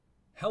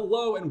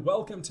Hello and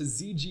welcome to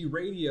ZG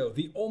Radio,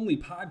 the only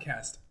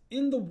podcast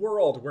in the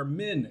world where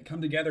men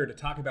come together to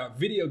talk about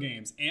video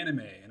games, anime,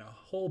 and a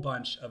whole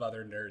bunch of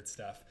other nerd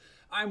stuff.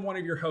 I'm one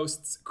of your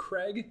hosts,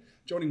 Craig.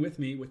 Joining with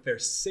me with their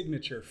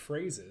signature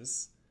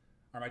phrases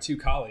are my two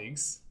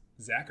colleagues,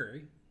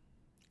 Zachary.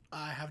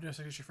 I have no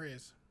signature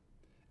phrase.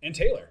 And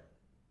Taylor.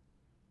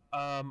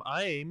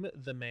 I'm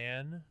the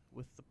man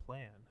with the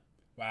plan.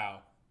 Wow,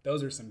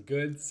 those are some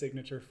good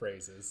signature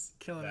phrases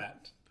Killing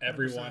that it.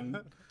 everyone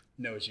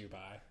knows you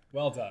by.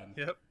 Well done.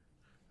 Yep.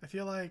 I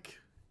feel like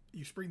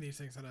you spring these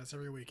things on us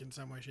every week in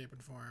some way, shape,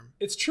 and form.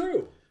 It's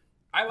true.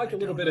 I like a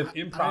little bit of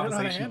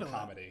improvisational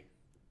comedy.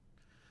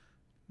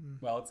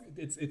 Well,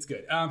 it's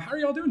good. How are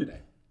y'all doing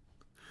today?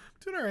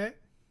 Doing all right.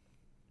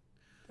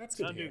 That's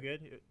good. I'm doing good.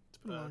 It's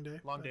been a long day.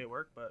 Long day at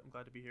work, but I'm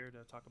glad to be here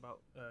to talk about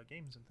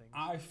games and things.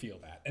 I feel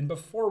that. And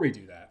before we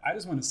do that, I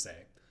just want to say,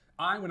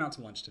 I went out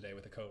to lunch today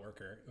with a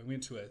coworker. We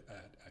went to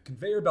a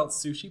conveyor belt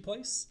sushi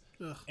place.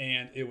 Ugh.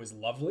 And it was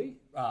lovely.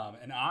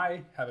 And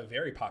I have a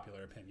very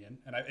popular opinion.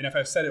 And if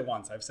I've said it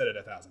once, I've said it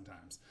 1,000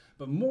 times.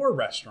 But more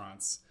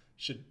restaurants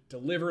should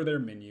deliver their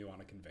menu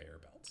on a conveyor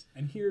belt.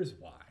 And here's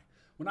why.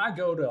 When I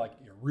go to like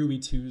your Ruby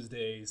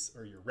Tuesdays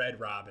or your Red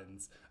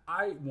Robins,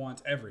 I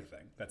want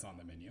everything that's on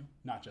the menu,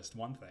 not just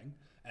one thing.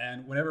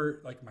 And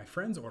whenever like my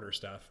friends order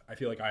stuff, I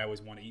feel like I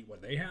always want to eat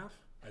what they have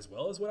as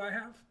well as what I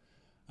have.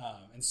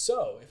 And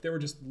so if there were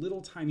just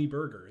little tiny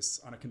burgers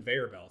on a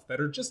conveyor belt that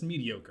are just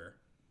mediocre,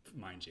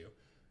 mind you,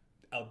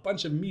 a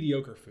bunch of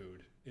mediocre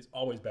food is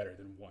always better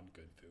than one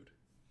good food.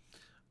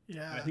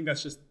 Yeah. And I think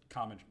that's just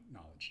common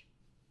knowledge.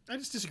 I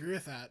just disagree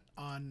with that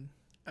on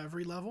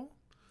every level.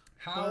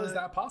 How is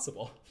that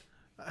possible?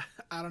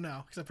 I don't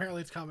know, because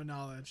apparently it's common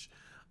knowledge.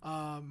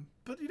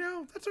 But,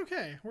 that's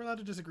okay. We're allowed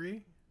to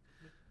disagree.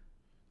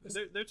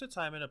 There's a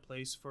time and a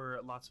place for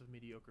lots of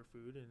mediocre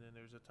food, and then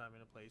there's a time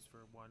and a place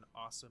for one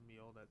awesome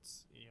meal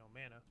that's,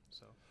 manna.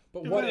 So,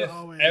 but what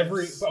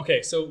if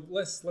okay, so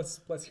let's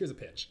here's a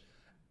pitch.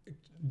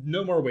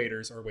 No more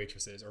waiters or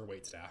waitresses or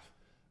wait staff.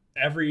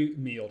 Every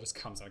meal just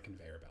comes on a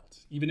conveyor belt.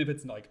 Even if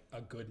it's like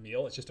a good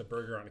meal, it's just a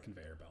burger on a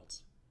conveyor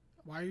belt.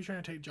 Why are you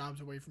trying to take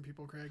jobs away from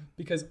people, Craig?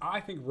 Because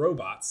I think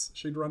robots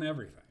should run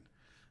everything.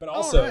 But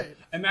also, right.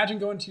 Imagine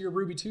going to your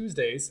Ruby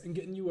Tuesdays and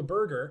getting you a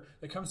burger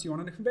that comes to you on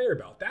a conveyor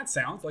belt. That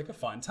sounds like a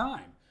fun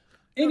time.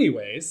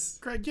 Anyways.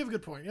 Craig, you have a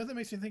good point. You know what that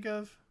makes me think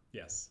of?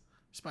 Yes.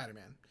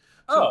 Spider-Man.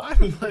 Oh. I've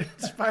been playing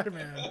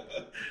Spider-Man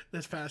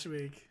this past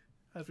week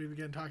as we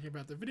begin talking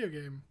about the video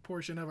game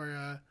portion of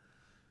our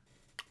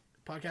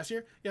podcast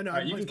here. Yeah, no.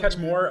 You can catch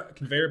more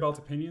conveyor belt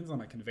opinions on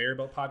my conveyor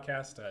belt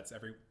podcast.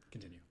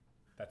 Continue.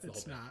 That's the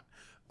whole thing.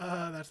 It's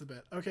not. That's the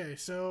bit. Okay,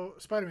 so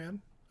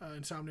Spider-Man.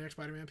 Insomniac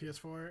Spider-Man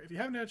PS4. If you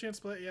haven't had a chance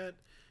to play it yet,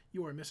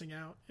 you are missing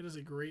out. It is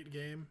a great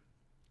game.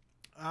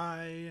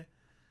 I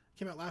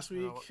came out last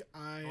week.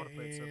 I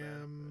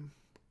am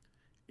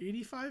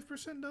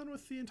 85% done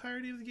with the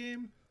entirety of the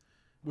game.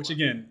 Which,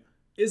 again,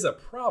 is a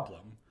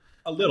problem.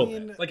 A little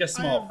bit. Like a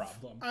small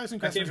problem. I have some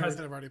customers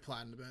that have already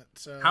planned a bit.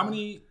 So How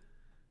many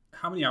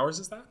hours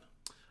is that?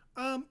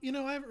 I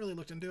haven't really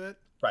looked into it.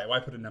 Right, why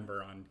put a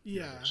number on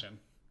your Yeah. addiction?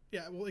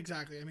 Yeah, well,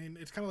 exactly. I mean,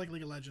 it's kind of like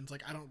League of Legends.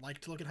 Like, I don't like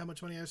to look at how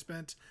much money I've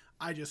spent.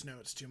 I just know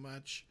it's too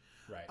much.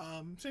 Right.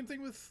 Same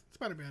thing with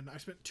Spider-Man. I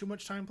spent too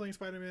much time playing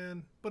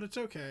Spider-Man, but it's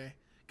okay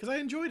because I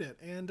enjoyed it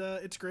and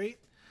it's great.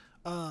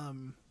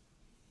 The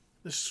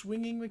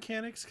swinging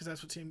mechanics, because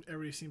that's what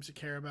everybody seems to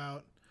care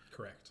about.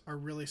 Correct. Are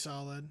really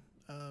solid.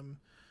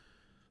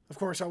 Of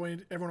course,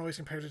 everyone always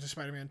compares it to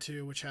Spider-Man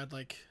 2, which had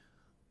like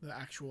the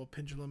actual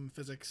pendulum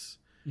physics.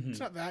 Mm-hmm. It's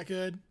not that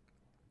good,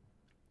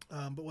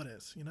 but what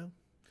is,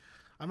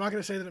 I'm not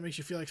going to say that it makes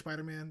you feel like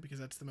Spider-Man because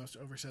that's the most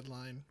oversaid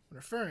line when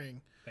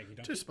referring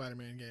to a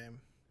Spider-Man game.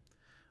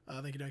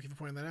 Thank you, Donkey, for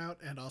pointing that out,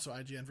 and also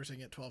IGN for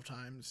saying it 12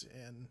 times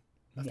in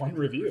one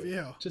review.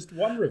 Just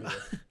one review.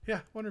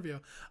 Yeah, one review.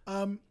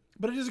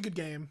 But it is a good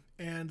game,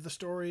 and the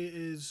story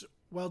is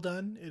well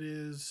done. It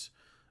is,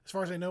 as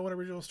far as I know, an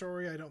original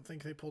story. I don't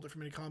think they pulled it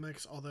from any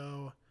comics,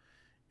 although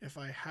if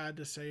I had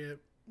to say it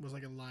was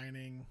like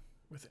aligning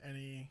with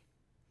any,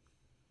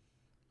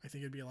 I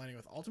think it'd be aligning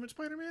with Ultimate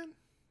Spider-Man.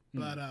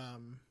 But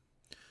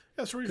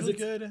the story's really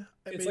good.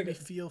 It made me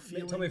feel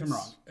feelings. Tell me if I'm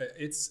wrong.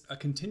 It's a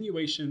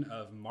continuation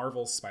of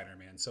Marvel's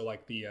Spider-Man. So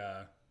like the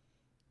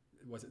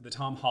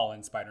Tom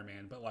Holland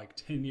Spider-Man, but like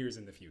 10 years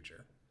in the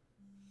future,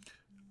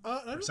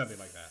 or something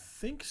like that.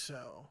 Think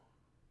so.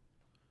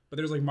 But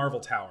there's like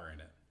Marvel Tower in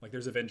it. Like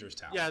there's Avengers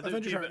Tower. Yeah, the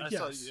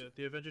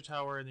Avenger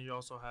Tower, and then you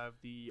also have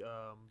the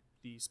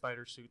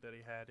spider suit that he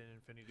had in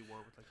Infinity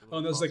War with like the little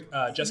and there's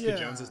like Jessica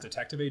Jones's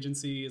detective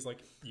agency is like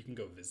you can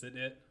go visit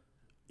it.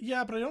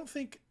 Yeah, but I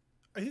think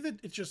that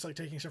it's just like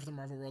taking stuff from the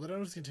Marvel world. I don't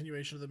know if it's a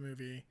continuation of the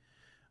movie.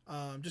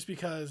 Just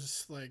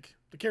because like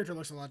the character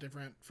looks a lot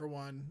different for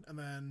one, and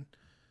then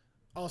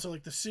also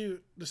like the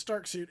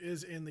Stark suit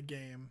is in the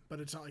game,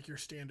 but it's not like your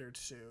standard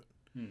suit.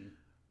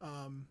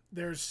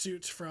 There's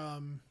suits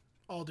from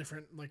all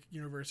different like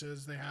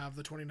universes. They have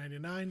the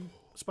 2099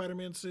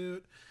 Spider-Man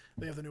suit.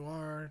 They have the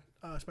Noir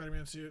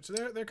Spider-Man suit. So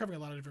they're covering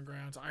a lot of different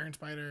grounds. Iron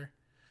Spider.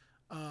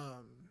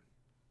 But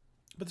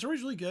the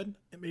story's really good.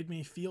 It made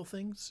me feel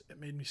things. It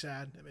made me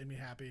sad. It made me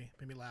happy. It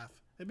made me laugh.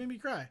 It made me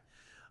cry.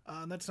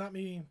 And that's not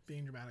me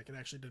being dramatic. It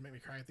actually did make me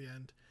cry at the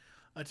end.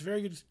 It's a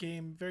very good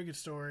game, very good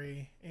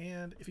story,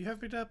 and if you have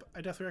picked up,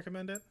 I definitely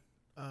recommend it.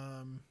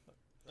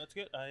 That's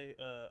good. I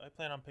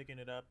plan on picking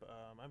it up.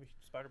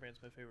 Spider-Man's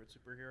my favorite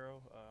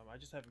superhero. I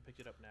just haven't picked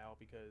it up now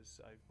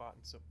because I've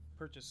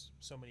purchased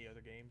so many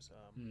other games.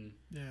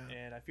 Yeah.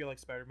 And I feel like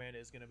Spider-Man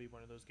is going to be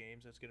one of those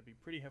games that's going to be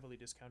pretty heavily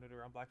discounted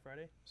around Black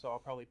Friday. So I'll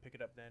probably pick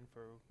it up then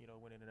for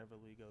when it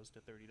inevitably goes to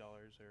 $30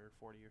 or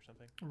 $40 or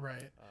something.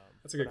 Right.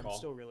 That's a good call. I'm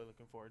still really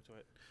looking forward to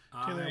it.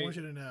 Taylor, I want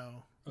you to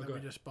know that go we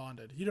ahead. just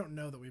bonded. You don't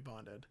know that we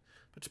bonded,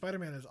 but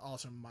Spider-Man is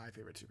also my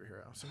favorite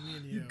superhero. So me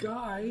and You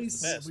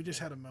guys. Best, we just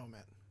had a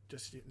moment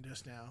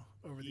just now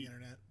over the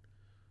internet.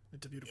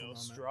 It's a beautiful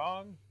moment.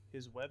 Strong.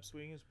 His web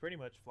swing is pretty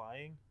much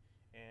flying,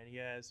 and he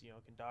has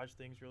can dodge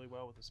things really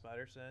well with the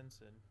spider sense,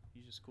 and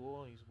he's just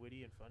cool. And he's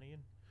witty and funny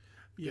and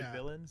good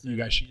villains. You and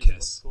guys should he just kiss.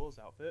 looks cool, his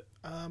outfit.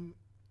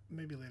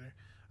 Maybe later.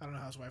 I don't know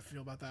how his wife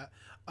feel about that.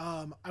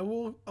 I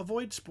will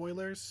avoid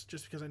spoilers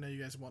just because I know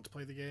you guys want to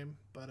play the game,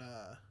 but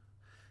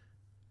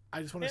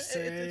I just want to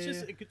say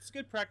it's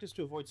good practice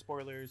to avoid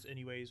spoilers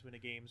anyways when a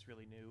game's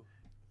really new.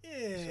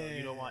 yeah. So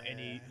you don't want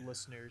any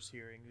listeners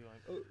hearing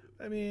like,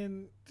 oh. I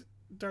mean,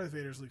 Darth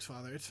Vader's Luke's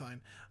father. It's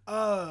fine.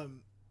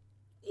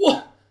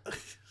 What?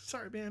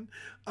 Sorry, man.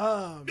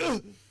 I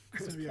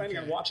was planning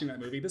on watching that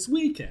movie this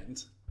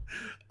weekend.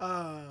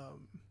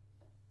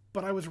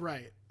 But I was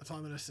right. That's all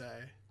I'm gonna say.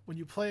 When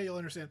you play, you'll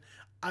understand.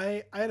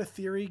 I had a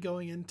theory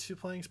going into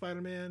playing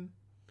Spider-Man,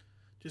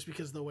 just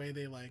because of the way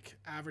they like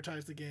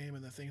advertised the game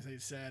and the things they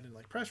said in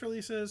like press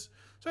releases.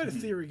 So I had a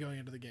theory going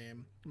into the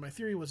game. And my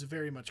theory was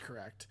very much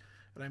correct,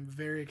 and I'm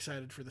very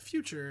excited for the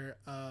future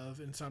of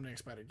Insomniac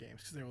Spider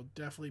games because there will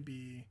definitely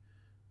be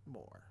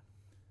more.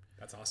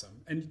 That's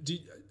awesome. And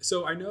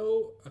so I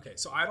know. Okay,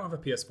 so I don't have a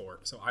PS4,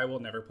 so I will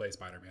never play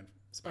Spider-Man,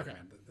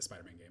 the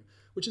Spider-Man game,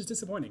 which is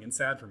disappointing and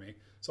sad for me.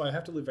 So I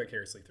have to live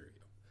vicariously through you.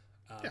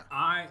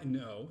 I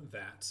know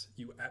that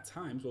you at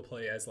times will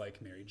play as like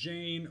Mary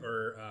Jane,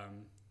 or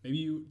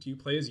maybe do you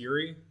play as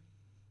Yuri?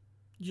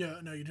 Yeah,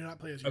 no, you do not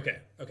play as Yuri.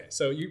 Okay.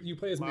 So you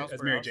play as Mary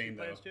Morales Jane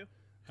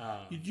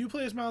though. You do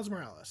play as Miles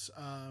Morales.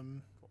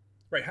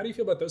 Right. How do you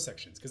feel about those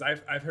sections? Because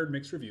I've heard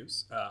mixed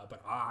reviews,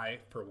 but I,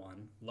 for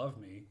one, love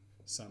me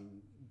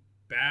some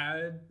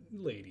bad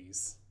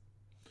ladies.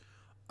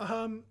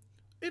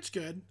 It's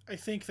good. I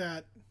think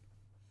that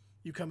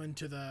you come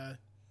into the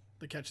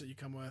catch that you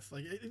come with.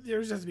 Like, there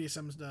just has to be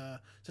some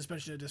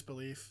suspension of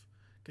disbelief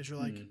because you're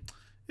like,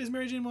 is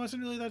Mary Jane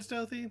Watson really that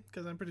stealthy?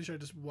 Because I'm pretty sure I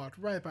just walked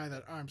right by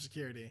that armed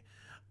security.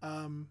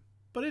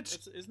 But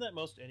isn't that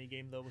most any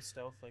game though with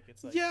stealth? Like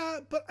it's like yeah,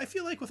 but I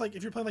feel like with like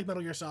if you're playing like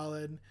Metal Gear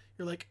Solid,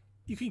 you're like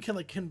you can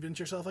like convince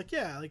yourself like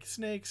yeah, like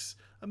Snake's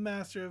a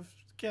master of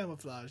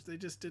camouflage. They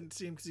just didn't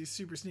see him because he's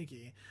super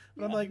sneaky.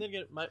 But I'm like,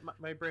 again,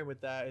 my brain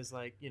with that is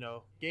like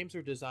games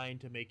are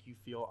designed to make you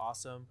feel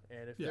awesome,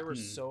 and if they were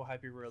so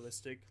hyper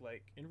realistic,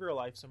 like in real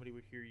life, somebody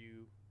would hear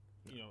you,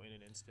 in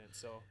an instant.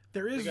 So they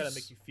gotta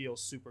make you feel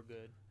super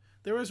good.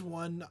 There is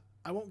one.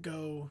 I won't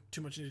go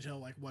too much into detail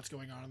like what's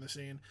going on in the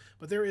scene,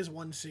 but there is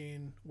one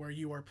scene where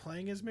you are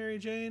playing as Mary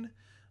Jane,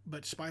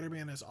 but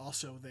Spider-Man is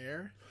also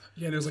there.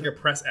 Yeah, there's like a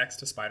press X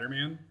to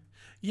Spider-Man.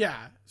 Yeah,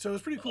 so it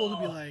was pretty cool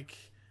to be like.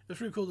 It's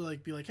pretty cool to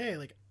be like, hey,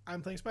 like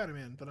I'm playing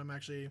Spider-Man, but I'm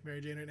actually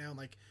Mary Jane right now, and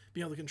like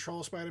being able to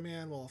control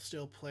Spider-Man while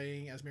still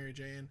playing as Mary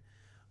Jane.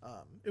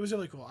 It was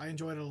really cool. I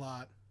enjoyed it a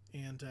lot,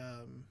 and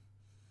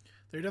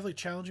there are definitely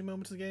challenging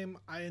moments in the game.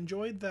 I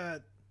enjoyed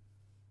that.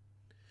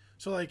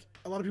 So like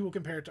a lot of people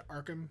compare it to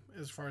Arkham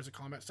as far as the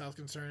combat style is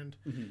concerned,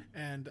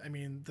 and I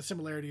mean the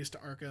similarities to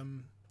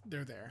Arkham,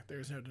 they're there.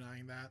 There's no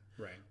denying that.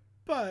 Right.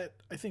 But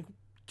I think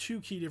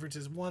two key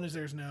differences. One is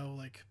there's no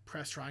like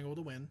press triangle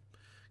to win.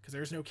 Because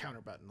there's no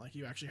counter button. Like,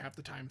 you actually have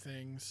to time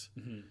things.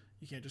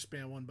 You can't just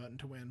spam one button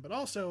to win. But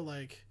also,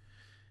 like,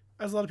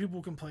 as a lot of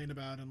people complain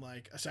about in,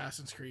 like,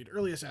 Assassin's Creed,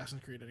 early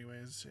Assassin's Creed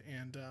anyways,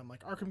 and,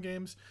 like, Arkham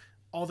games,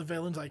 all the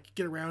villains, like,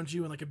 get around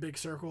you in, like, a big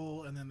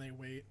circle, and then they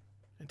wait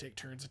and take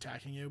turns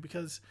attacking you.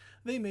 Because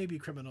they may be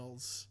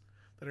criminals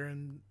that are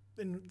in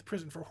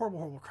prison for horrible,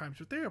 horrible crimes,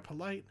 but they are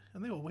polite,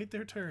 and they will wait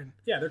their turn.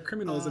 Yeah, they're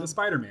criminals in a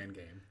Spider-Man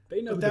game.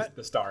 They know who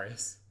the star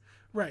is.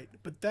 Right,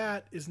 but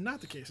that is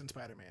not the case in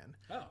Spider-Man.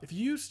 Oh. If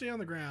you stay on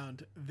the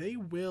ground, they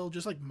will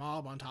just like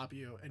mob on top of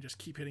you and just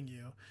keep hitting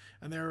you.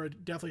 And there were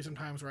definitely some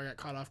times where I got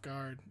caught off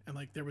guard and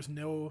like there's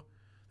no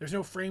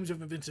frames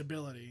of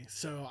invincibility.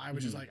 So I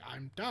was just like,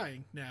 I'm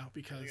dying now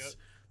because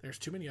there's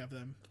too many of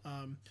them.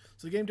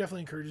 So the game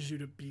definitely encourages you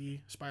to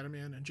be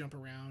Spider-Man and jump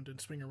around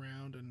and swing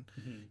around and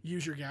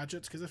use your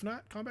gadgets because if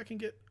not, combat can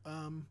get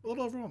a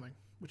little overwhelming.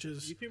 Which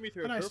is you threw me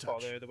through a nice curveball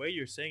touch. there. The way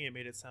you're saying it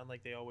made it sound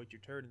like they all wait your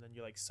turn, and then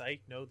you're like,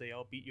 "Psych, no, they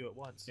all beat you at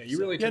once." Yeah, you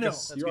really took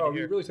us. You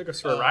really took us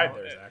for a ride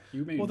there, Zach.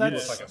 You made me look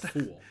like a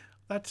fool.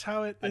 That's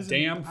how it is.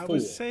 I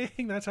was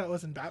saying that's how it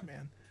was in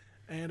Batman,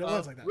 and it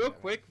was like that. Real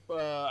quick,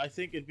 I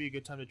think it'd be a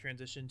good time to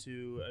transition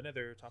to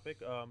another topic.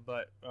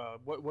 But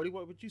what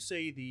would you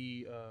say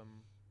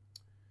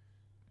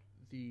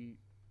the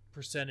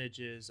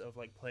percentages of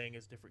like playing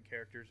as different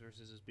characters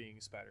versus as being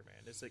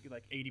Spider-Man? Is it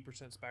like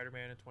 80%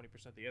 Spider-Man and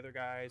 20% the other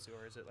guys,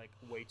 or is it like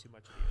way too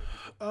much of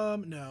the other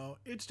people? No,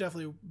 it's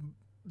definitely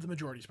the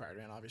majority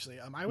Spider-Man, obviously.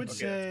 I would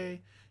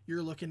say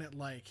you're looking at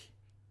like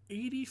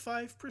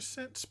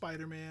 85%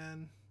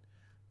 Spider-Man,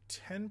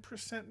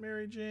 10%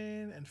 Mary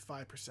Jane, and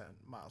 5%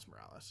 Miles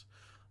Morales.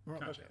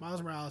 Gotcha.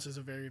 Miles Morales is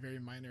a very, very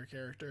minor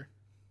character.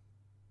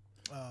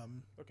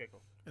 Okay,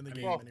 cool. In the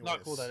game, anyways.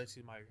 Not cool that it's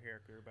my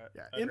character, but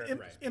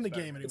in the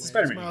game, anyways.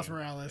 Miles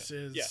Morales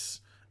is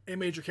a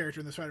major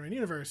character in the Spider-Man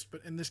universe,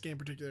 but in this game in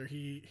particular,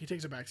 he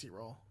takes a backseat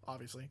role,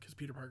 obviously, because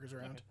Peter Parker's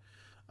around.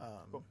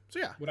 Cool. So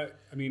yeah.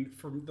 I mean,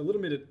 from the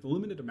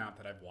limited amount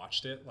that I've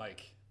watched it,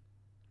 like,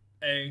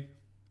 it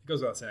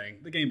goes without saying,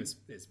 the game is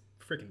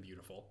freaking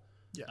beautiful.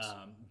 Yes.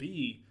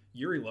 B,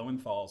 Yuri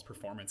Lowenthal's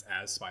performance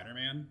as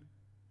Spider-Man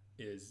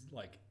is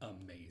like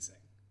amazing.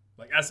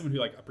 Like, as someone who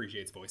like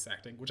appreciates voice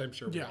acting, which I'm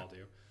sure we all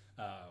do.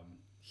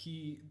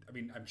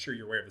 I'm sure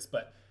you're aware of this,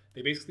 but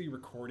they basically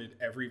recorded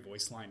every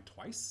voice line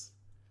twice.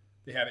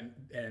 They have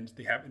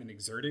an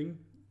exerting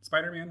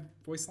Spider-Man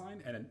voice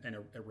line and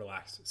a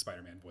relaxed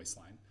Spider-Man voice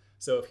line.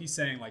 So if he's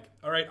saying like,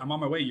 "All right, I'm on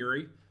my way,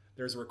 Yuri,"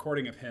 there's a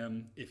recording of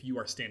him if you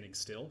are standing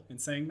still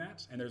and saying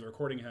that, and there's a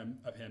recording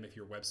of him if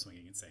you're web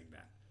swinging and saying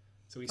that.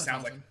 So he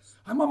sounds awesome. Like,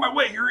 "I'm on my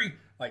way, Yuri,"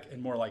 like,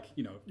 and more like,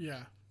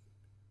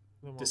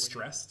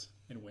 distressed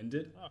and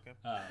winded. Oh, okay.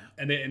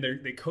 And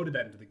they coded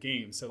that into the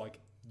game, so like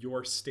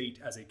your state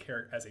as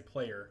a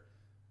player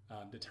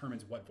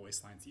determines what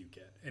voice lines you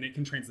get, and it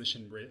can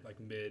transition like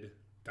mid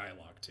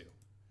dialogue too.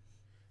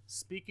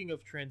 Speaking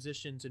of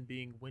transitions and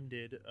being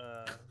winded,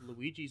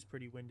 Luigi's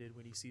pretty winded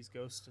when he sees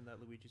Ghost in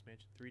that Luigi's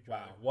Mansion 3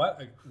 trailer. Wow,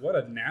 what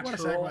a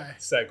natural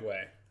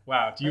segue.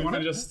 Wow, do you want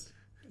to just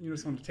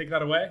want to take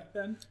that away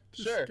then?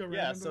 Sure.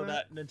 Yeah. So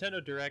that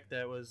Nintendo Direct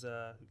that was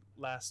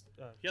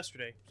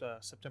yesterday,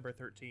 September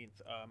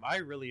 13th. I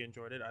really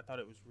enjoyed it. I thought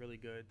it was really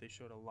good. They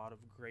showed a lot of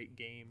great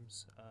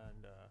games,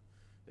 and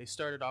they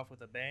started off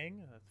with a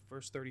bang. The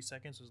first 30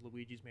 seconds was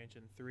Luigi's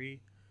Mansion 3.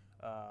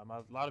 A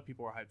lot of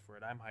people were hyped for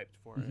it. I'm hyped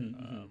for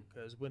it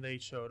because when they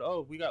showed,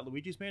 we got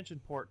Luigi's Mansion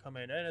port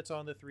coming and it's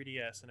on the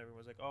 3DS, and everyone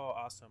was like, "Oh,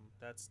 awesome!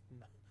 That's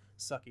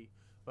sucky."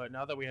 But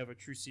now that we have a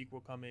true sequel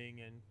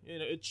coming, and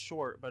it's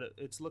short, but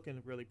it's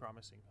looking really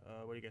promising.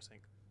 What do you guys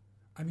think?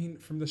 I mean,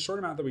 from the short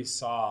amount that we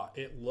saw,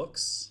 it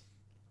looks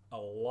a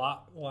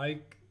lot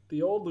like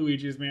the old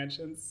Luigi's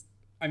Mansions.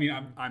 I mean,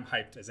 I'm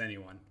hyped as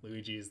anyone.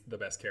 Luigi is the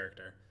best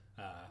character,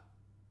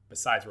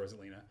 besides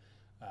Rosalina,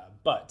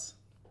 but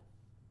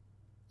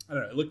I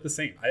don't know. It looked the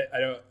same.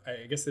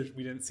 I guess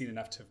we didn't see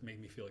enough to make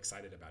me feel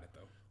excited about it,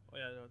 though.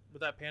 Well, yeah,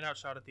 with that pan out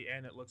shot at the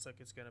end, it looks like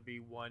it's going to be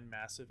one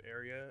massive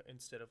area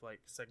instead of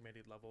like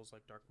segmented levels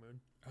like Dark Moon.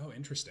 Oh,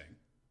 interesting.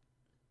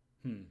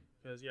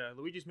 Because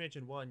Luigi's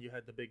Mansion 1, you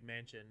had the big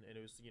mansion, and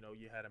it was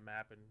you had a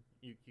map, and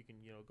you can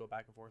go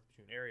back and forth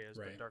between areas.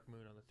 Right. But Dark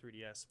Moon on the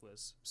 3DS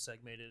was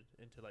segmented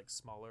into like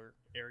smaller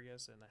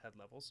areas, and it had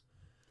levels.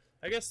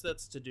 I guess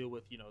that's to do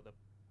with the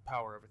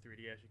power of a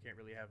 3DS. You can't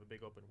really have a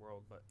big open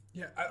world, but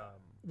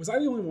was I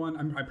the only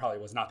one? I probably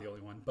was not the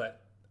only one,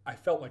 but I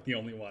felt like the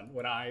only one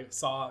when I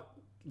saw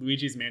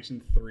Luigi's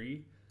Mansion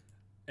 3,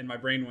 and my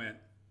brain went,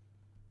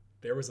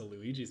 "There was a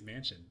Luigi's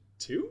Mansion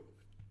 2?"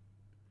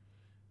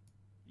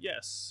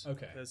 Yes.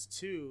 Okay. Because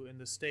 2 in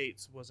the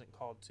States wasn't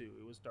called 2;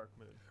 it was Dark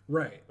Moon.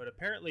 Right. But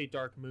apparently,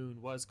 Dark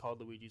Moon was called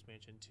Luigi's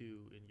Mansion 2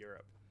 in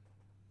Europe.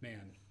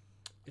 Man,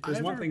 if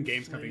there's one thing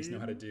games companies know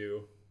how to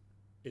do,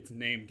 it's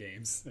name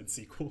games and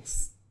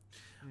sequels.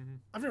 Mm-hmm.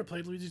 I've never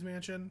played Luigi's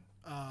Mansion,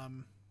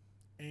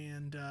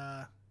 and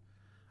I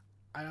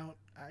don't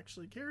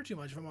actually care too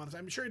much, if I'm honest.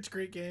 I'm sure it's a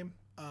great game.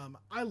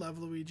 I love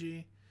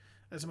Luigi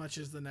as much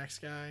as the next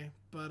guy,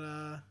 but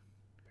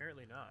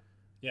apparently not.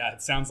 Yeah,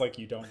 it sounds like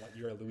you don't.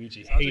 You're a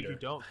Luigi hater. Like you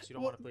don't, because you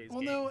don't want to play his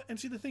game. Well, no, and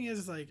see, the thing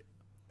is like,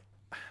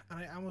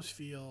 I almost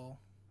feel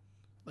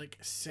like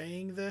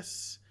saying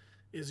this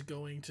is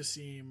going to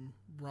seem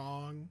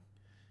wrong,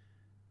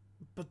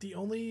 but the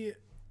only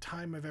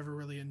time I've ever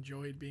really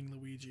enjoyed being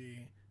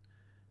Luigi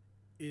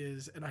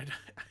is, and I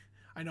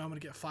know I'm going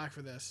to get flack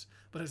for this,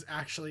 but it's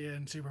actually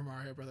in Super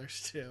Mario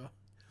Brothers 2.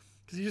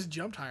 Because he just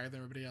jumped higher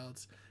than everybody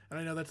else. And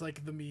I know that's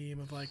like the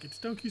meme of like, it's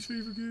Donkey's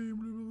favorite game,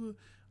 blah, blah, blah.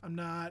 I'm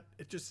not.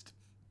 It just,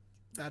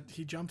 that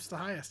he jumps the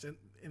highest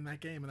in that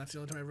game. And that's the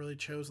only time I really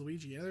chose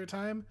Luigi. Any other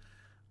time,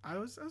 I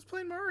was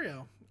playing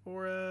Mario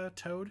or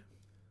Toad.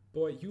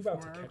 Boy, you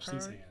about to catch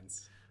these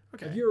hands.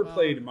 Okay. Have you ever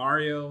played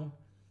Mario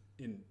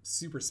in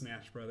Super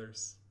Smash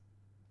Brothers?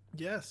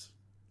 Yes.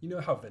 You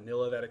know how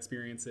vanilla that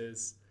experience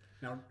is?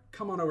 Now,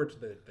 come on over to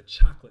the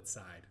chocolate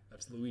side of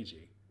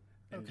Luigi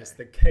and just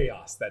the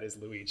chaos that is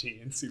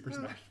Luigi in Super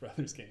Smash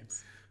Brothers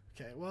games.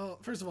 Okay, well,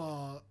 first of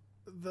all,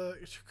 the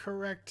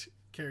correct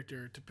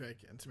character to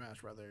pick in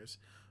Smash Brothers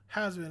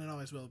has been and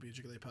always will be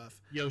Jigglypuff.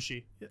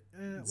 Yoshi.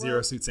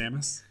 Zero Suit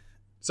Samus?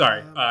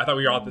 Sorry, I thought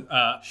we were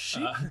all...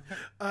 Sheik?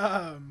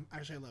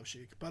 Actually, I love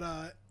Sheik.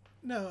 But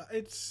no,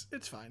 it's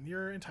fine.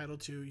 You're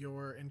entitled to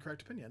your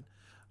incorrect opinion.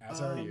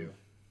 As are you.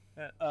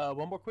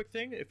 One more quick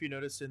thing. If you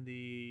noticed in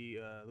the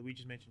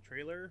Luigi's Mansion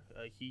trailer,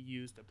 he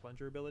used a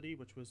plunger ability,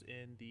 which was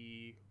in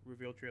the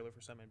reveal trailer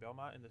for Simon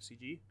Belmont in the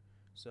CG.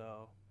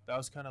 So that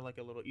was kind of like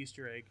a little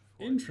Easter egg.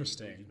 For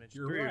Interesting.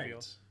 You're right.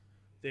 Reveal.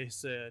 They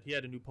said he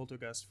had a new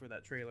poltergust for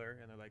that trailer,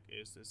 and they're like,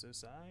 "Is this a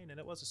sign?" And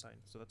it was a sign,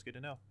 so that's good to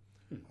know.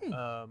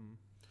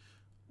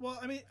 Well,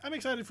 I mean, I'm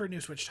excited for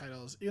new Switch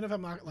titles, even if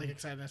I'm not like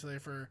excited necessarily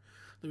for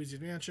Luigi's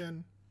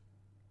Mansion.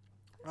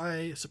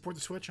 I support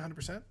the Switch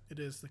 100%. It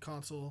is the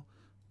console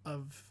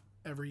of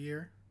every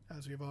year,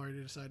 as we've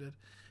already decided,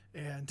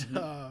 and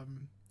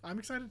I'm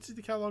excited to see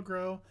the catalog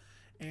grow.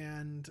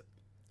 And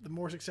the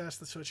more success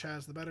the Switch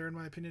has, the better, in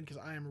my opinion, because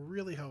I am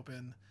really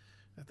hoping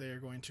that they are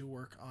going to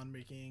work on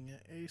making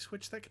a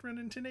Switch that can run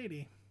in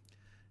 1080.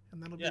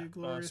 And that'll be a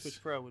glorious...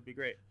 Switch Pro would be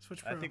great.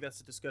 Switch Pro. I think that's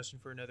a discussion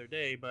for another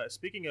day. But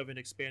speaking of an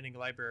expanding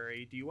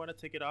library, do you want to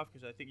take it off?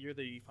 Because I think you're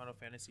the Final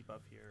Fantasy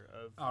buff here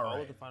of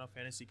all of the Final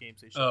Fantasy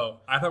games they showed. Oh,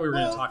 I thought we were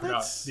going to talk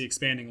about the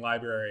expanding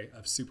library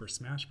of Super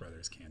Smash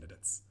Brothers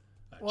candidates.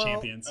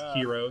 Champions,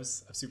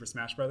 heroes of Super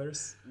Smash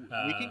Brothers.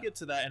 We can get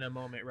to that in a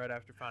moment, right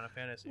after Final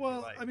Fantasy.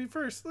 Well, I mean,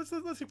 first let's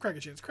give Craig a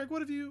chance. Craig,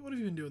 what have you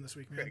been doing this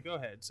week, man? Craig, go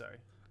ahead. Sorry.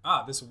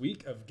 This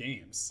week of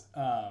games.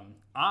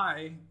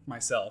 I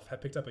myself have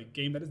picked up a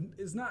game that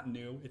is not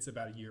new. It's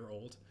about a year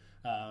old.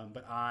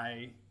 But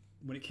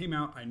when it came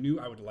out, I knew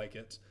I would like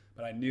it,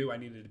 but I knew I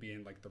needed to be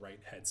in like the right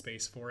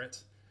headspace for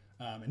it.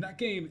 And that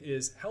game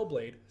is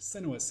Hellblade: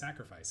 Senua's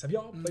Sacrifice. Have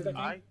y'all played that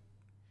game?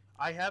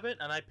 I haven't,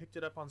 and I picked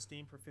it up on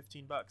Steam for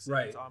 $15.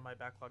 Right. It's on my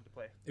backlog to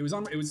play. It was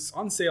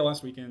on sale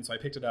last weekend, so I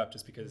picked it up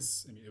just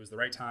because it was the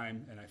right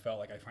time, and I felt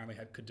like I finally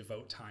could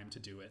devote time to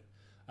do it.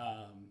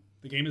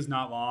 The game is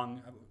not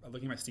long. I'm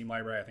looking at my Steam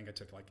library. I think it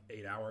took like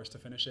 8 hours to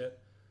finish it,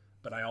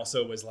 but I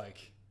also was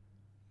like,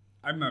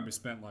 I remember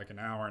spent like an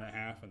hour and a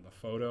half in the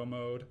photo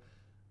mode.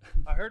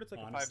 I heard it's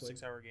like a 5 to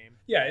 6 hour game.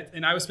 Yeah,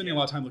 and I was spending a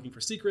lot of time looking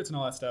for secrets and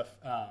all that stuff.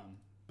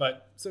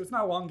 But so it's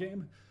not a long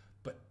game.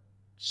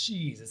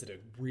 Jeez, is it a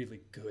really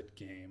good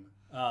game?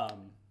 If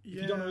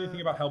you don't know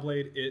anything about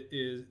Hellblade,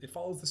 it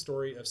follows the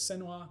story of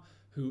Senua,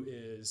 who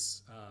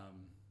is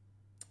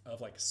of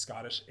like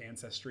Scottish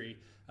ancestry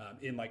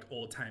in like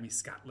old timey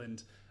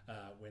Scotland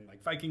when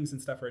like Vikings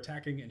and stuff are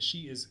attacking, and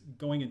she is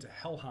going into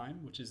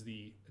Helheim, which is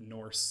the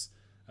Norse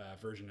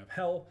version of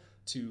hell,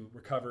 to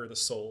recover the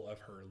soul of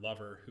her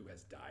lover who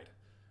has died.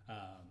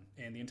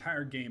 And the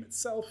entire game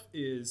itself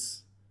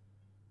is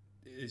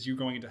you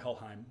going into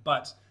Helheim,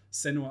 but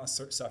Senua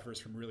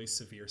suffers from really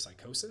severe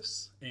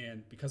psychosis,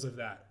 and because of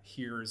that,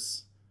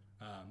 hears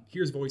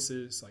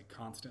voices like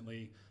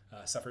constantly,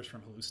 suffers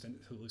from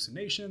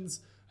hallucinations,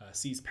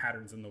 sees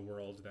patterns in the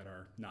world that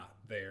are not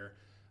there,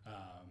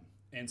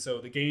 and so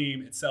the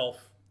game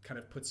itself kind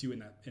of puts you in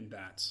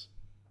that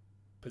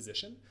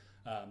position.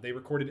 They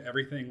recorded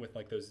everything with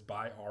like those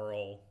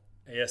binaural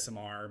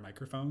ASMR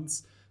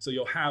microphones, so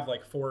you'll have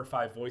like 4 or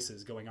 5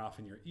 voices going off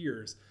in your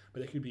ears,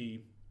 but they could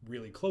be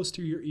really close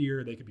to your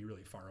ear, they could be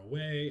really far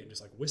away and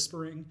just like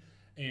whispering,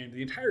 and the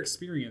entire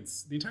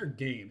experience, the entire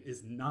game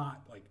is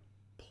not like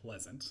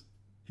pleasant.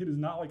 It is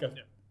not like a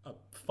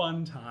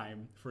fun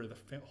time for the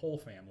whole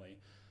family,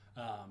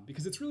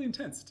 because it's really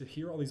intense to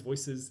hear all these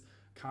voices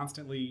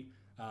constantly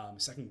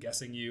second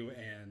guessing you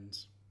and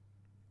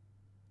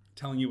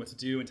telling you what to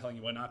do and telling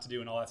you what not to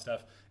do and all that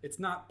stuff. It's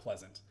not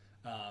pleasant,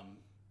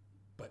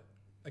 but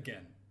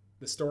again,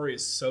 the story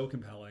is so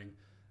compelling.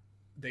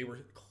 They were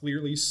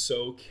clearly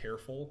so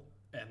careful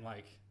and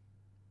like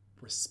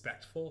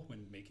respectful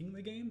when making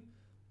the game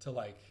to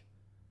like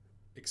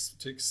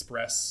to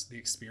express the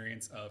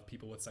experience of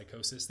people with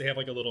psychosis. They have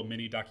like a little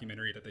mini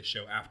documentary that they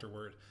show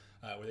afterward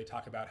where they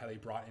talk about how they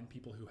brought in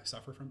people who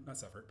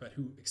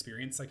who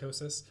experience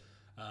psychosis,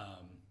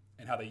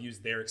 and how they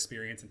used their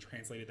experience and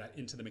translated that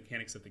into the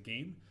mechanics of the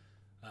game.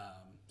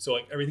 So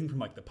like everything from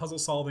like the puzzle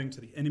solving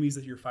to the enemies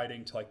that you're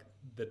fighting to like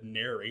the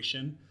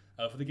narration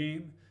of the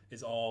game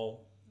is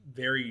all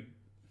very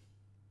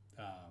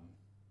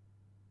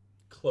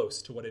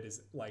close to what it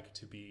is like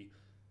to be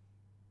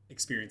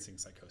experiencing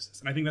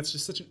psychosis. And I think that's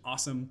just such an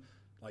awesome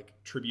like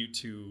tribute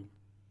to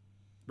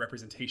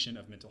representation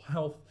of mental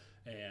health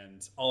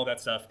and all of that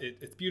stuff.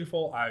 It's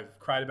beautiful. I've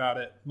cried about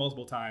it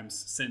multiple times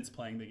since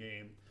playing the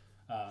game.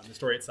 The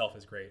story itself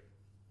is great.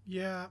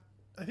 Yeah,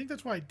 I think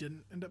that's why I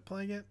didn't end up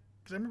playing it,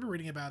 because I remember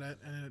reading about it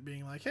and it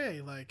being like,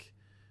 hey, like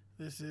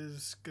this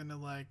is gonna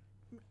like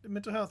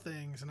mental health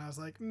things, and I was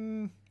like,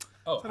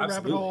 it's a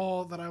rabbit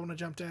hole that I want to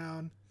jump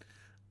down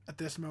at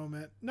this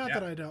moment. Not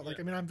that I don't. Like,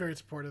 I mean, I'm very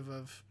supportive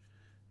of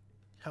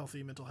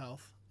healthy mental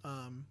health.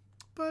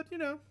 But, you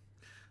know,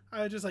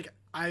 I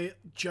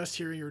just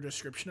hearing your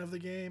description of the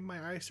game, my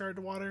eyes started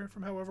to water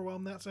from how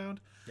overwhelmed that sound.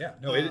 Yeah,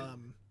 no,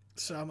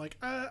 so I'm like,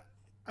 I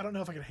don't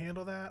know if I can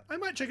handle that. I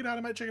might check it out.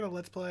 I might check it out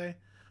Let's Play.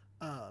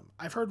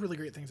 I've heard really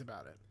great things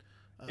about it.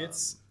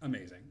 It's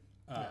amazing.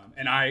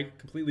 And I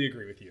completely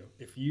agree with you.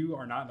 If you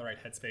are not in the right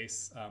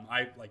headspace,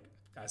 I like,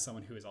 as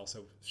someone who has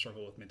also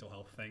struggled with mental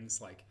health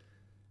things, like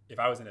if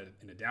I was in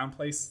a down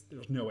place,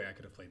 there's no way I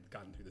could have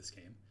gotten through this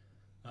game.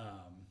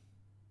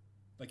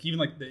 like even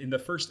like in the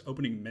first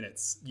opening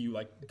minutes, you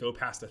like go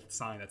past a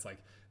sign that's like,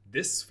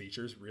 this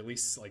features really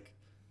like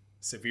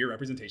severe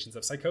representations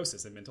of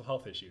psychosis and mental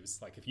health issues.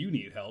 Like if you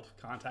need help,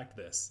 contact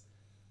this.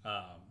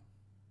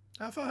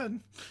 Have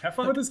fun. Have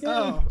fun with this game.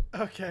 Oh,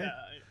 okay. Yeah,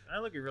 I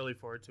looking really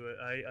forward to it.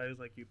 I was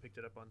like you, picked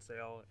it up on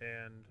sale,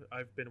 and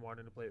I've been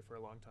wanting to play it for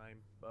a long time.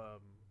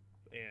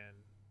 And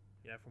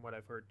yeah, from what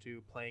I've heard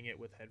too, playing it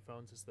with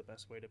headphones is the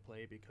best way to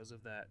play because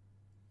of that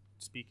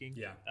speaking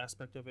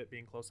aspect of it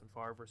being close and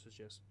far versus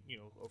just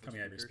over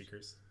coming speakers. out of your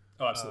speakers.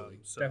 Oh, absolutely.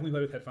 Definitely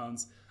play with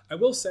headphones. I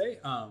will say,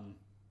 I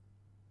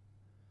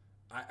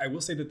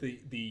will say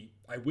that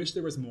I wish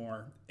there was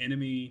more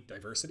enemy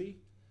diversity.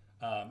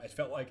 It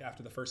felt like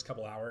after the first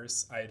couple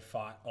hours, I had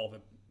fought all the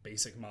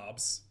basic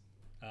mobs.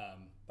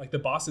 Like the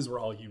bosses were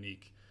all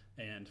unique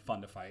and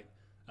fun to fight,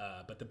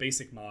 but the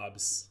basic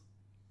mobs,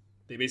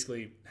 they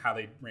basically, how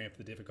they ramp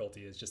the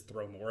difficulty is just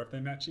throw more of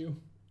them at you.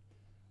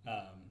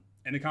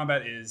 And the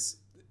combat is,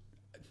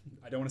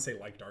 I don't want to say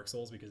like Dark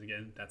Souls because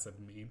again, that's a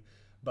meme,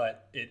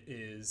 but it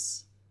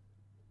is,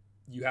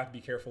 you have to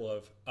be careful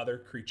of other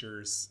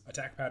creatures'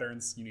 attack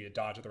patterns. You need to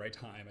dodge at the right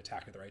time,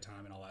 attack at the right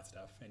time, and all that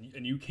stuff.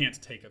 And you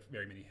can't take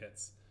very many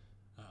hits.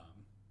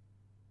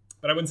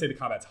 But I wouldn't say the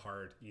combat's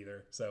hard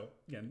either. So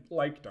again,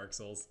 like Dark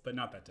Souls, but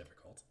not that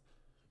difficult.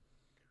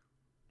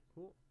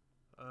 Cool.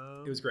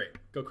 It was great.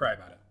 Go cry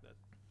about it.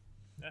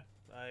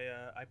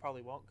 Yeah, I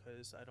probably won't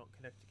because I don't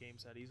connect to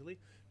games that easily.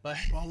 But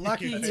well,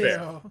 lucky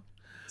you.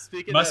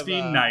 Speaking must of,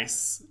 be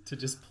nice to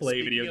just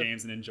play video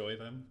games and enjoy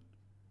them.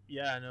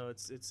 Yeah, no,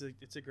 it's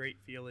a great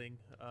feeling.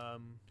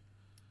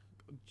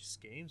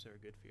 Just games are a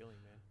good feeling,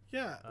 man.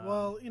 Yeah,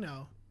 well,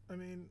 I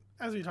mean,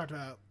 as we talked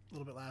about a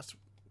little bit last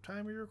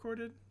time we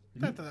recorded,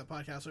 not that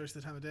podcast or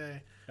the time of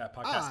day. That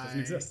podcast doesn't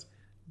exist.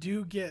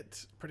 Do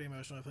get pretty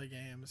emotional when I play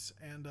games,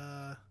 and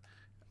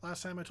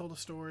last time I told a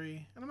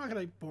story, and I'm not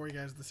going to bore you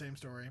guys with the same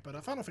story,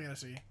 but Final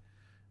Fantasy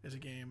is a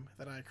game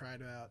that I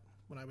cried about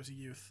when I was a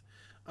youth.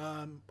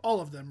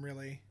 All of them,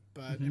 really,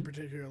 but in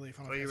particularly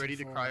Final Fantasy. Are you ready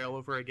to cry all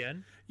over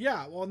again?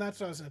 Yeah, well, and that's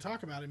what I was going to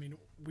talk about. I mean,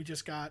 we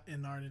just got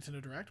in our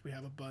Nintendo Direct, we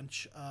have a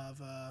bunch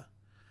of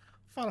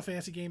Final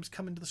Fantasy games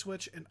coming to the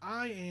Switch, and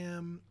I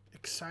am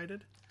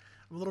excited.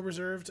 I'm a little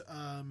reserved.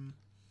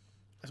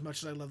 As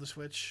much as I love the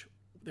Switch,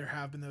 there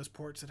have been those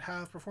ports that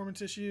have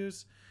performance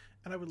issues,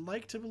 and I would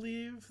like to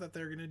believe that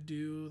they're going to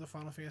do the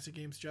Final Fantasy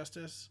games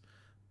justice,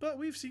 but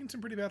we've seen some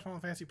pretty bad Final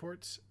Fantasy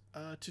ports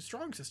to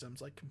strong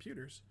systems like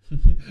computers.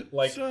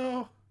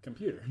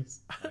 Computers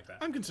like that.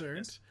 I'm concerned.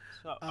 Yes.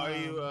 So are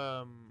you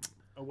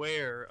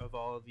aware of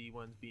all of the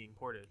ones being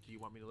ported? Do you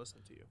want me to listen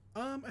to you?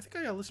 I think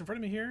I got a list in front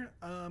of me here.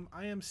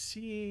 I am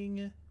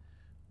seeing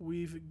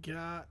we've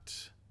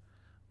got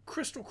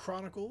Crystal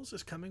Chronicles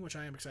is coming, which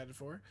I am excited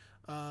for.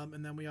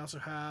 And then we also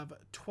have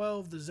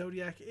 12, The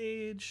Zodiac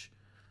Age,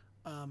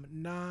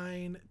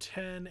 9,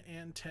 10,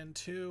 and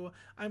 10-2.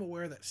 I'm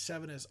aware that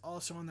 7 is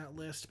also on that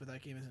list, but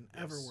that game isn't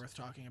ever worth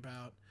talking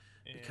about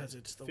because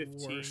it's the 15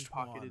 worst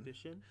Pocket one.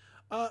 Edition.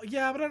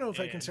 Yeah, but I don't know if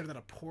I consider that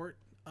a port.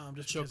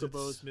 Just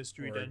Chocobo's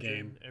Mystery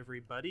Dungeon,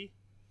 Everybody.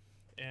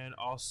 And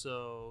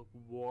also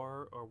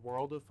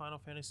World of Final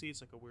Fantasy.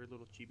 It's like a weird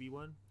little chibi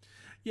one.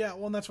 Yeah,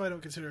 well, and that's why I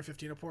don't consider a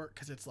 15 a port,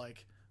 because it's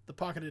like the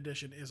Pocket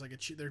Edition is like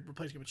they're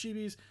replacing it with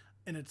chibis,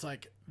 and it's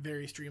like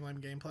very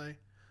streamlined gameplay.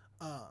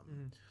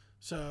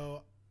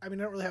 So I mean,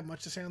 I don't really have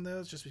much to say on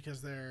those, just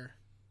because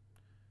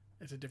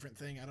it's a different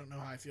thing. I don't know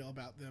how I feel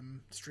about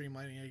them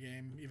streamlining a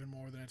game even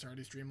more than it's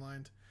already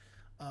streamlined.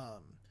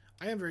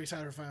 I am very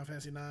excited for Final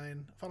Fantasy IX.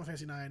 Final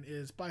Fantasy IX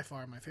is by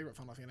far my favorite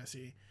Final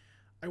Fantasy.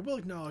 I will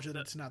acknowledge that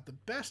it's not the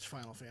best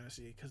Final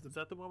Fantasy, because is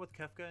that the one with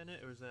Kefka in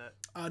it, or is that?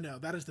 No,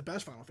 that is the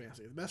best Final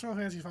Fantasy. The best Final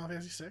Fantasy is Final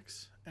Fantasy VI,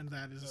 and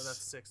that is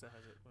that's 6 that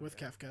has it with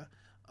Kefka.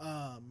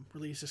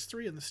 Releases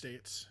 3 in the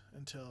States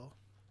until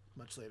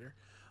much later.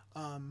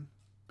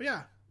 But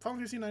yeah, Final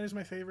Fantasy IX is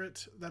my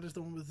favorite. That is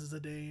the one with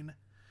Zidane,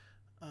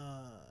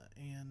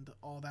 and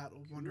all that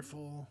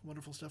wonderful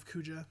stuff.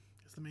 Kuja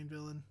is the main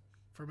villain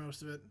for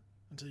most of it,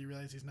 until you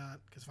realize he's not,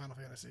 because Final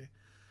Fantasy.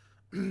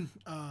 Do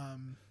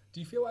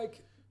you feel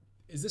like,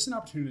 is this an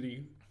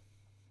opportunity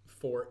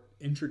for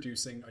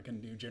introducing like a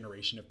new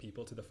generation of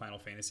people to the Final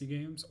Fantasy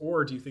games?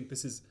 Or do you think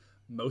this is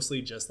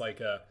mostly just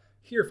like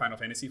here, Final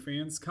Fantasy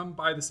fans, come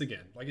buy this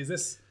again? Like, is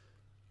this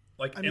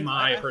like,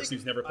 I a person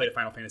who's never played a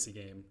Final Fantasy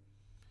game?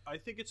 I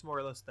think it's more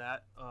or less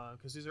that,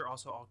 because these are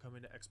also all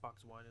coming to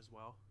Xbox One as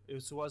well.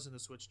 It was in the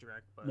Switch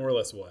Direct, but more or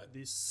less what?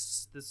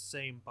 This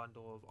same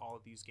bundle of all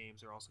of these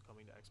games are also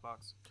coming to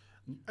Xbox.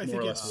 I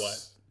think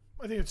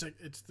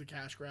it's the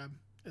cash grab.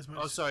 As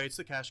much it's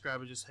the cash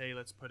grab of just, hey,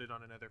 let's put it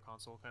on another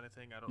console kind of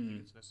thing. I don't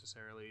think it's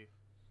necessarily,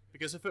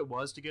 because if it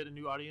was to get a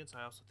new audience,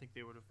 I also think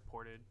they would have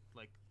ported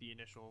like the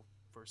initial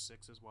first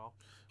 6 as well.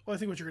 Well, I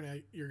think what you're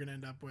gonna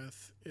end up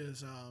with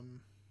is you're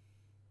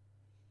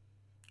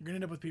gonna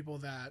end up with people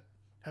that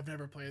have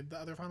never played the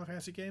other Final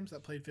Fantasy games,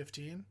 that played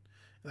 15, and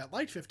that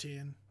liked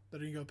 15,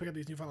 that are gonna go pick up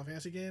these new Final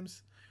Fantasy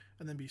games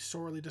and then be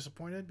sorely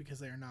disappointed because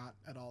they are not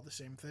at all the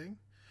same thing.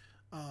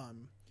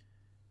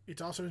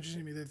 It's also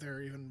interesting to me that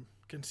they're even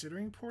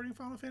considering porting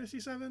Final Fantasy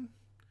VII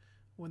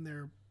when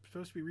they're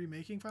supposed to be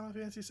remaking Final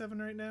Fantasy VII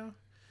right now.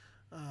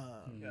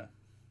 Yeah.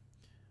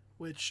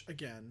 Which,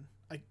 again,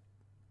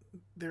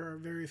 there are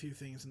very few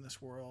things in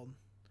this world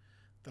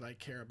that I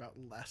care about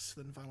less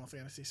than Final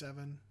Fantasy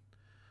VII.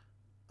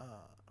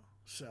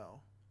 So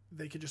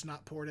they could just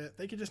not port it.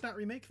 They could just not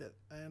remake it.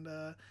 And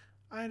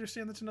I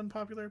understand that's an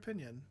unpopular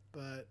opinion,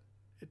 but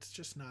it's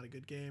just not a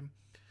good game.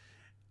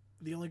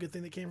 The only good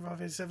thing that came from Final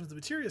Fantasy VII is the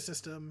materia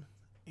system,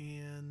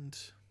 and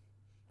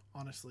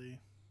honestly,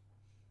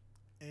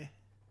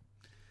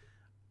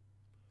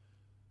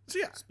 So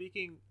yeah,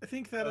 speaking I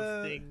think that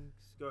of things,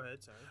 go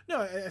ahead. Sorry.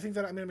 No, I think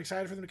that I'm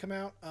excited for them to come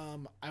out.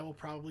 I will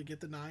probably get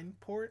the 9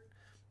 port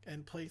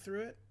and play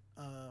through it.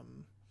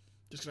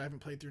 Just because I haven't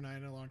played through 9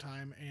 in a long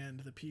time, and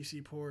the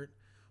PC port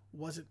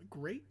wasn't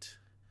great.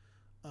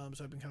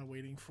 So I've been kind of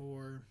waiting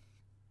for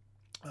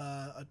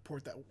a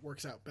port that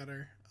works out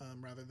better,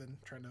 rather than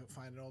trying to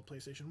find an old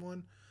PlayStation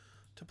 1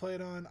 to play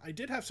it on. I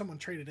did have someone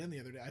trade it in the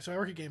other day. So I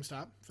work at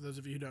GameStop, for those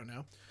of you who don't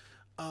know.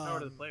 How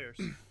are the players?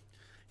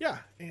 Yeah,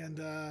 and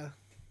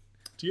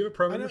do you have a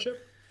pro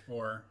membership?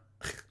 Or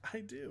I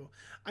do.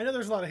 I know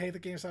there's a lot of hate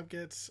that GameStop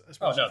gets.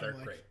 Oh no, they're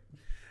great.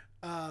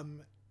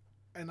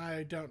 And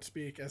I don't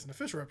speak as an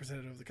official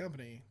representative of the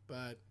company,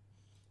 but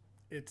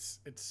it's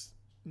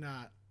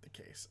not the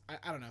case.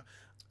 I don't know.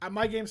 At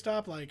my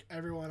GameStop, like,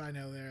 everyone I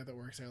know there that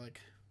works there,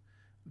 like,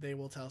 they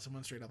will tell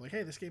someone straight up, like,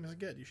 hey, this game isn't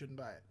good. You shouldn't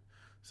buy it.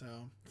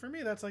 So for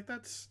me, that's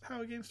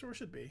how a game store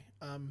should be.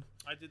 I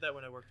did that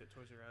when I worked at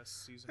Toys R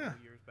Us seasonal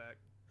years back.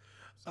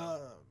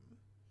 So.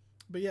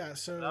 But yeah,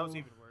 so that was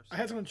even worse. I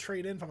had someone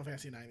trade in Final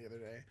Fantasy 9 the other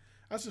day.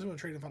 I was just someone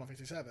trade in Final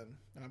Fantasy 7,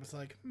 and I was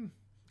like, I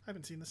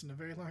haven't seen this in a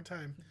very long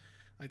time.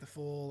 Like the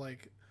full,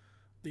 like,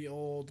 the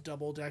old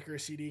double-decker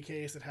CD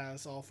case that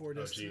has all 4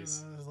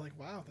 discs. And I was like,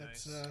 wow,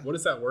 that's... Nice. What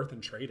is that worth in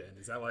trade-in?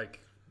 Is that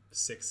like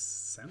 6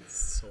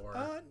 cents?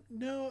 Or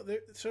no,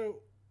 so,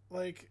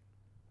 like,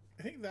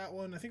 I think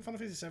Final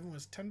Fantasy 7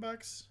 was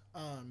 $10.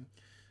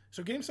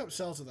 So GameStop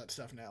sells all that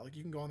stuff now. Like,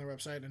 you can go on their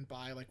website and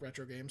buy, like,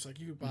 retro games. Like,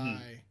 you could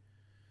buy...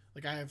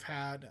 Like, I have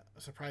had,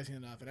 surprising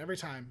enough, and every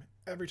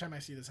time I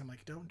see this, I'm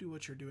like, don't do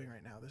what you're doing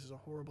right now. This is a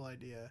horrible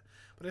idea.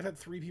 But I've had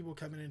 3 people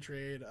come in and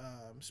trade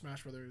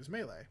Smash Brothers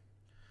Melee.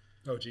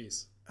 Oh,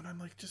 geez. And I'm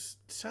like, just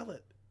sell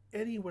it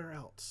anywhere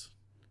else.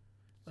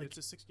 Like,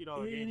 it's a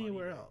 $60 game.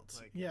 Anywhere else.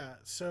 Like, yeah,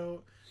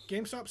 so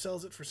GameStop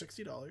sells it for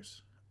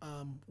 $60.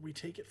 We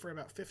take it for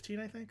about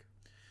 $15, I think.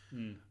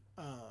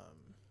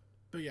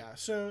 But yeah,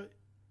 so...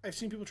 I've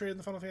seen people trade in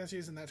the Final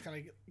Fantasies, and that's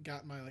kind of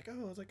got my, like, I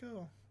was like,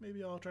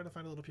 maybe I'll try to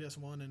find a little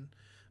PS1 and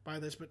buy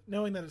this. But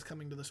knowing that it's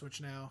coming to the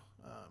Switch now,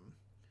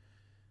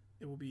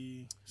 it will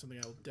be something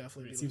I'll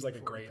definitely be. It seems like a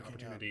great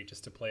opportunity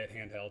just to play it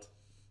handheld.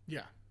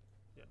 Yeah.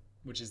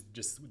 Which is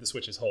just the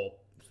Switch's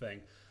whole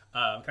thing.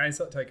 Can I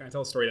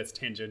tell a story that's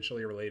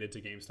tangentially related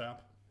to GameStop?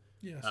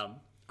 Yes.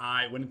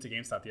 I went into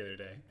GameStop the other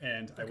day,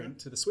 and I went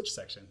to the Switch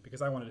section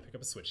because I wanted to pick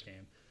up a Switch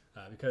game,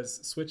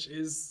 because Switch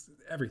is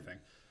everything.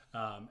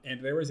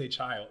 And there was a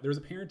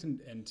parent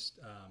and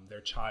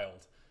their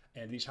child,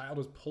 and the child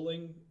was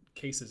pulling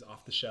cases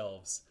off the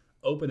shelves,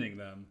 opening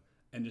them,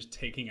 and just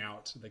taking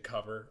out the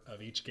cover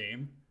of each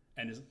game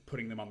and just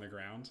putting them on the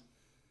ground.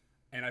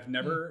 And I've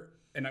never,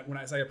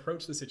 as I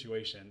approached the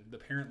situation, the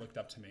parent looked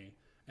up to me,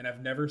 and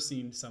I've never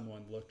seen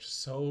someone look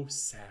so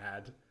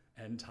sad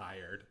and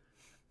tired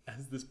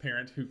as this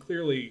parent, who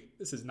clearly,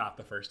 this is not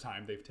the first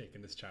time they've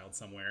taken this child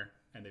somewhere,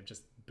 and they've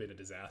just been a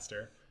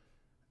disaster.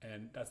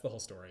 And that's the whole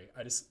story.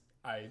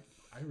 I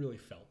really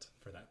felt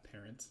for that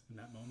parent in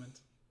that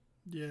moment.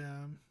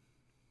 Yeah.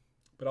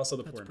 But also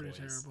the that's poor employees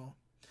terrible.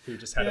 Who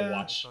just had to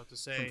watch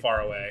from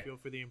far away. I feel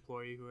for the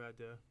employee who had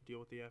to deal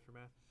with the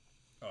aftermath.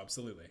 Oh,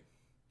 absolutely.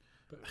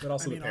 But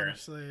also the parent,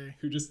 honestly,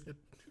 who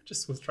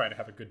just was trying to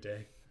have a good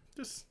day.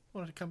 Just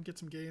wanted to come get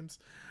some games.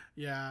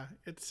 Yeah,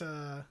 it's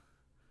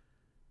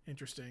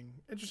interesting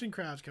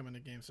crowds coming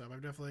to GameStop.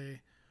 I've definitely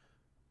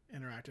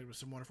interacted with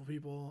some wonderful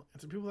people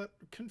and some people that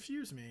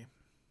confuse me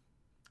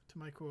to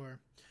my core.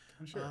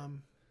 I'm sure.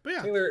 But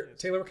yeah,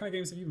 Taylor, what kind of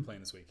games have you been playing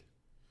this week?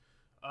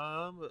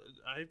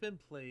 I've been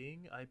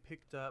playing. I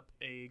picked up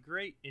a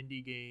great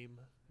indie game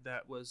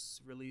that was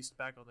released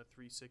back on the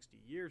 360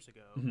 years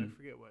ago. I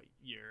forget what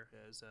year.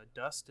 As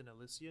Dust: An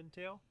Elysian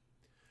Tale.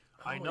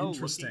 I know,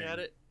 looking at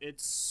it,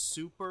 it's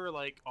super,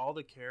 like, all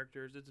the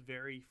characters. It's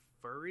very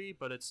furry,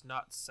 but it's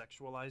not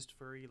sexualized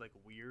furry, like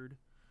weird.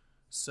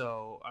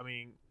 So, I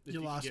mean, if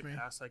you can get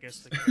past, I guess,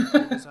 the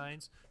character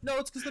designs. No,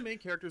 it's because the main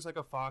character is like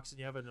a fox, and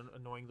you have an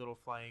annoying little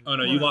flying... Oh,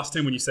 no, you lost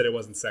him when you said it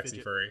wasn't sexy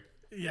furry.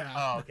 Yeah.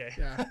 Oh, okay.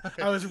 Yeah.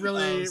 I was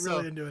really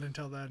into it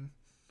until then.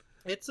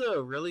 It's a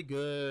really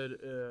good...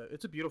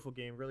 it's a beautiful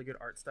game, really good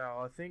art style.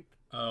 I think...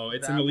 Oh,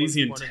 it's an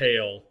Elysian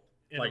Tale,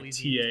 like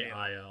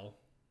Tail.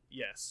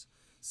 Yes.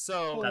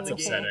 So, that's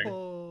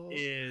upsetting.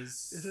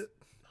 Is it...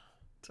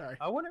 Sorry.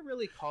 I wouldn't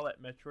really call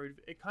it Metroid.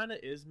 It kind of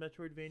is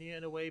Metroidvania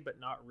in a way, but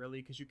not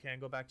really, because you can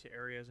go back to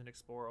areas and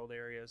explore old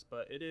areas.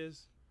 But it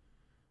is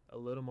a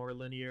little more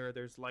linear.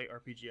 There's light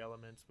RPG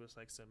elements with,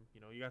 like, some,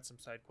 you got some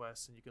side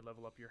quests, and you can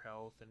level up your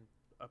health and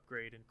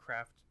upgrade and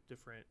craft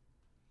different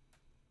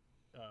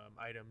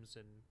items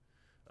and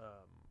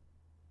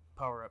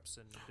power-ups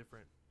and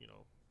different,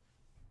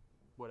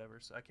 whatever.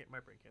 So my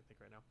brain can't think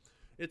right now.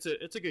 It's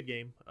a good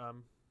game,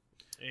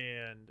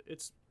 and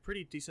it's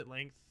pretty decent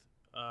length.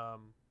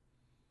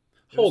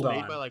 It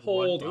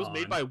was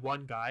made by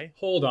one guy.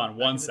 Hold on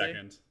 1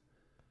 second.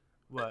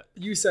 What?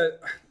 You said,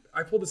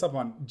 I pulled this up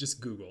on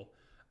just Google.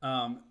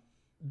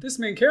 This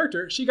main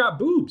character, she got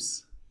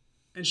boobs,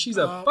 and she's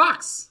a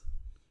fox.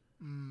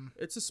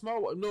 It's a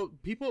small one. No,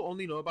 people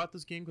only know about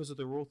this game because of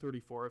the Rule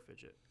 34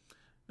 fidget.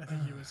 I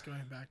think he was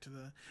going back to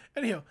the.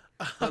 Anyhow,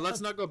 but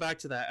let's not go back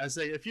to that. I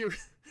say if you.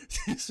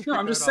 No,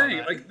 I'm just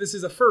saying, like, this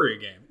is a furry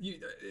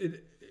game.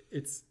 It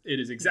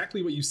is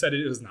exactly what you said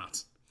it is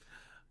not.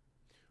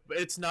 But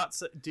it's not,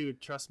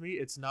 dude. Trust me,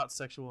 it's not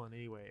sexual in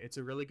any way. It's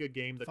a really good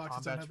game. The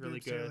combat's really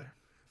good.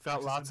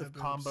 Felt lots of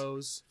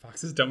combos.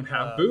 Foxes don't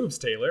have boobs,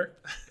 Taylor.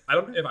 I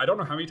don't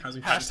know how many times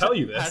we've had to tell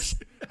you this.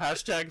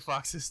 Hashtag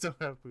foxes don't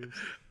have boobs.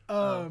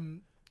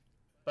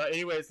 But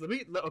anyways,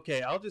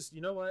 I'll just,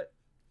 you know what?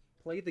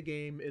 Play the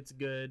game. It's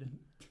good.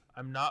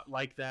 I'm not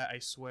like that, I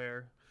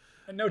swear.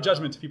 And no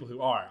judgment to people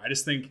who are. I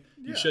just think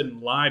you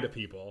shouldn't lie to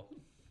people.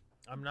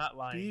 I'm not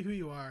lying. Be who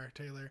you are,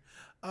 Taylor.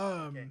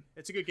 Okay.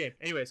 It's a good game.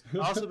 Anyways, I've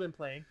also been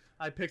playing.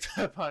 I picked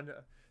up on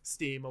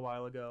Steam a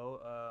while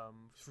ago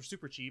for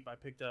super cheap. I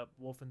picked up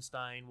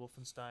Wolfenstein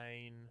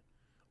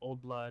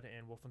Old Blood,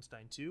 and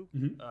Wolfenstein 2,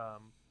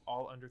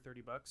 all under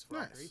 $30 for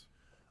all three.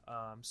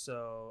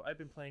 So I've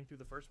been playing through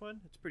the first one.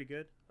 It's pretty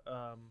good.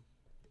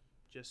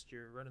 Just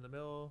your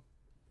run-of-the-mill,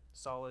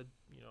 solid,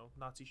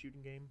 Nazi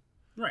shooting game.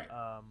 Right.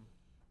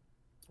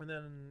 And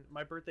then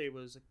my birthday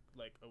was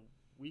like a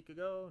week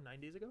ago, 9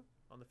 days ago,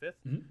 on the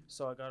 5th.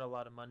 So I got a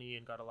lot of money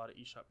and got a lot of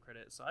eShop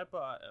credit. So I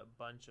bought a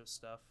bunch of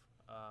stuff.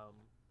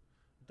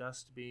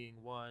 Dust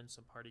being one,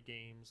 some party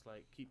games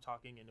like Keep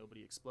Talking and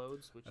Nobody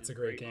Explodes, which is a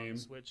great game on the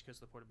Switch because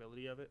of the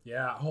portability of it.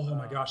 Yeah. Oh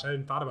my gosh, I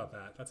hadn't thought about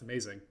that. That's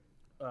amazing.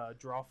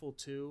 Drawful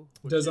 2,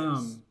 which is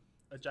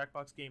a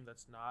Jackbox game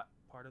that's not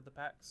part of the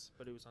packs,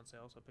 but it was on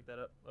sale, so I picked that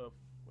up. What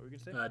were you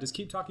gonna say? Does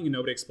Keep Talking and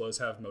Nobody Explodes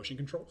have motion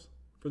controls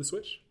for the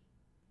Switch?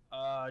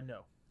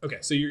 No. Okay,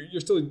 so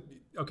you're still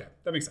okay.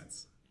 That makes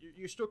sense.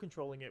 You're still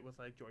controlling it with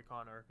like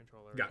Joy-Con or a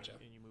controller. Gotcha.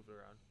 And you move it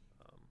around.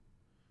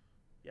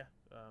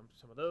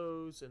 Some of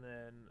those, and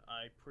then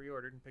I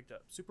pre-ordered and picked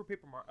up Super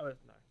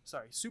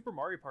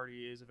Mario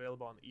Party is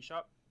available on the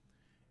eShop,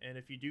 and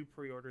if you do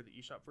pre-order the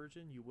eShop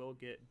version, you will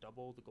get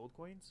double the gold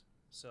coins.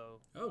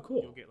 So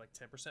cool. You'll get like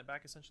 10%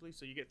 back essentially.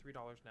 So you get $3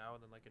 now,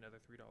 and then like another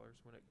 $3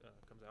 when it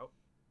comes out.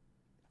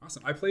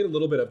 Awesome. I played a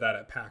little bit of that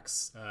at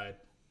PAX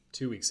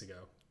 2 weeks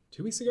ago.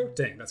 2 weeks ago?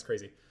 Dang, that's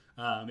crazy.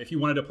 If you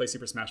wanted to play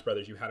Super Smash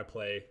Brothers, you had to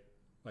play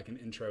like an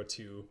intro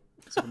to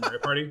Super Mario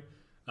Party.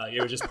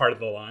 It was just part of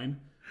the line,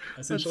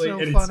 essentially. So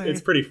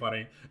it's pretty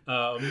funny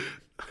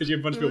because you have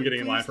a bunch of people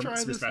getting in line from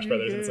Super Smash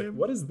Brothers, and it's like,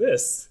 what is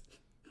this?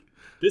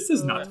 This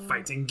is not a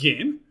fighting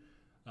game.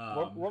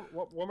 One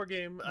more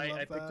game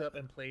I picked up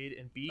and played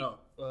and beat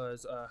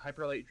was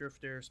Hyper Light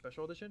Drifter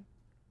Special Edition.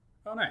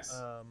 Oh, nice.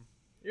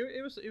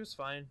 It was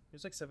fine. It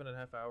was like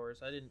 7.5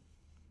 hours.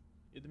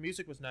 The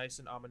music was nice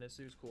and ominous.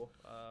 It was cool.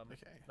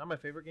 Not my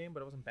favorite game,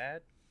 but it wasn't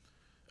bad.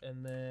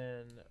 And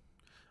then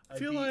I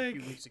beat a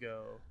few weeks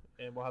ago,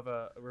 and we'll have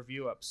a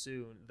review up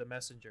soon. The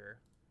Messenger.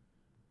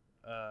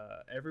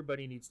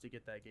 Everybody needs to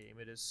get that game.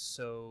 It is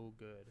so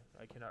good.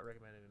 I cannot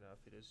recommend it enough.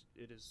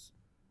 It is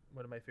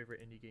one of my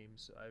favorite indie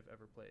games I've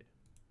ever played.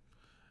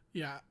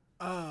 Yeah.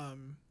 I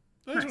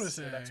just want to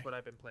say that's what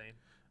I've been playing.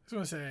 I just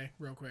want to say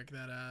real quick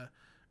that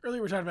earlier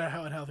we were talking about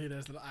how unhealthy it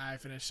is that I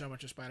finished so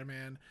much of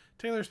Spider-Man.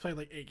 Taylor's played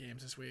like 8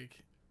 games this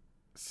week,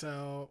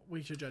 so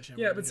we should judge him.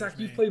 Yeah, but Zach,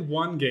 you've played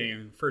one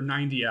game for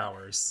 90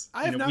 hours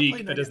in a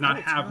week that does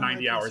not have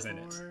 90 hours in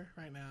it.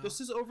 Right now,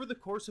 this is over the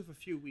course of a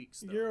few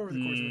weeks. Though. You're over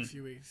the course of a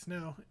few weeks.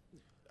 No,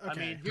 okay. I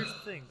mean, here's the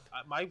thing: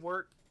 my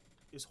work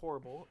is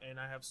horrible, and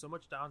I have so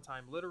much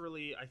downtime.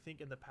 Literally, I think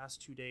in the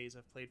past 2 days,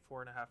 I've played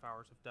 4.5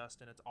 hours of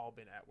Dust, and it's all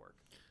been at work.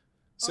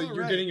 So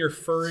you're getting your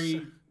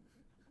furry.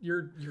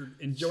 You're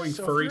enjoying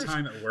furry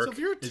time at work. So if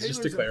you're Taylor's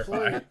just to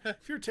clarify,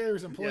 if you're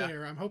Taylor's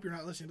employer, I hope you're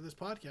not listening to this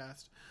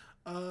podcast.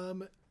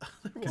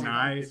 Can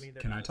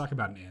I talk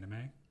about an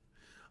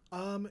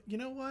anime? You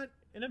know what?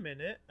 In a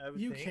minute,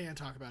 you can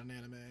talk about an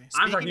anime.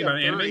 I'm talking about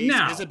an anime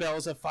now.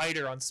 Isabel's a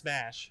fighter on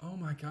Smash. Oh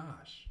my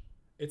gosh,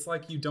 it's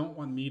like you don't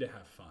want me to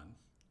have fun.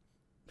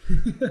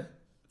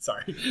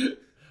 Sorry.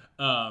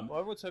 Well,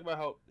 everyone's talking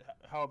about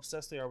how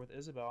obsessed they are with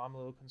Isabel. I'm a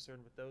little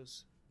concerned with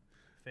those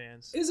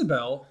fans.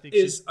 Isabel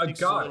is a goddess.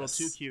 She's a little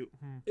too cute.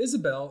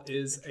 Isabel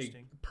is a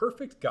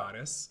perfect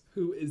goddess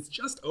who is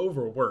just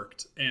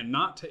overworked and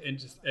not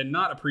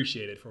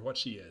appreciated for what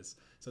she is.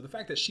 So the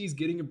fact that she's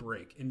getting a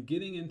break and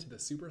getting into the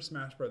Super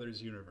Smash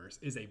Brothers universe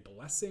is a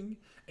blessing,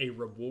 a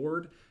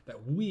reward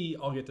that we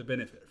all get to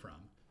benefit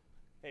from.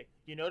 Hey,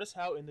 you notice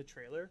how in the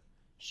trailer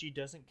she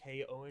doesn't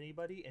KO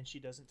anybody and she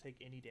doesn't take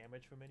any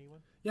damage from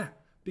anyone? Yeah,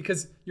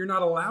 because you're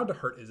not allowed to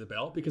hurt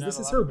Isabel because this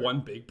is her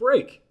one big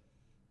break.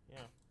 Yeah.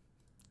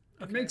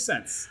 It makes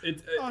sense.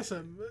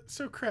 Awesome.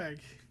 So, Craig,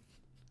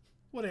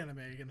 what anime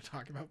are you going to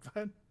talk about,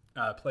 bud?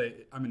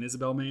 I'm an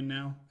Isabel main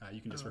now.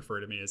 You can just refer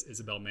to me as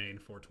Isabel main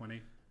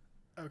 420.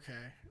 Okay,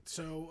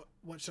 so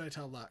what should I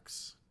tell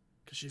Lux?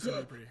 Because she's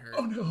gonna be pretty hurt.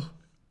 Oh no!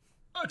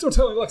 Don't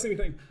tell Lux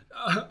anything.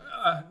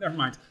 Never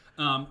mind.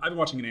 I've been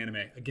watching an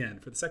anime again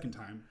for the second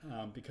time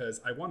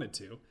because I wanted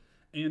to,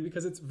 and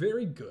because it's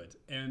very good.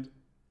 And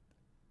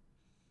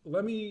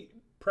let me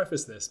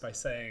preface this by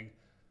saying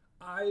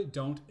I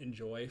don't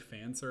enjoy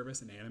fan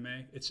service in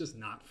anime. It's just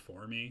not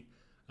for me.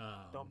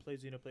 Don't play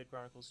Xenoblade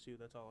Chronicles 2.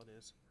 That's all it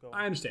is. Go on.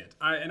 I understand.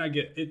 I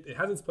get it. It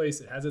has its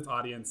place. It has its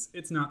audience.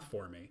 It's not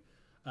for me.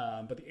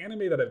 But the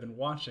anime that I've been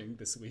watching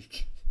this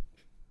week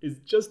is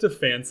just a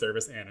fan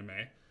service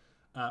anime.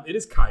 It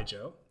is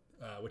Kaijo,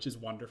 which is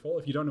wonderful.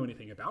 If you don't know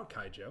anything about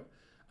Kaijo,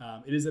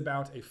 it is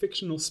about a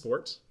fictional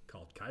sport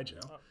called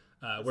Kaijo,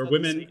 where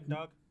women.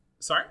 Dog?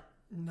 Sorry.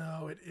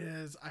 No, it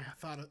is. I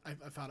thought it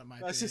might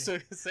be.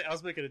 I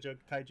was making a joke.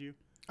 Kaiju.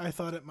 I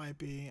thought it might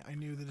be. I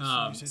knew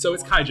that. So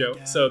it's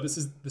Kaijo. So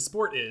the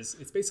sport is.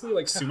 It's basically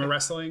like sumo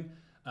wrestling,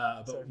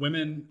 but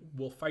women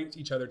will fight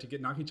each other to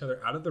knock each other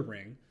out of the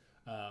ring,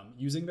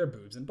 using their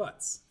boobs and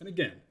butts. And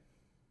again,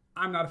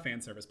 I'm not a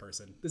fan service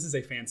person. This is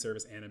a fan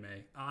service anime.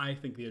 I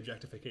think the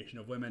objectification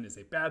of women is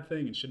a bad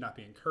thing and should not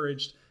be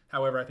encouraged.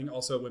 However, I think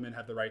also women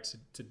have the right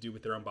to do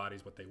with their own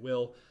bodies what they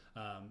will.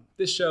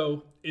 This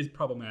show is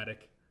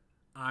problematic.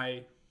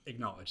 I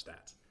acknowledge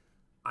that.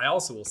 I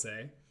also will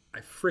say I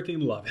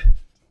freaking love it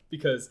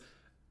because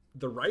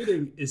the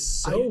writing is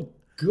so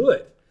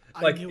good.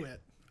 I knew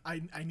it. I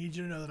need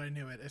you to know that I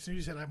knew it. As soon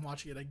as you said I'm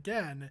watching it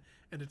again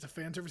and it's a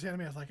fan service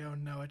anime, I was like, oh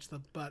no, it's the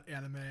butt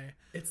anime.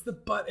 It's the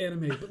butt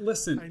anime, but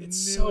listen,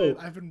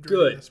 I've been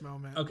good. This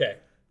moment. Okay,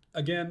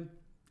 again,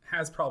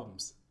 has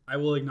problems. I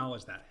will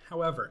acknowledge that.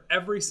 However,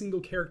 every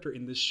single character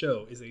in this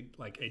show is a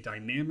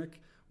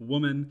dynamic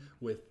woman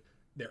with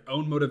their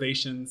own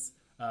motivations.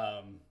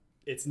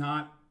 It's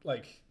not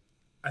like,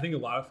 I think a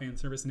lot of fan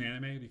service in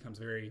anime becomes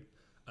very,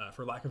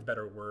 for lack of a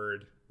better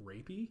word,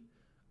 rapey.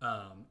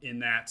 In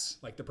that,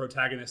 like, the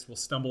protagonist will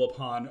stumble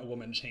upon a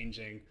woman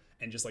changing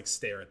and just like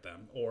stare at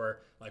them,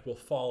 or like will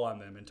fall on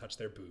them and touch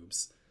their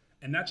boobs.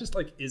 And that just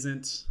like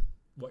isn't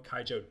what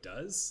Kaijo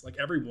does. Like,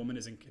 every woman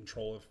is in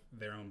control of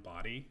their own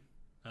body.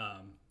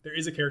 There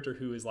is a character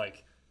who is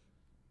like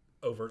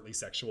overtly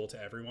sexual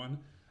to everyone.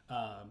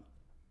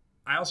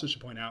 I also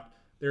should point out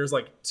there's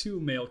like 2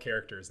 male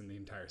characters in the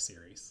entire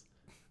series.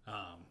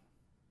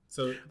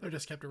 So they're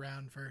just kept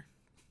around for.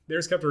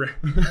 They're kept around.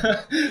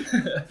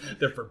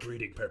 They're for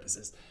breeding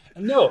purposes.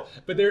 No,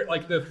 but they're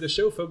like the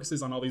show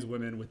focuses on all these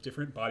women with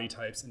different body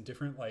types and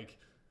different like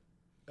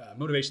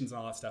motivations and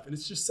all that stuff. And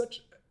it's just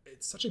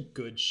such a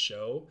good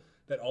show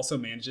that also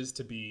manages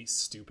to be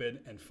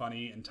stupid and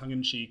funny and tongue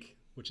in cheek,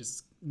 which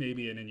is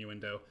maybe an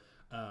innuendo,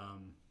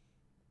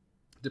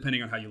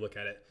 depending on how you look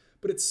at it.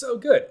 But it's so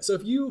good. So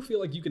if you feel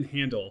like you can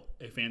handle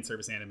a fan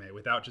service anime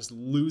without just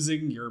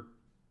losing your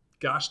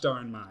gosh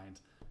darn mind,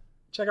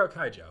 check out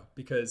Kaijo,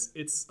 because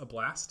it's a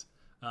blast.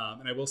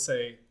 And I will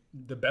say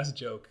the best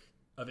joke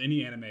of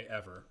any anime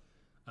ever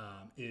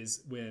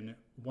is when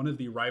one of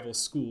the rival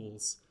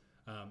schools,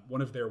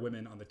 one of their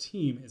women on the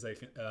team is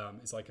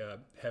like a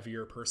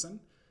heavier person,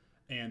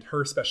 and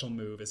her special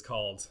move is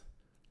called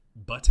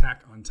Buttack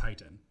on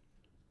Titan.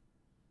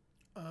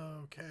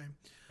 Okay.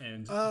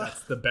 And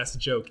that's the best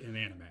joke in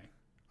anime.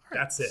 Right,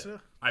 that's it. So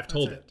I've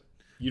told it.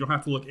 You don't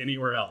have to look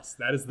anywhere else.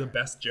 That is the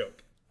best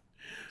joke.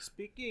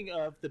 Speaking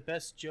of the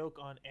best joke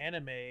on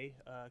anime,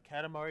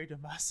 Katamari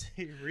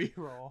Damacy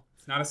reroll.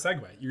 It's not a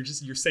segue.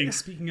 You're saying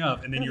speaking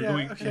of, and then you're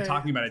you're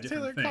talking about a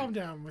different Taylor, thing. Calm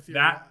down with your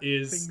that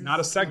is not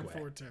a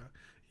segue.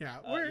 Yeah,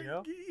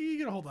 you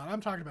gotta hold on.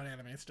 I'm talking about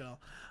anime still.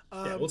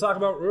 Yeah, we'll talk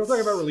about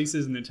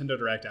releases and Nintendo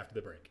Direct after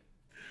the break.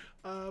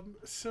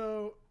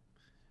 So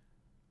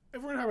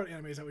if we're gonna talk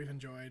about animes that we've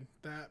enjoyed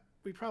that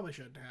we probably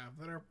shouldn't have,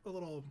 that are a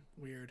little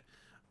weird,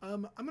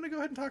 I'm gonna go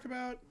ahead and talk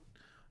about.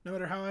 No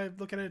matter how I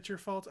look at it, it's your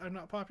fault I'm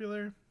not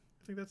popular.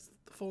 I think that's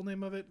the full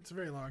name of it. It's a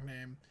very long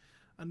name.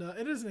 And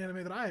it is an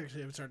anime that I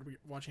actually have started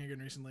watching again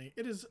recently.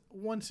 It is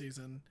 1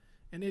 season,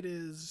 and it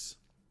is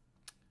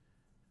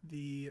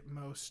the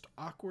most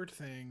awkward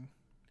thing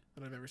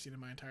that I've ever seen in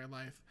my entire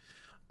life.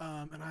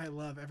 And I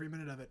love every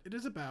minute of it. It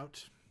is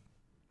about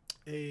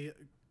a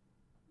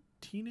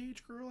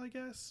teenage girl, I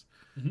guess.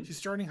 Mm-hmm. She's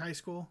starting high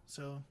school,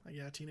 so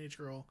yeah, teenage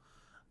girl,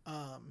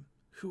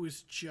 who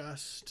is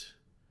just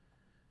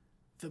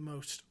the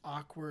most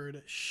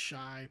awkward,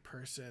 shy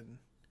person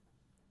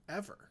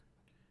ever.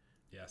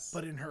 Yes.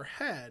 But in her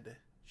head,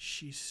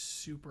 she's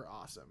super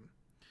awesome.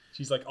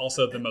 She's like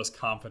also the most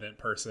confident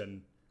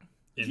person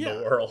in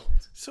the world.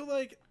 So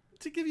like,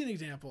 to give you an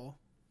example,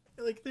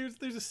 like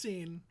there's a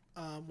scene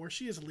where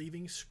she is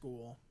leaving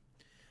school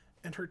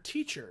and her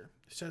teacher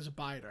says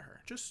bye to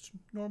her. Just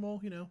normal,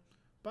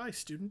 bye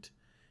student.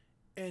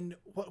 And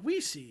what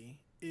we see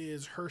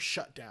is her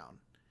shut down.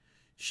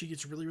 She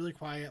gets really, really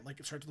quiet, like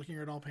it starts looking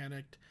at her all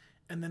panicked,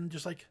 and then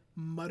just like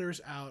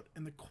mutters out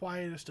in the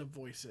quietest of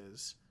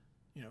voices,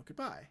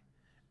 goodbye,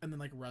 and then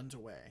like runs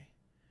away.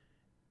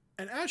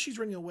 And as she's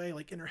running away,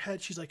 like in her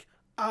head, she's like,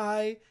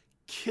 I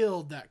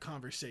killed that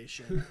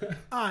conversation.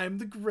 I'm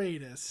the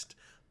greatest.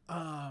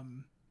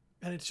 And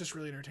it's just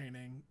really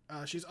entertaining.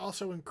 She's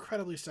also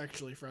incredibly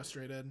sexually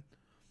frustrated.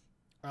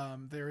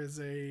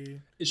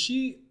 Is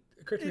she,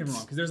 correct me if I'm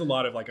wrong, because there's a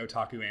lot of like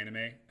otaku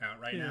anime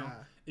out right now.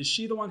 Is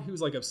she the one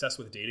who's like obsessed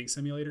with dating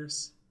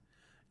simulators?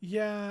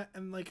 Yeah,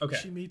 and like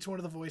she meets one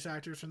of the voice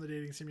actors from the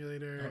dating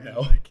simulator. Oh no!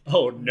 And, like,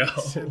 oh no!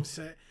 So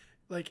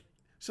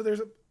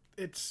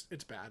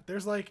it's bad.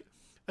 There's like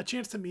a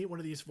chance to meet one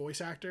of these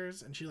voice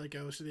actors, and she like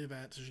goes to the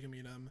event so she can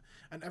meet him,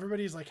 and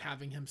everybody's like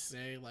having him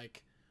say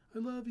like "I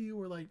love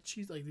you" or like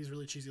she's like these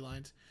really cheesy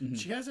lines. Mm-hmm.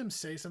 She has him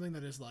say something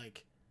that is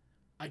like,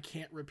 I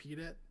can't repeat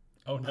it.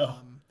 Oh no!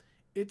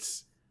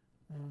 It's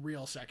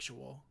real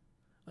sexual,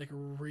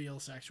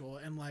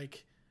 and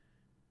like,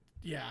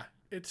 yeah,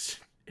 it's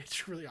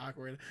really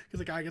awkward because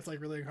the guy gets like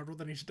really uncomfortable.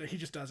 Then he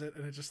just does it,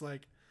 and it's just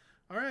like,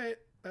 all right,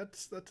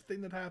 that's the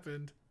thing that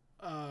happened.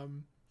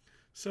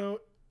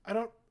 So I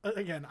don't.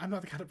 Again, I'm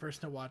not the kind of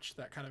person to watch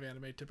that kind of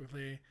anime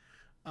typically.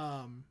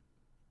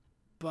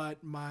 But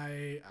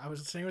I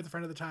was staying with a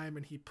friend at the time,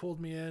 and he pulled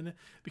me in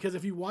because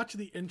if you watch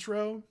the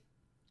intro,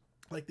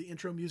 like the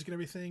intro music and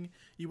everything,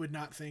 you would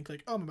not think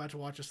like, oh, I'm about to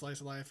watch a slice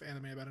of life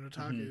anime about an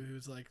otaku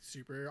who's like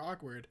super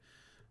awkward.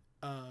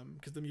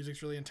 Because the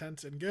music's really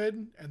intense and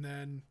good, and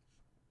then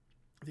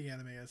the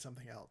anime is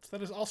something else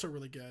that is also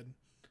really good,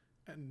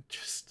 and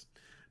just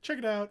check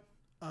it out.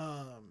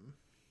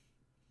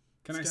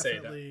 Can I say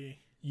that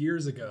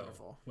years ago,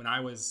 wonderful. When I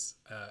was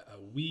a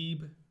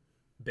weeb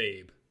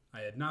babe,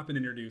 I had not been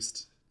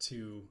introduced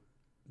to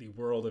the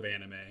world of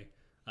anime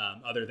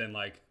other than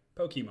like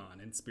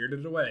Pokemon and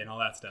Spirited Away and all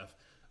that stuff.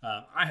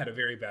 I had a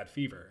very bad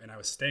fever, and I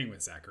was staying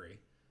with Zachary,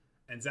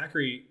 and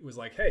Zachary was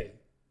like, "Hey,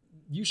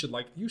 you should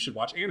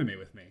watch anime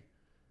with me."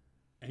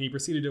 And he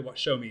proceeded to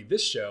show me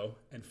this show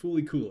and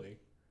Fooly Cooly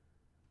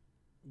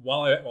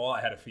while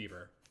I had a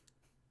fever.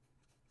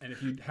 And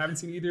if you haven't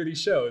seen either of these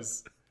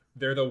shows,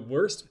 they're the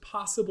worst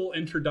possible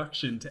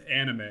introduction to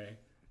anime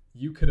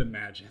you could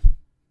imagine.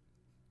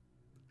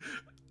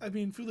 I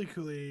mean, Fooly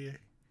Cooly,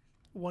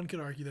 one could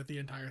argue that the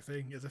entire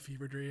thing is a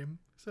fever dream,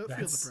 so it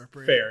feels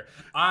appropriate. Fair.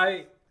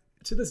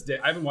 To this day,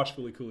 I haven't watched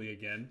Fooly Cooly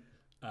again,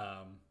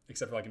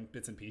 except for like in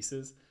bits and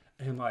pieces.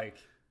 And like,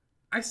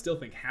 I still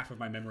think half of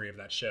my memory of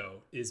that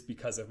show is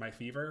because of my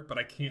fever, but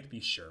I can't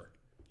be sure.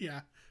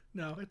 Yeah.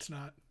 No, it's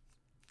not.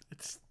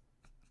 It's...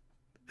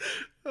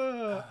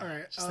 all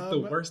right. Just like the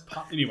worst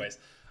Anyways,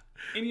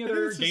 any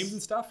other games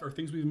and stuff or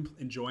things we've been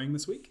enjoying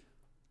this week?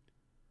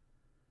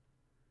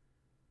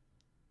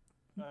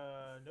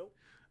 Nope.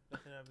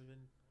 Nothing.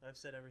 I've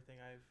said everything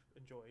I've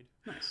enjoyed.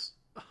 Nice.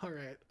 All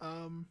right.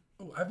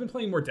 I've been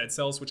playing more Dead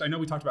Cells, which I know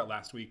we talked about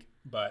last week,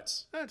 but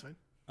that's fine.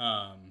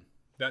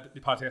 That the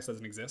podcast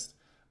doesn't exist.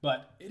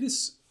 But it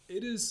is.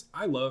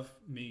 I love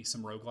me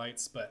some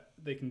roguelites, but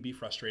they can be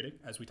frustrating,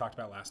 as we talked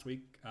about last week.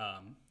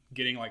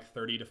 Getting like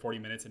 30 to 40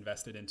 minutes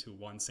invested into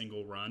one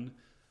single run,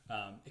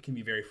 it can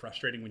be very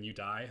frustrating when you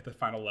die at the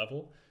final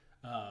level.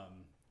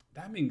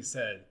 That being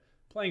said,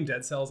 playing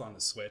Dead Cells on the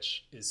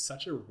Switch is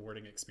such a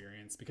rewarding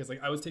experience because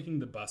like I was taking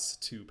the bus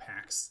to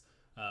PAX.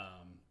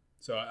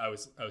 So I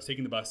was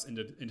taking the bus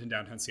into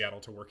downtown Seattle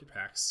to work at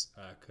PAX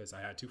because I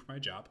had to for my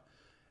job,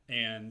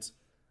 and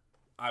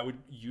I would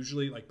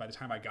usually, like, by the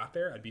time I got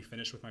there, I'd be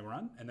finished with my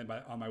run, and then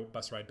on my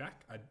bus ride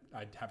back,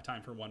 I'd have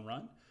time for one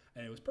run,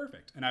 and it was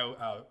perfect. And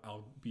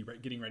I'll be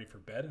getting ready for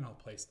bed, and I'll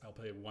play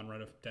one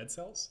run of Dead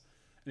Cells,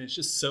 and it's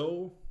just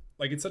so,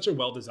 like, it's such a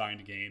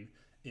well-designed game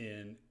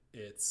in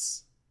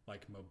its,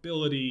 like,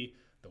 mobility,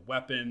 the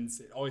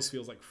weapons. It always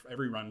feels like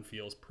every run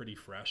feels pretty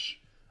fresh.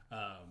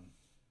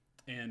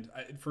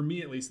 For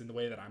me, at least, in the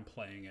way that I'm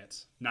playing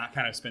it, not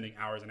kind of spending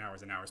hours and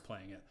hours and hours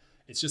playing it,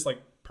 it's just, like,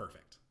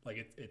 perfect.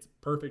 Like, it's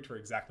perfect for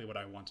exactly what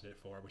I wanted it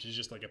for, which is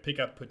just like a pick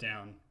up, put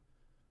down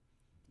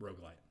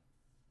roguelite.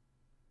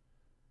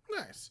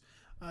 Nice.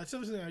 It's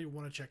something that I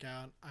want to check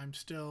out. I'm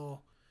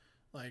still,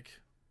 like,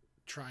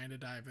 trying to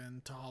dive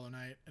into Hollow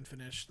Knight and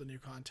finish the new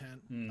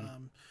content.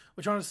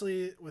 Which,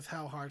 honestly, with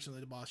how hard some of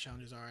the boss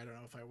challenges are, I don't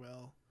know if I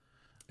will.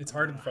 It's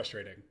hard and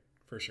frustrating,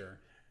 for sure.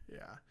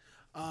 Yeah.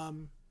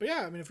 But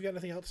yeah, I mean, if we got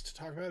nothing else to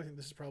talk about, I think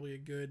this is probably a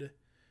good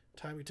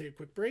time we take a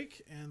quick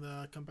break and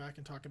come back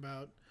and talk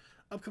about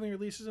upcoming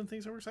releases and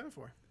things that we're excited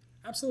for.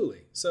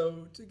 Absolutely.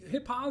 So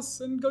hit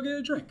pause and go get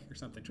a drink or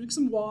something. Drink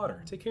some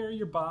water. Take care of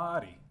your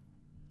body.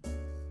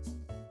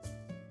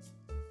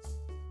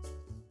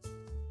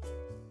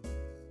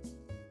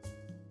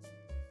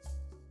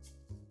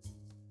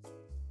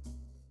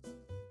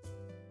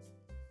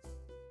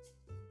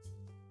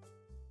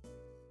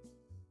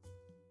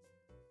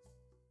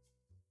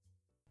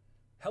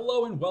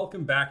 Hello and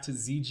welcome back to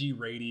ZG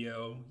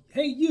Radio.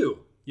 Hey,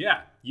 you.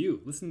 Yeah,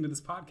 you listening to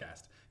this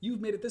podcast. You've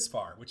made it this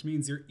far, which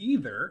means you're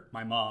either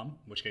my mom,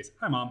 in which case,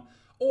 hi mom,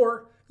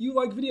 or you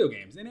like video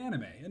games and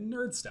anime and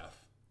nerd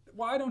stuff.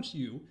 Why don't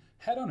you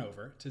head on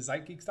over to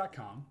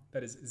zeitgeeks.com,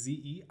 that is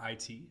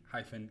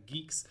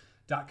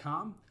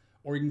ZEIT-geeks.com,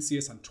 or you can see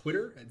us on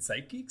Twitter at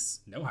zeitgeeks,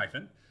 no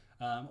hyphen,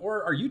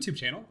 or our YouTube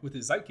channel with the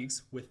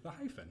Zeitgeeks with the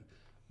hyphen.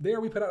 There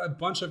we put out a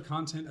bunch of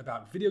content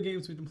about video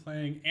games we've been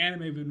playing,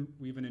 anime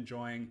we've been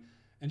enjoying,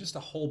 and just a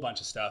whole bunch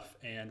of stuff.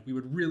 And we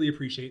would really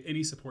appreciate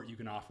any support you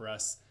can offer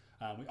us.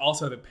 We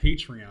also have a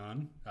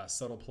Patreon,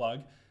 subtle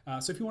plug.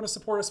 So if you want to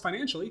support us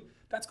financially,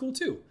 that's cool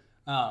too.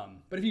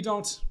 But if you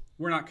don't,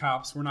 we're not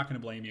cops. We're not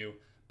going to blame you.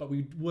 But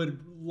we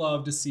would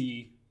love to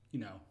see,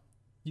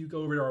 you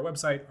go over to our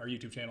website, our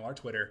YouTube channel, our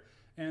Twitter,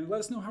 and let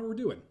us know how we're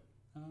doing.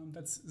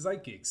 That's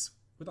Zeitgeeks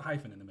with a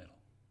hyphen in the middle.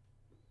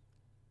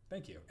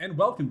 Thank you. And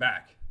welcome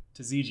back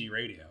to ZG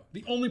Radio,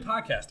 the only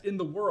podcast in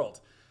the world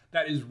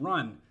that is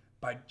run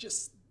by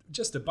just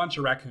a bunch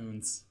of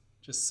raccoons.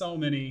 Just so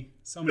many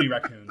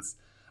raccoons.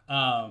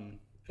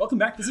 Welcome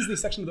back. This is the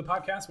section of the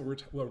podcast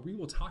where we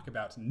will talk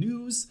about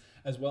news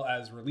as well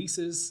as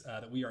releases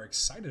that we are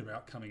excited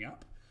about coming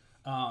up.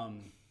 I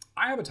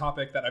have a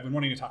topic that I've been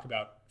wanting to talk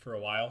about for a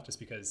while, just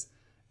because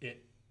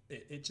it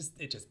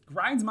just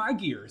grinds my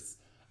gears,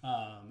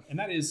 and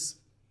that is,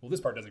 well, this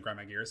part doesn't grind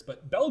my gears,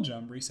 but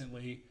Belgium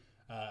recently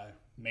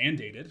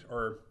mandated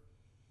or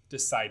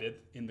decided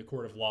in the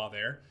court of law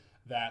there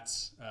that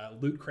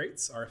loot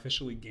crates are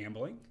officially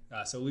gambling.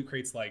 So loot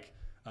crates like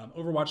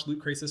Overwatch loot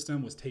crate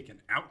system was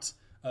taken out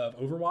of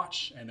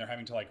Overwatch, and they're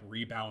having to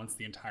rebalance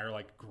the entire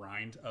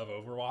grind of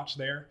Overwatch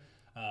there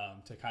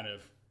to kind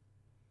of,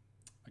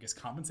 I guess,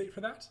 compensate for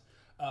that.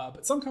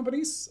 But some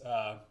companies,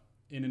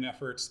 in an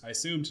effort, I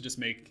assume, to just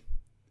make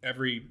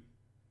every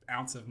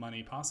ounce of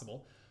money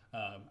possible,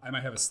 I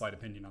might have a slight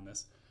opinion on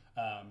this,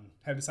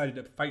 have decided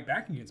to fight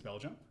back against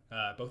Belgium.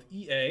 Both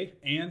EA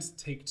and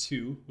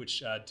Take-Two,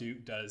 which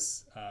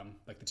does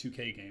the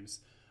 2K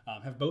games,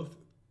 have both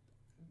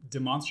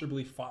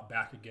demonstrably fought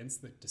back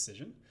against the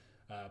decision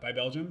by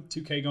Belgium.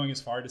 2K going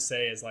as far to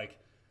say as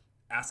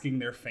asking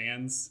their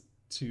fans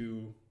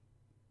to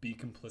be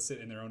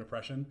complicit in their own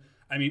oppression.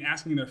 I mean,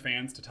 asking their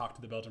fans to talk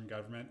to the Belgian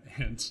government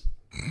and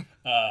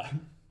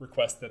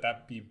request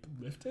that be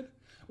lifted.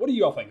 What do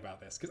you all think about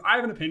this? Because I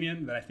have an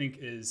opinion that I think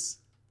is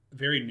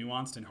very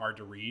nuanced and hard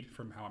to read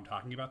from how I'm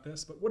talking about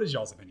this. But what is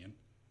y'all's opinion?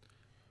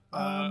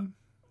 That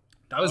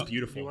was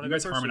beautiful. You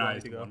guys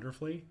harmonized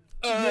wonderfully.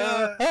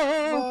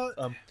 I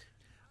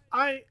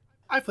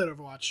played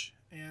Overwatch,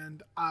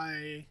 and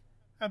I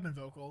have been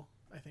vocal,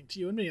 I think, to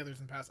you and many others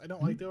in the past. I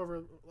don't like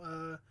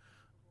the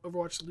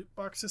Overwatch loot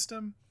box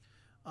system.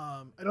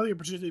 I don't think it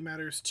particularly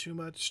matters too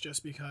much,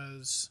 just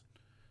because,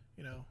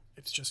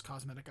 it's just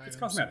cosmetic items.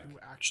 It's cosmetic. Who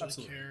actually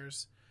Absolutely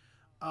cares?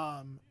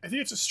 I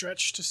think it's a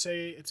stretch to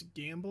say it's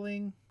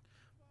gambling,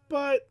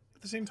 but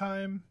at the same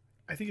time,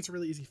 I think it's a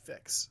really easy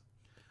fix.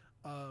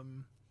 As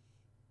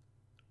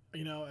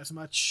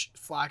much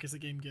flack as the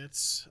game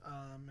gets,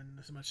 and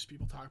as much as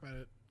people talk about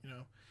it,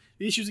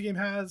 the issues the game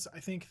has, I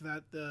think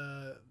that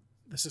the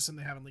system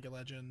they have in League of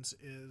Legends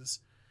is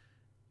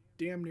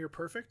damn near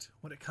perfect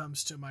when it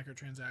comes to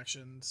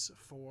microtransactions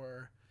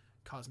for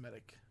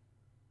cosmetic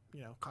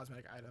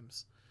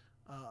items.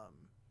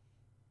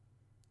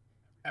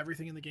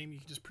 Everything in the game you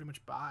can just pretty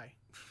much buy.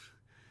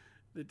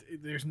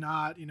 There's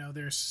not,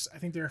 I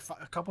think there are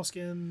a couple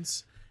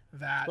skins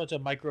that... A bunch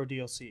of micro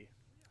DLC.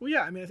 Well,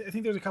 yeah, I mean, I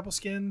think there's a couple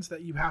skins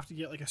that you have to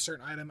get a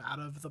certain item out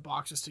of the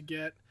boxes to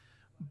get,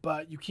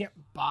 but you can't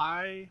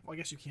buy... Well, I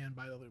guess you can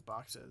buy the loot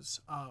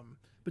boxes.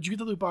 But you get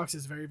the loot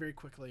boxes very, very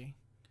quickly.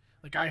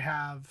 I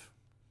have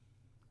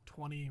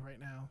 20 right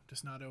now,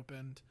 just not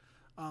opened.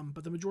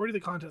 But the majority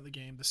of the content of the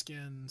game, the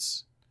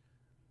skins,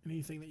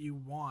 anything that you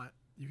want,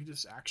 you can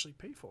just actually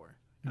pay for.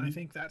 And I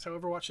think that's how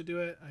Overwatch should do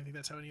it. I think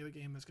that's how any other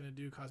game that's going to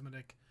do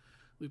cosmetic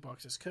loot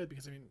boxes could.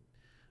 Because,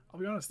 I'll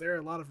be honest, there are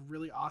a lot of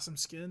really awesome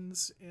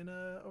skins in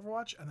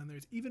Overwatch. And then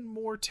there's even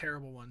more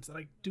terrible ones that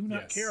I do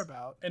not care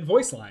about. And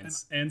voice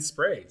lines and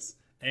sprays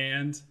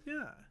and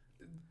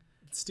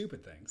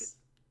stupid things.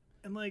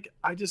 And,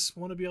 I just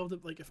want to be able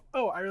to,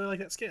 I really like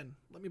that skin.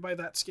 Let me buy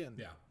that skin.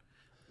 Yeah.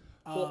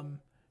 And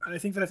I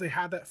think that if they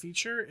had that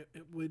feature,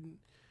 it would...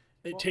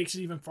 It takes it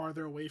even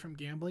farther away from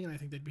gambling, and I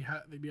think they'd be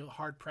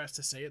hard pressed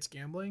to say it's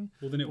gambling.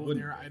 Well, then it wouldn't.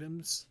 There are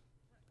items,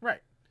 right?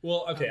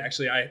 Well, okay.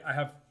 Actually, I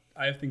have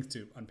things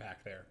to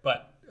unpack there,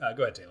 but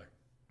go ahead, Taylor.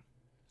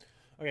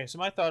 Okay, so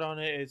my thought on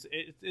it is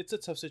it's a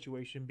tough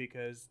situation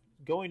because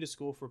going to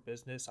school for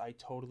business, I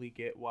totally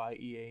get why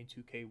EA and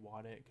 2K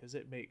want it because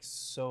it makes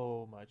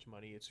so much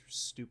money. It's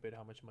stupid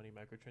how much money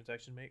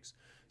microtransaction makes.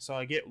 So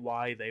I get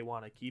why they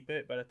want to keep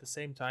it, but at the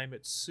same time,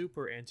 it's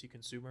super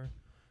anti-consumer.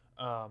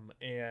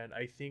 And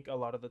I think a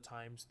lot of the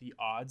times the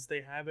odds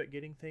they have at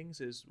getting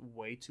things is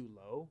way too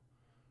low.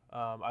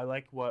 I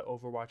like what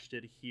Overwatch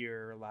did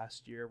here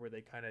last year where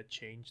they kind of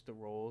changed the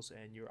roles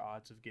and your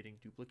odds of getting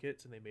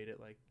duplicates, and they made it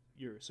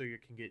so you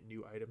can get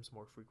new items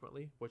more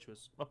frequently, which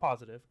was a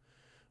positive.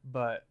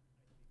 But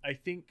I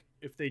think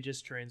if they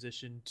just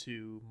transition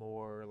to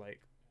more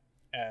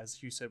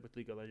as you said with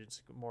League of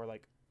Legends, more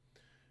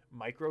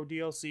micro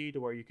DLC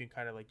to where you can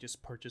kind of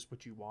just purchase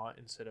what you want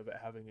instead of it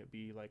having it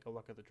be a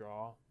luck of the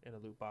draw in a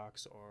loot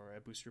box or a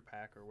booster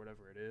pack or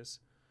whatever it is.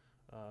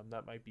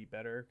 That might be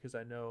better because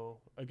I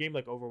know a game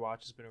like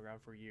Overwatch has been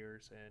around for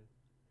years, and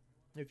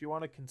if you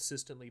want to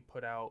consistently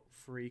put out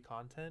free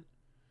content,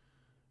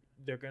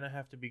 they're gonna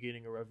have to be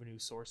getting a revenue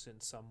source in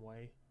some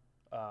way.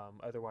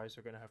 Otherwise,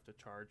 they're gonna have to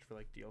charge for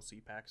like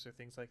DLC packs or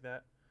things like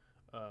that.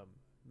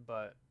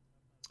 But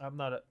I'm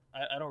not.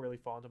 I don't really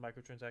fall into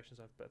microtransactions.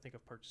 I think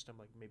I've purchased them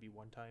like maybe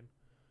one time,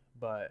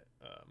 but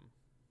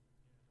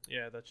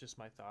yeah, that's just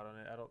my thought on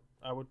it.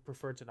 I would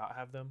prefer to not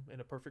have them in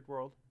a perfect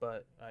world,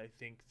 but I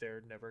think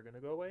they're never gonna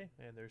go away,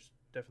 and there's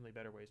definitely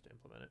better ways to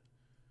implement it.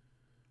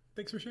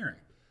 Thanks for sharing.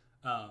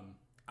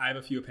 I have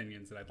a few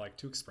opinions that I'd like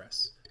to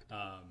express,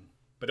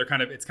 but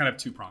it's kind of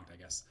two-pronged, I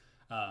guess.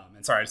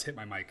 And sorry, I just hit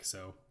my mic,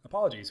 so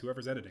apologies,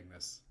 whoever's editing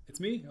this. It's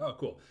me? Oh,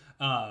 cool.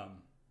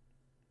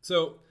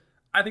 So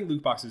I think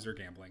loot boxes are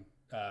gambling.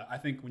 I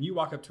think when you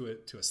walk up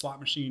to a slot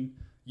machine,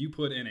 you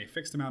put in a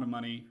fixed amount of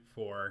money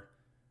for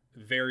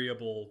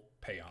variable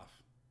payoff,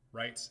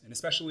 right? And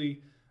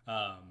especially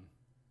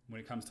when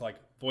it comes to like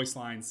voice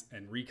lines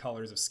and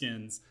recolors of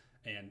skins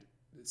and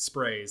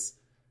sprays,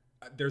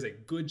 there's a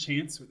good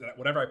chance that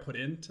whatever I put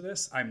into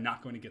this, I'm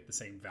not going to get the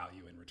same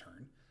value in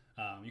return.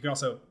 You can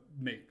also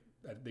make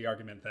the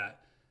argument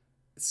that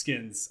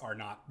skins are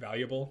not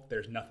valuable.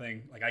 There's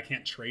nothing, like I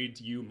can't trade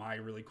to you my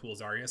really cool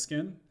Zarya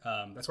skin.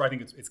 That's why I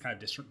think it's kind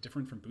of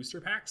different from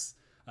booster packs.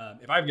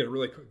 If I get a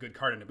really good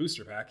card in a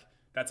booster pack,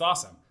 that's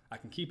awesome. I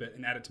can keep it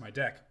and add it to my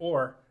deck,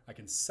 or I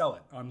can sell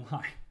it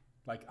online.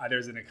 Like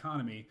there's an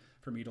economy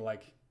for me to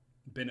like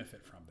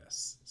benefit from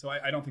this. So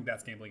I don't think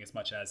that's gambling as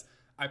much as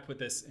I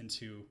put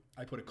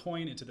a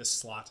coin into this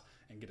slot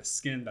and get a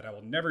skin that I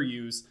will never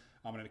use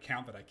on an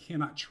account that I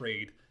cannot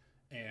trade,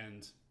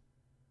 and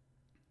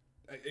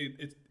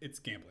it's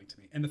gambling to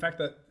me. And the fact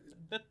that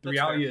the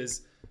reality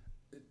is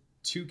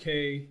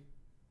 2K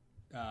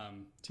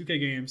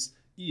games,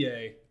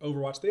 EA,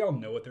 Overwatch, they all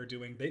know what they're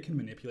doing. They can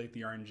manipulate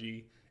the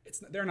RNG.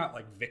 They're not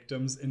like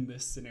victims in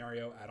this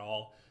scenario at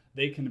all.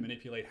 They can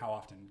manipulate how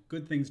often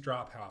good things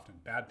drop, how often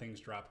bad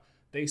things drop.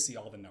 They see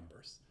all the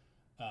numbers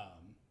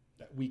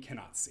that we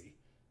cannot see.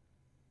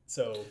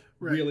 So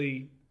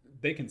really,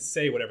 they can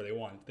say whatever they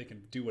want. They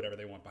can do whatever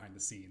they want behind the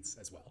scenes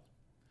as well.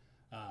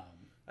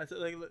 I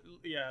think,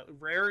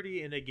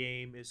 rarity in a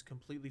game is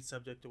completely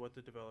subject to what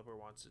the developer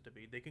wants it to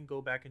be. They can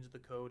go back into the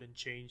code and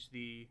change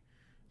the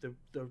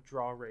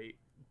draw rate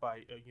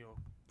by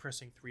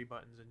pressing 3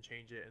 buttons and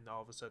change it, and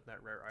all of a sudden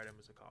that rare item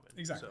is a common.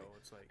 Exactly. So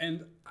it's like,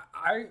 and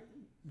I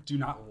do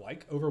not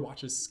like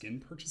Overwatch's skin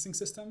purchasing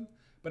system,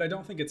 but I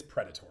don't think it's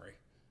predatory.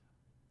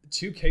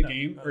 2K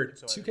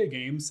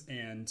games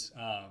and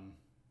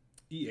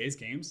EA's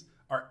games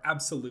are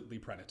absolutely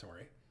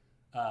predatory.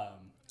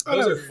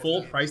 Those are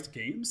full-priced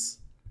games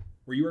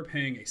where you are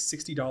paying a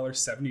 $60,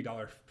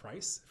 $70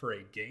 price for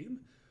a game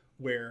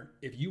where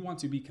if you want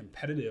to be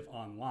competitive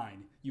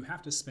online, you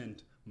have to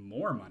spend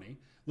more money.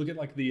 Look at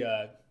like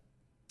the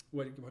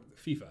what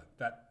FIFA,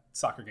 that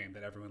soccer game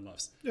that everyone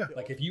loves. Yeah.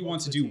 Like if you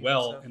want to do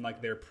well in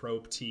like their pro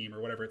team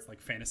or whatever, it's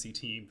like fantasy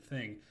team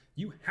thing,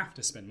 you have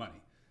to spend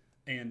money.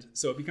 And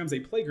so it becomes a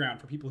playground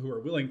for people who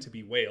are willing to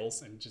be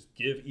whales and just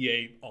give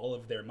EA all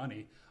of their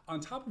money on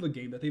top of a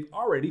game that they've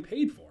already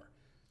paid for.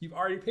 You've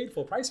already paid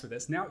full price for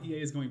this. Now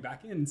EA is going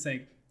back in and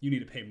saying you need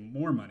to pay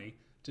more money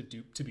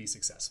to be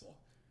successful.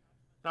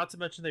 Not to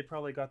mention they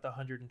probably got the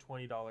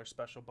 $120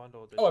 special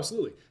bundle edition. Oh,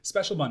 absolutely.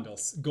 Special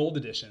bundles, gold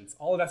editions,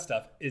 all of that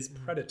stuff is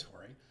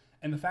predatory.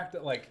 And the fact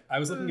that like I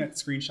was looking at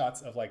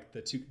screenshots of like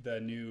the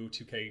new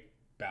 2K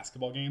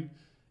basketball game,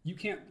 you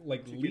can't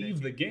like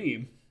leave the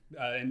game.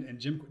 And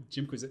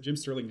Jim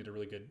Sterling did a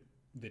really good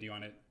video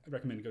on it. I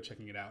recommend go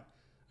checking it out.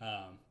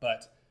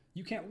 But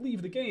you can't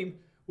leave the game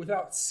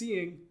without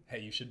seeing, hey,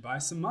 you should buy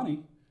some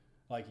money.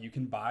 Like you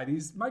can buy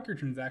these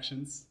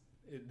microtransactions.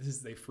 This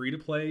is a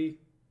free-to-play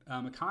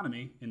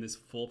economy in this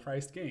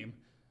full-priced game,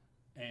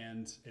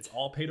 and it's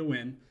all pay to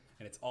win,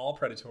 and it's all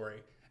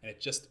predatory, and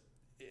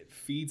it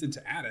feeds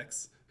into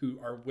addicts who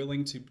are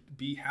willing to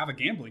have a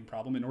gambling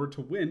problem in order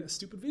to win a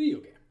stupid video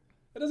game.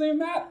 That doesn't even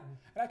matter.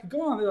 And I could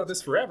go on about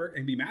this forever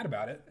and be mad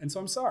about it, and so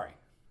I'm sorry.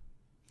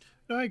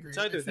 No, I agree. It's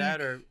either that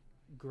or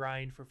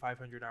grind for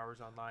 500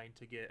 hours online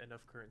to get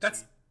enough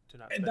currency to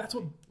not. And that's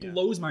what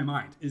blows my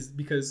mind, is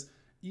because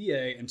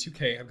EA and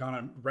 2K have gone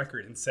on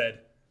record and said,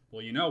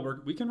 well,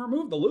 we can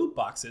remove the loot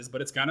boxes, but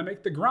it's gonna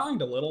make the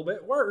grind a little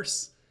bit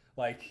worse.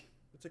 Like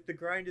it's like the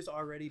grind is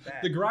already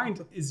bad. The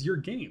grind is your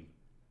game.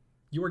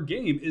 Your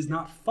game is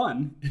not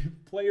fun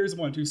if players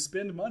want to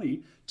spend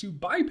money to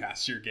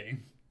bypass your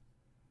game.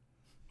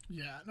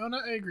 Yeah, no,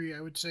 I agree. I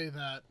would say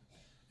that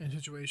in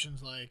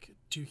situations like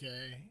 2K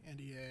and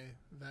EA,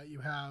 that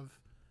you have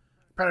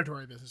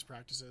predatory business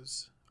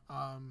practices.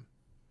 I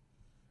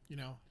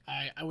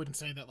wouldn't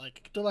say that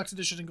like deluxe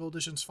edition and gold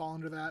editions fall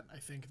under that. I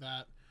think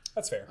that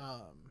that's fair.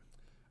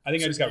 I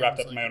think I just got wrapped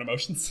up in my own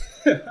emotions.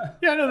 Yeah,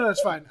 no, that's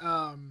fine.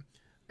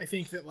 I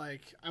think that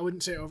like I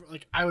wouldn't say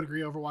I would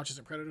agree Overwatch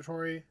isn't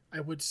predatory.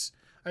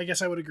 I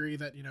guess I would agree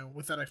that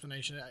with that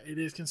explanation, it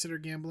is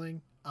considered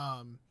gambling.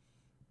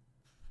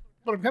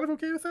 But I'm kind of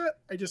okay with that.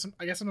 I guess I'm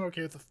not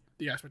okay with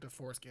the aspect of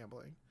forced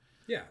gambling.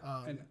 Yeah.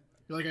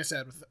 Like I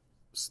said, with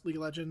League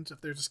of Legends, if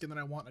there's a skin that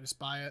I want, I just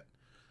buy it.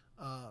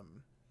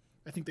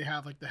 I think they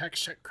have like the Hex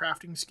Check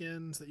crafting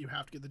skins that you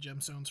have to get the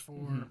gemstones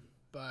for.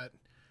 but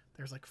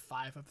there's like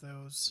 5 of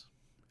those,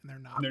 and they're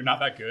not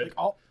that good.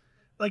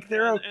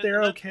 They're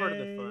that's okay. Part of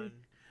the fun.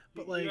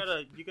 But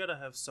you gotta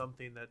have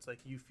something that's like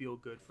you feel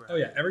good for. Oh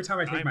yeah, every time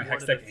I take my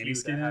Hextech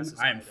Anti-Skin in,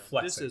 I am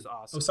flexing. This is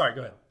awesome. Oh, sorry,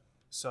 go ahead.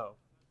 So,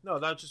 no,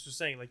 that's just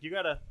saying, like, you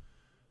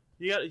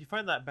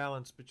find that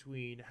balance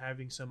between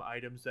having some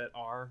items that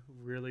are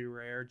really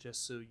rare,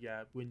 just so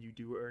when you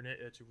do earn it,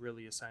 it's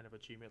really a sign of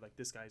achievement. Like,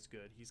 this guy's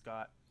good. He's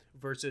got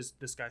versus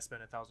this guy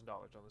spent $1,000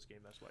 on this game.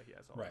 That's why he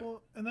has all. Right.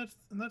 Well, and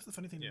that's the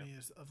funny thing to me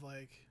is of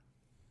like,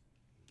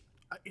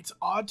 it's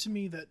odd to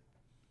me that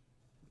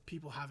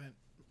people haven't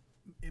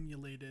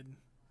emulated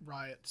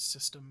Riot's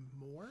system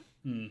more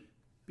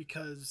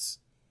because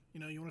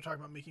you want to talk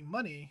about making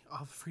money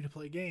off a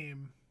free-to-play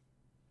game.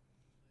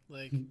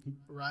 Like,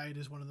 Riot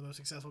is one of the most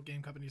successful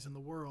game companies in the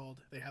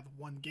world. They have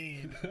one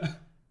game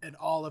and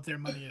all of their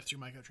money is through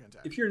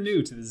microtransactions. If you're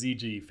new to the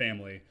ZG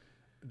family,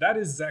 that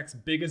is Zach's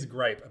biggest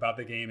gripe about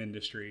the game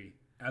industry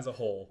as a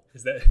whole,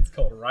 is that it's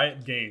called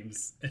Riot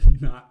Games and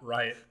not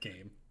Riot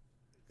Game.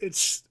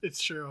 It's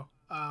true.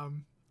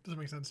 Doesn't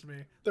make sense to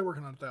me. They're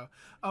working on it though.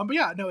 But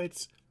yeah, no,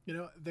 it's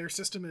their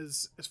system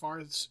is, as far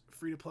as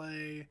free to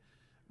play,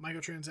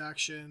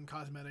 microtransaction,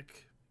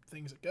 cosmetic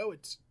things that go,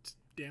 it's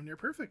damn near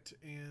perfect.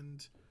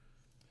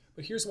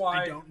 But here's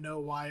why I don't know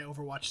why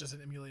Overwatch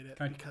doesn't emulate it.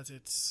 Because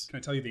it's. Can I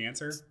tell you the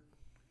answer?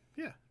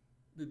 Yeah.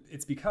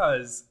 It's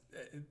because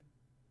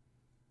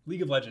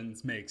League of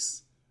Legends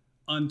makes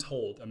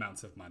untold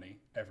amounts of money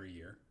every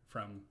year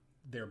from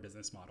their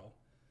business model,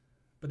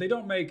 but they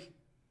don't make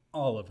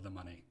all of the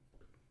money.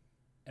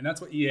 And that's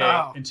what EA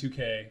and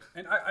 2K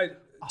and I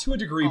to a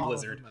degree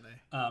Blizzard.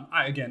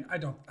 I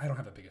don't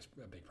have a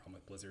big problem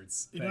with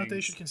Blizzard's. You know what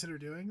they should consider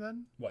doing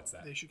then? What's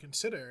that? They should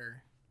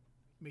consider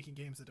making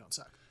games that don't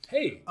suck.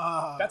 Hey,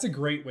 that's a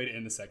great way to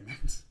end the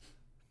segment.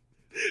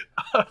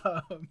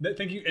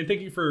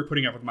 Thank you for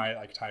putting up with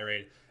my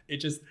tirade. It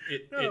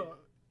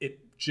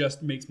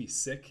just makes me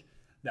sick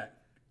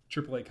that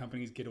AAA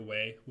companies get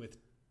away with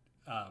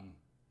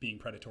being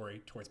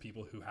predatory towards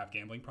people who have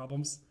gambling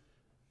problems.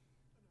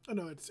 Oh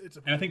no, it's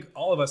a. And I think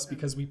all of us,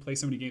 because we play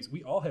so many games,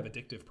 we all have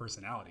addictive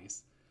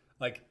personalities.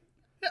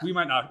 We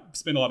might not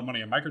spend a lot of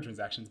money on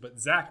microtransactions, but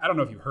Zach, I don't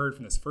know if you heard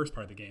from this first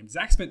part of the game.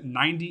 Zach spent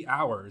 90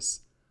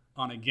 hours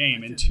on a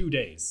game in 2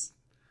 days.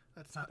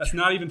 That's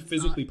not even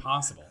physically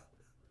possible.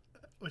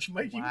 Which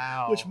might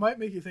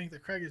make you think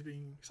that Craig is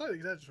being slightly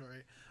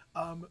exaggeratory.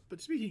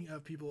 But speaking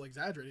of people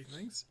exaggerating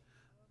things,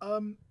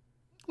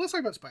 let's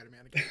talk about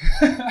Spider-Man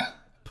again.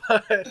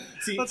 But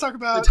let's talk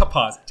about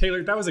pause.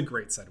 Taylor, that was a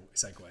great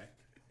segue.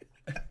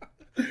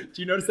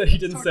 Do you notice that he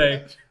didn't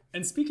say,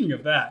 and speaking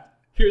of that,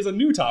 here's a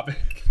new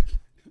topic?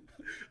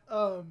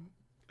 So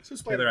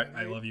Taylor,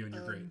 I love you and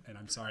you're great, and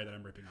I'm sorry that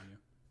I'm ripping on you.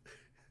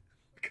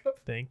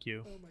 Thank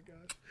you. Oh my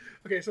god.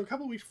 Okay, so a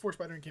couple weeks before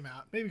Spider-Man came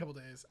out, maybe a couple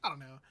days, I don't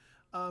know.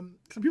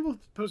 Some people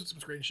posted some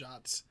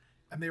screenshots,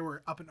 and they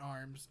were up in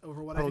arms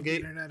over what I think the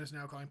internet is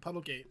now calling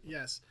Puddlegate.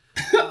 Yes.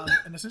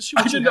 And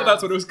essentially, I didn't know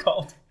that's what it was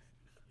called.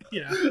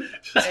 Yeah.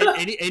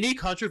 any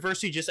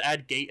controversy, just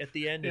add gate at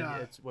the end,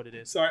 and it's what it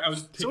is. Sorry, I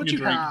was taking a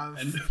drink.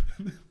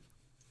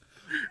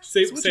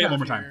 Say it one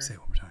more time. Say it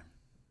one more time.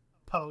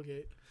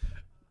 Puddlegate.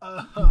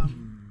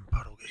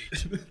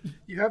 Puddlegate.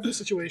 You have this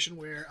situation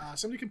where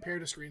somebody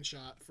compared a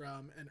screenshot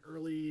from an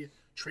early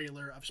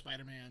trailer of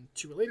Spider-Man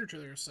to a later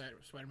trailer of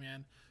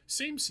Spider-Man.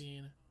 Same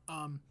scene.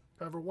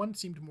 However, one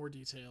seemed more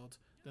detailed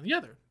than the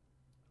other.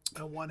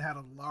 One had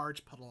a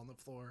large puddle on the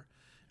floor.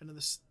 And in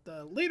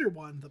the later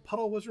one, the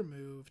puddle was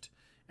removed,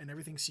 and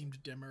everything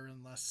seemed dimmer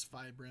and less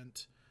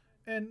vibrant.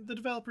 And the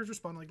developers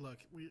responded like, look,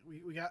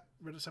 we got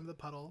rid of some of the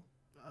puddle,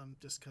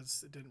 just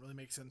because it didn't really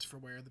make sense for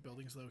where the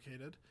building's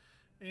located.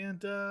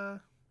 And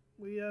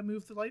we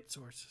moved the light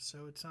source,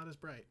 so it's not as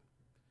bright.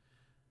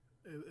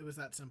 It was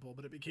that simple,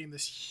 but it became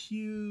this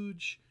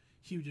huge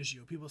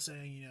issue. People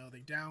saying,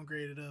 they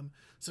downgraded them.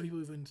 Some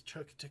people even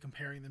took to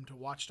comparing them to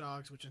Watch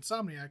Dogs, which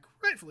Insomniac,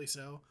 rightfully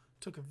so,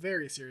 took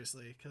very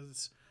seriously,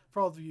 because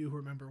for all of you who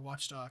remember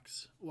Watch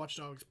Dogs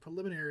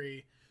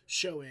preliminary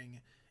showing,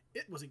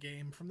 it was a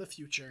game from the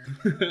future.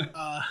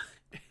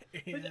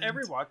 With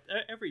every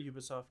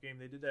Ubisoft game,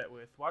 they did that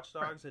with Watch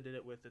Dogs. Right. They did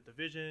it with The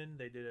Division.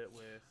 They did it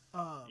with,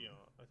 I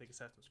think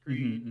Assassin's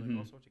Creed,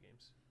 all sorts of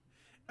games.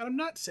 And I'm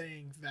not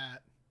saying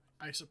that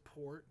I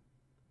support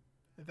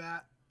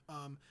that.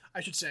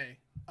 I should say,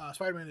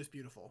 Spider-Man is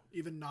beautiful,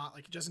 even not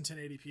just in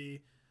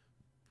 1080p.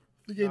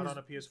 The game not on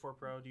a PS4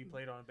 Pro. Do you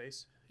play it on a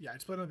base? Yeah,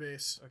 it's played on a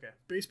base. Okay.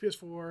 Base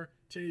PS4,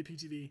 1080p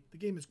TV. The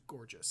game is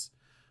gorgeous.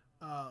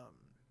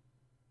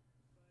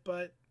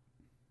 But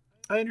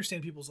I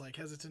understand people's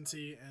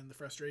hesitancy and the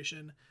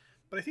frustration,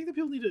 but I think that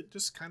people need to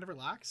just kind of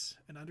relax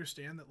and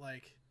understand that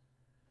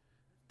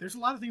there's a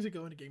lot of things that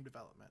go into game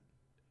development.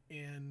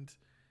 And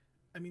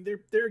I mean,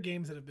 there are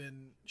games that have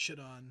been shit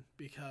on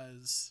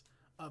because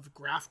of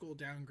graphical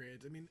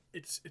downgrades. I mean,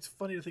 it's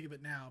funny to think of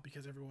it now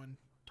because everyone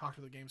talked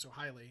about the game so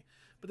highly,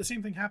 but the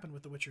same thing happened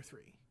with The Witcher 3.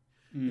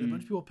 And a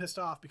bunch of people pissed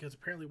off because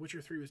apparently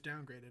Witcher 3 was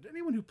downgraded.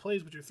 Anyone who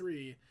plays Witcher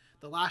 3,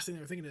 the last thing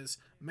they're thinking is,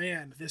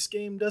 man, this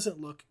game doesn't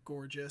look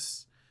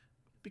gorgeous.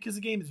 because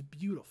the game is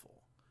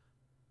beautiful.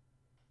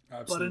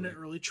 Absolutely. But in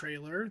an early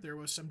trailer, there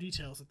was some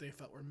details that they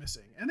felt were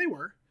missing, and they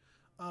were.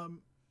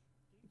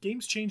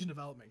 Games change in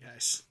development,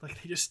 guys.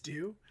 Like, they just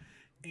do.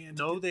 And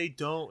no, they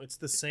don't. It's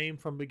the same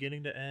from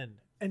beginning to end.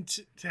 And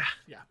to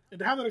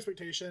have that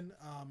expectation,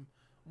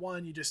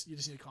 one, you just need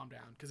to calm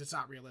down because it's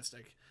not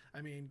realistic.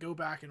 I mean, go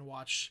back and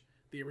watch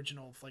the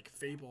original like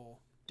Fable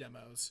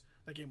demos.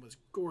 That game was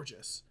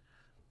gorgeous.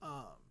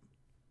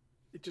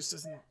 It just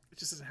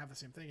doesn't have the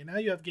same thing. And now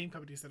you have game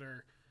companies that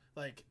are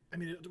like, I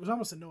mean, it was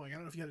almost annoying. I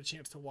don't know if you had a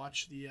chance to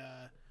watch the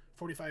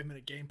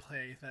 45-minute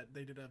gameplay that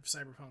they did of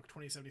Cyberpunk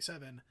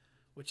 2077,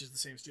 which is the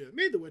same studio that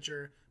made The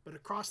Witcher, but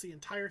across the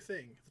entire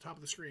thing, at the top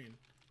of the screen,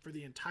 for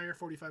the entire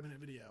 45-minute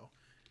video,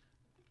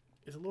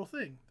 is a little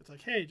thing that's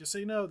like, hey, just so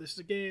you know, this is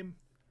a game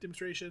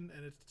demonstration,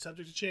 and it's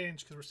subject to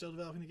change because we're still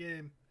developing the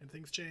game, and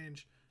things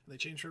change, and they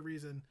change for a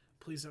reason.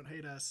 Please don't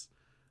hate us.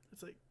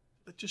 It's like,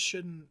 that just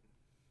shouldn't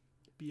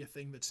be a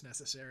thing that's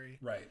necessary.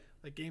 Right.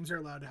 Like, games are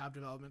allowed to have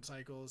development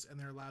cycles, and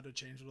they're allowed to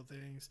change little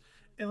things.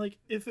 And, like,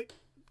 if it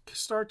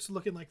starts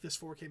looking like this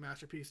 4K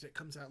masterpiece and it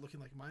comes out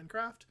looking like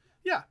Minecraft,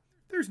 yeah,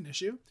 there's an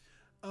issue.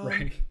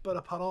 Right. But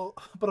a puddle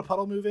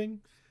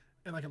moving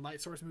and like a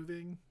light source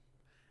moving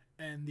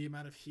and the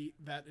amount of heat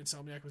that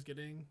Insomniac was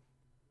getting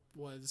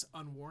was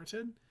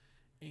unwarranted.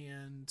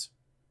 And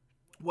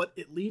what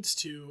it leads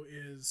to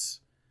is,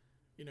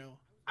 you know,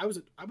 I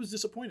was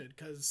disappointed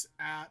because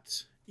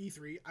at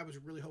E3 I was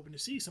really hoping to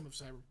see some of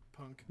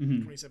Cyberpunk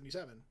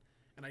 2077,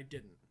 and I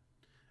didn't.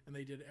 And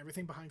they did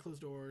everything behind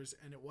closed doors,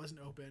 and it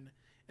wasn't open.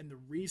 And the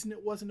reason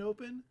it wasn't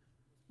open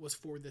was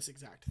for this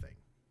exact thing.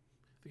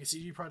 Because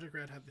CD Projekt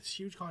Red had this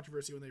huge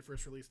controversy when they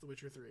first released The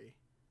Witcher 3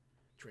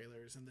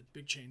 trailers and the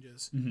big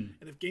changes. And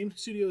if game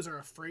studios are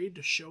afraid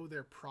to show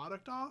their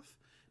product off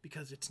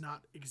because it's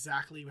not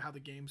exactly how the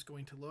game's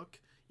going to look,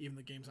 even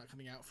the game's not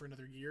coming out for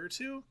another year or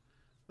two,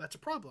 that's a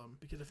problem.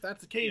 Because if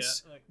that's the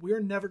case,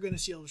 we're never going to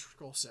see Elder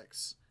Scrolls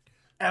 6.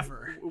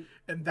 Ever.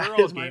 And that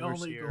is my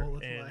only goal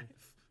in life.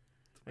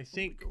 I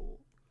think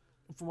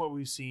from what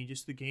we've seen,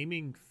 just the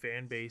gaming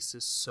fan base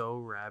is so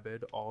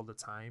rabid all the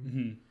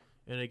time.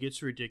 And it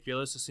gets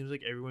ridiculous. It seems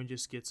like everyone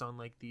just gets on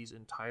like these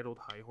entitled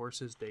high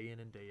horses day in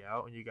and day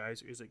out. And you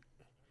guys, it's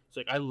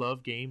like I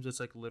love games.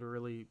 It's like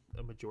literally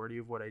a majority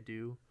of what I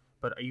do.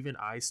 But even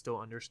I still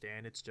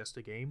understand it's just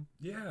a game.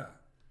 Yeah.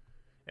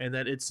 And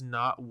that it's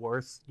not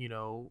worth,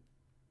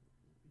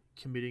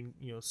 committing,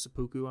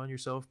 seppuku on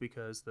yourself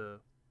because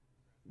the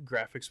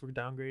graphics were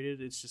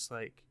downgraded. It's just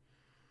like,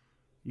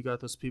 you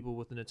got those people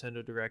with the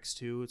Nintendo Directs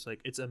too. It's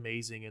like, it's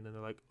amazing. And then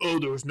they're like, oh,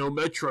 there was no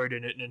Metroid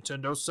in it.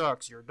 Nintendo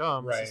sucks. You're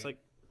dumb. Right. It's like,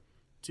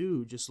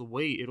 dude, just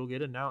wait. It'll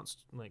get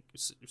announced like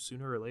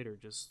sooner or later.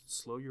 Just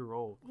slow your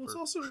roll. Well, it's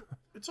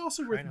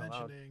also worth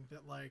mentioning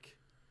that like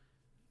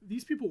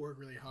these people work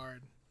really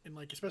hard. And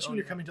like, especially when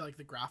you're coming to like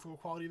the graphical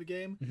quality of the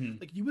game,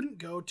 like you wouldn't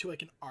go to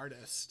like an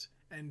artist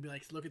and be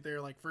like, look at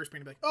their like first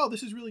painting and be like, oh,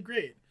 this is really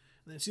great.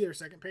 And then see their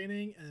second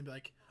painting and then be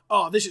like,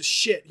 oh, this is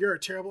shit. You're a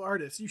terrible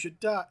artist. You should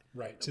die.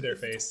 Right, to their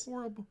face.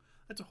 Horrible.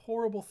 That's a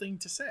horrible thing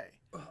to say.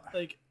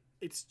 Like,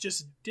 it's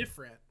just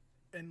different.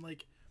 And,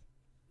 like,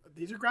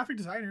 these are graphic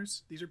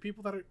designers. These are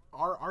people that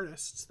are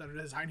artists that are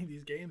designing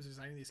these games,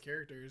 designing these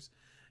characters,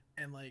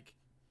 and, like,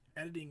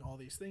 editing all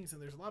these things.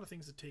 And there's a lot of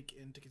things to take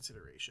into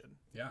consideration.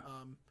 Yeah.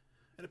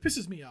 And it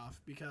pisses me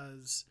off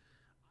because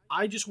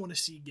I just want to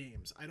see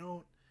games.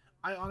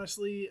 I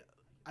honestly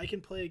can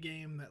play a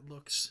game that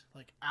looks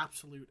like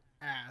absolute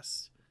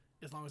ass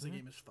as long as the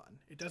game is fun.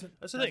 It doesn't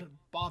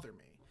bother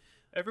me.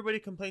 Everybody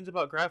complains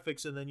about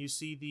graphics, and then you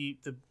see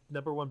the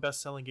number one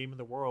best-selling game in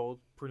the world,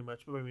 pretty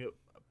much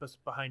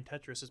behind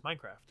Tetris, is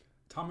Minecraft.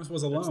 Thomas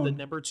Was Alone. It's the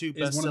number 2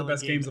 best-selling one of the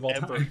best games of all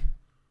time.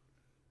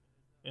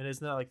 And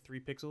isn't that like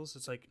 3 pixels?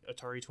 It's like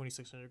Atari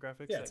 2600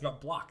 graphics. Yeah, it's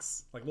about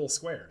blocks, like little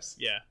squares.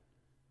 Yeah.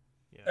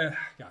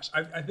 Gosh,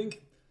 I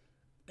think,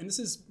 and this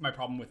is my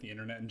problem with the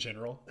internet in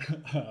general.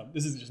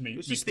 This is just me.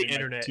 It's just the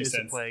internet is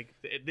a plague.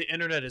 The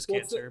internet is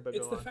cancer.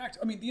 It's the fact.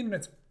 I mean, the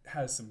internet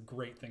has some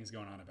great things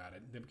going on about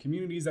it. The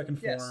communities that can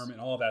form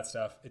and all of that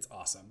stuff. It's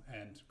awesome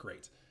and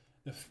great.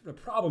 The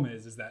problem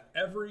is that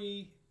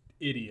every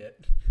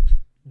idiot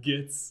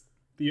gets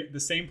the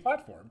same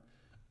platform.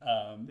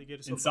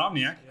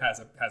 Insomniac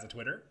has a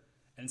Twitter,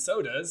 and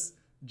so does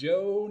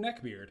Joe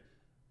Neckbeard,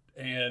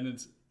 and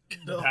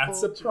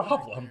that's a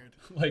problem.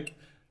 Like.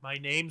 My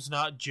name's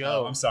not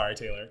Joe. Oh, I'm sorry,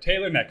 Taylor.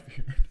 Taylor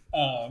Neckbeard.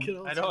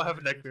 I don't have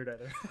a neckbeard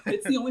either.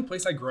 It's the only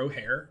place I grow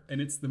hair,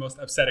 and it's the most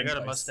upsetting place. I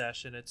got a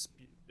mustache, and it's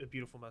a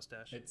beautiful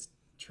mustache. It's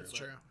true. It's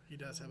true. He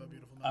does have a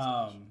beautiful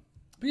mustache.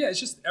 But yeah, it's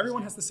just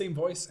everyone has the same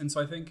voice, and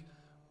so I think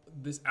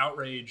this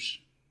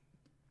outrage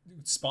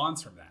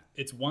spawns from that.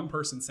 It's one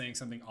person saying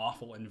something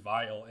awful and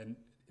vile and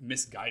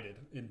misguided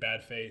in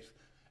bad faith,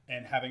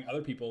 and having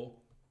other people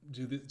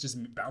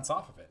just bounce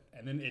off of it,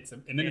 and then it's a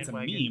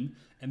meme,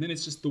 and then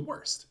it's just the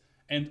worst.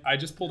 And I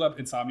just pulled up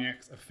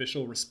Insomniac's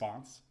official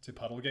response to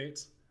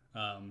Puddlegate,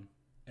 and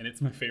it's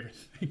my favorite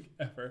thing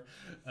ever.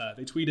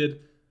 They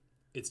tweeted,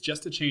 "It's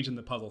just a change in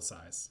the puzzle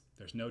size.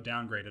 There's no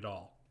downgrade at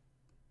all."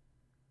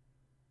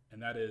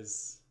 And that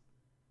is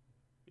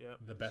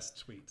the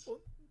best tweets.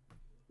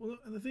 Well,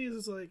 and the thing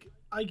is, like,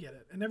 I get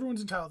it, and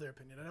everyone's entitled to their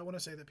opinion. I don't want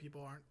to say that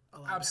people aren't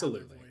allowed to have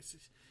their voice,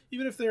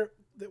 even if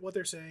what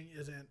they're saying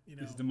isn't,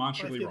 it's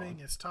demonstrably wrong.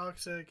 It's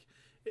toxic.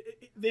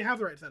 They have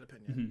the right to that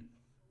opinion. Mm-hmm.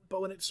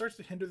 But when it starts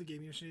to hinder the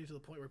gaming industry to the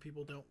point where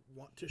people don't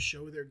want to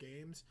show their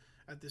games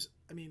at this,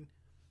 I mean,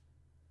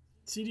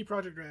 CD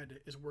Projekt Red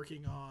is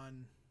working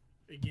on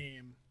a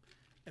game,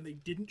 and they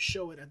didn't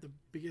show it at the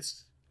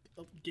biggest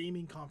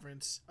gaming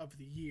conference of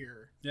the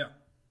year. Yeah.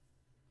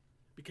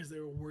 Because they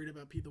were worried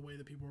about the way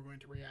that people were going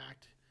to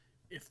react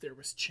if there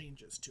was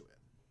changes to it.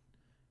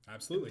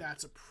 Absolutely. And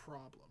that's a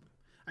problem.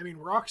 I mean,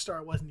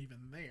 Rockstar wasn't even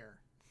there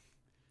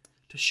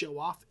to show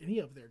off any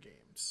of their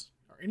games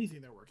or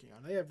anything they're working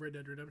on. They have Red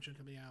Dead Redemption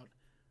coming out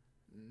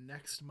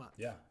next month.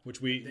 Yeah, which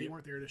they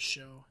weren't there to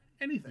show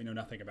anything. We know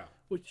nothing about.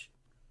 Which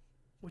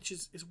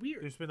is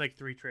weird. There's been like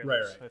 3 trailers.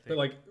 Right. I think. But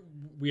like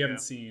we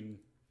haven't seen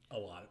a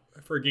lot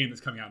for a game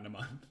that's coming out in a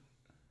month.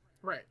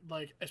 Right.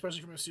 Like,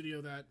 especially from a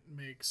studio that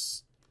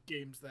makes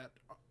games that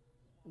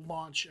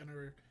launch and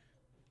are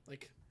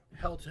like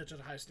held to such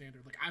a high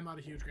standard. Like, I'm not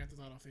a huge Grand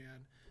Theft Auto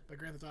fan, but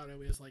Grand Theft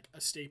Auto is like a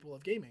staple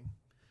of gaming,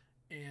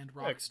 and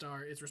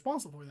Rockstar is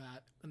responsible for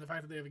that. And the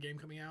fact that they have a game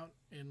coming out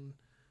in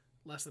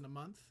less than a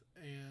month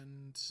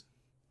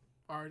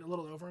or a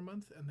little over a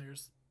month, and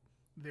there's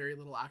very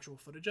little actual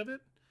footage of it,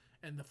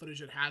 and the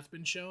footage that has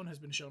been shown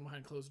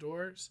behind closed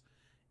doors,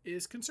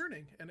 is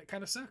concerning. And it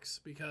kind of sucks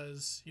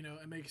because,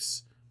 it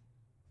makes,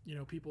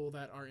 people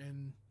that are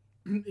in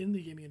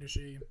the gaming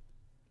industry,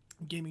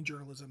 gaming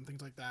journalism,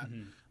 things like that,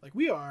 like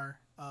we are,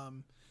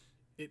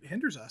 it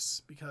hinders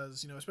us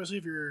because, especially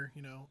if you're,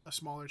 a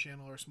smaller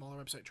channel or a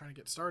smaller website trying to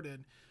get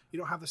started, you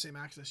don't have the same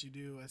access you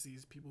do as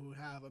these people who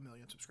have 1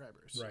 million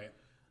subscribers. Right.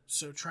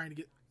 So trying to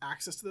get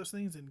access to those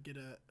things and get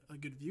a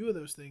good view of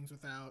those things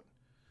without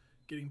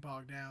getting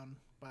bogged down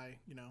by,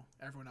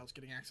 everyone else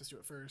getting access to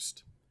it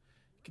first,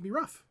 can be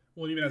rough.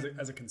 Well, even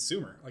as a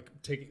consumer, like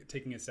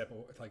taking a step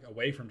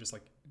away from just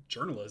like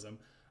journalism,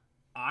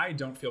 I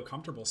don't feel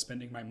comfortable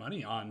spending my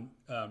money on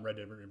Red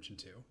Dead Redemption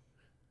 2.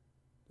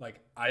 Like,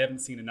 I haven't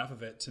seen enough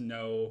of it to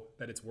know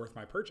that it's worth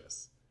my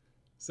purchase.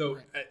 So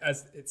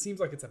as it seems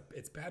like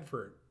it's bad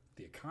for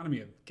the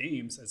economy of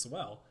games as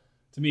well,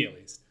 to me at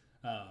least.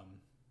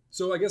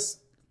 So I guess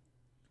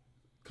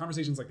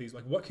conversations like these,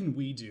 like what can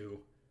we do,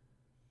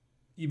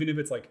 even if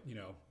it's like,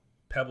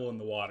 pebble in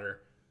the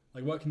water,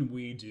 like what can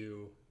we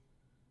do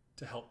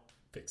to help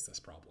fix this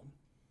problem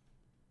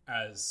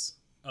as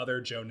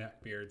other Joe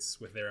Neckbeards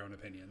with their own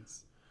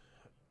opinions?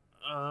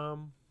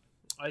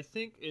 I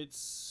think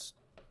it's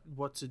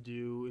what to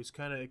do is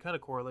it kind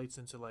of correlates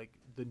into like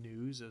the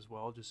news as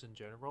well, just in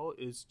general,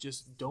 is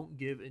just don't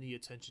give any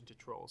attention to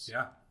trolls.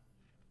 Yeah.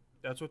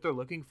 That's what they're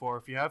looking for.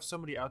 If you have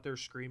somebody out there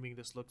screaming,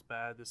 this looks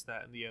bad, this,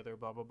 that, and the other,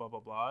 blah, blah, blah, blah,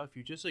 blah, if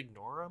you just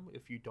ignore them,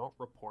 if you don't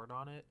report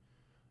on it,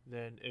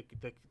 then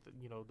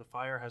the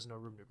fire has no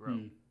room to grow.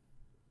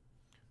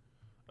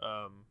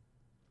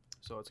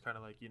 So it's kind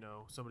of like,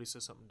 somebody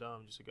says something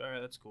dumb, just like, all right,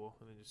 that's cool.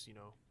 And then just,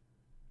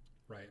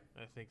 right.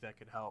 I think that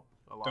could help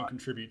a lot. Don't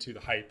contribute to the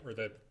hype or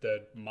the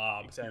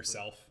mob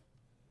yourself.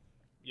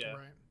 Yeah.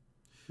 Right.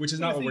 Which is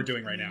not what we're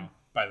doing right now,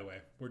 by the way.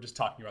 We're just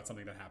talking about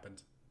something that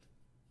happened.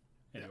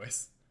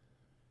 Anyways.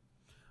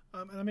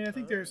 And I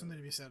think there's something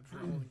to be said for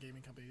holding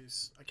gaming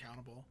companies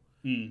accountable.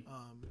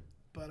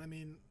 But I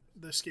mean,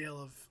 the scale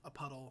of a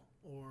puddle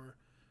or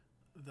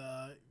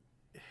the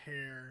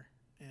hair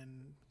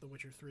in The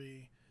Witcher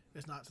 3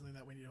 is not something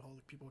that we need to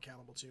hold people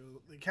accountable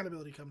to. The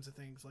accountability comes to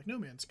things like No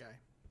Man's Sky.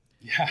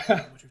 Yeah.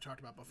 Which we've talked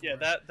about before. Yeah,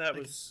 that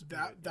was...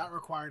 That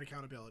required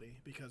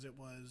accountability because it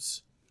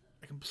was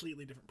a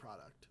completely different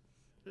product.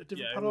 A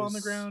different puddle on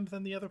the ground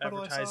than the other puddle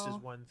I saw. Advertised as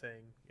one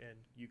thing, and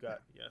you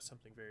got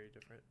something very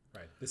different.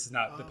 Right. This is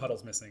not the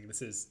puddle's missing.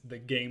 This is the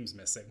game's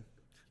missing.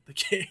 The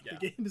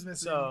game is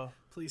missing. So,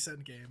 please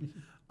send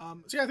game.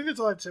 So yeah, I think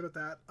that's all I have to say about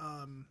that.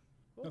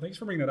 No, thanks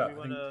for bringing that up.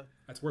 I think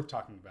that's worth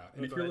talking about.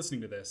 And if you're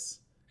listening to this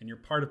and you're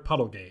part of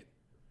Puddlegate,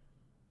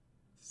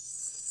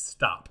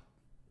 stop.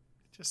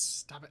 Just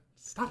stop it.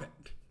 Stop it.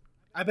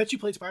 I bet you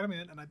played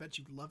Spider-Man, and I bet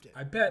you loved it.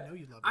 I know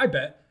you loved it. I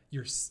bet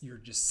you're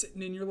just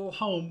sitting in your little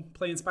home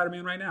playing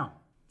Spider-Man right now,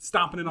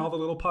 stomping in all the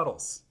little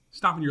puddles,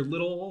 stomping your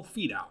little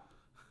feet out.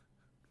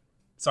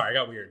 Sorry, I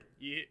got weird.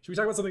 Yeah. Should we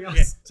talk about something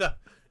else?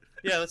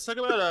 Yeah, let's talk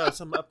about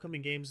some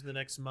upcoming games in the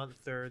next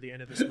month or the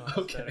end of this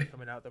month that are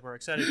coming out that we're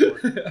excited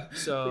for.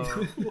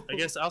 So I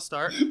guess I'll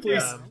start.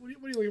 Please. What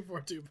are you looking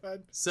forward to,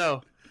 bud?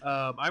 So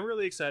I'm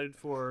really excited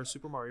for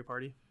Super Mario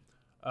Party.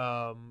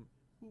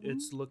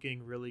 It's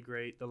looking really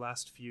great. The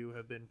last few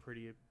have been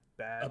pretty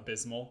bad.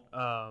 Abysmal.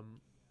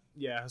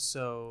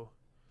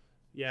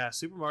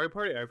 Super Mario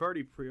Party, I've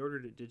already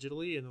pre-ordered it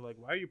digitally, and they're like,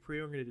 why are you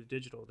pre-ordering it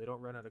digital? They don't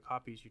run out of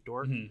copies, you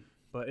dork.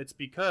 But it's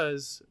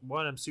because,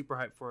 one, I'm super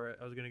hyped for it.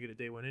 I was going to get it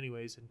day one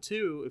anyways. And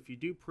two, if you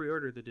do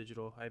pre-order the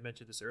digital, I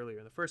mentioned this earlier,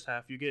 in the first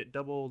half, you get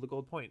double the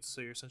gold points.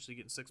 So you're essentially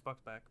getting $6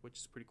 back, which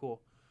is pretty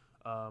cool.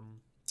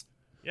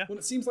 Yeah. Well,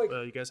 it seems like...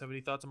 you guys have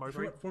any thoughts on Mario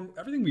Party? From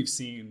everything we've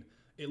seen,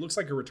 it looks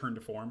like a return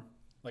to form.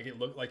 Like, it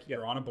looked like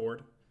you're on a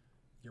board.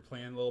 you're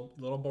playing a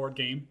little board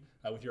game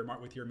with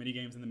your mini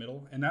games in the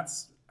middle, and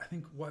that's I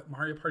think what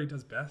Mario Party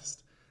does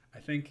best. I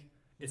think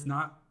it's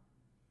not.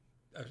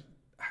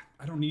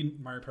 I don't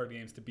need Mario Party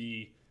games to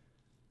be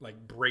like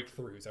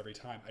breakthroughs every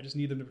time. I just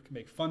need them to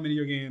make fun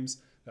video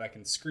games that I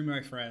can scream at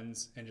my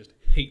friends and just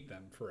hate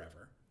them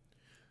forever.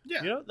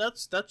 Yeah,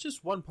 that's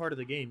just one part of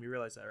the game. You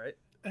realize that, right?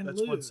 And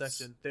that's one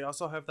section. They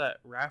also have that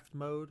raft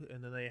mode,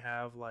 and then they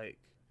have like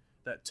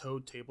that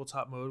Toad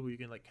tabletop mode where you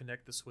can like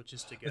connect the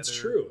switches together. That's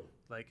true.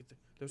 Like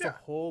there's a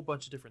whole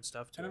bunch of different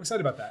stuff to it. And I'm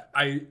excited about that.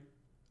 I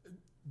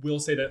will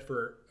say that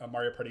for a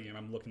Mario Party game,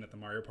 I'm looking at the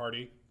Mario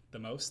Party the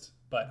most.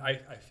 But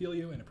I feel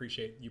you and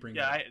appreciate you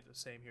bringing that up. Yeah, the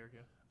same here.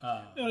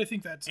 Yeah. No, I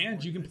think that's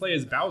and you can play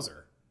as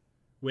Bowser,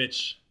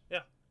 which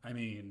I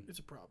mean, it's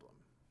a problem.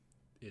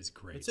 Is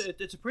great.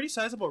 It's a pretty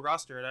sizable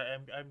roster,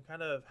 and I'm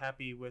kind of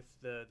happy with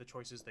the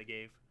choices they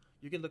gave.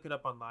 You can look it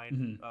up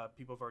online. Mm-hmm.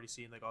 People have already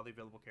seen like all the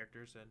available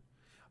characters, and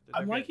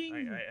I'm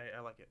liking. I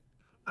like it.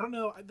 I don't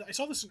know. I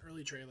saw this in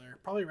early trailer,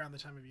 probably around the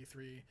time of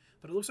E3,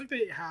 but it looks like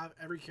they have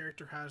every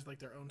character has like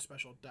their own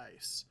special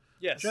dice.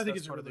 Yes, which I think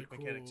is a really cool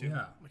mechanic too.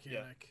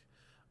 Mechanic.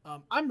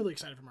 I'm really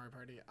excited for Mario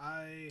Party.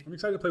 I'm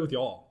excited to play with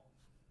y'all.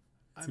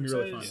 I'm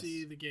excited to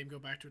see the game go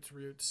back to its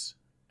roots.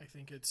 I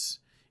think it's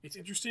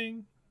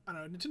interesting. I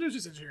don't know. Nintendo's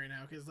just interesting right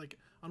now because, like,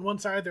 on one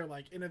side they're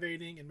like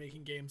innovating and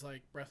making games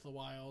like Breath of the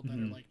Wild that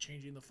are like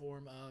changing the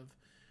form of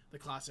the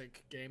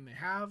classic game they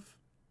have,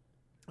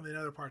 and then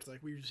other parts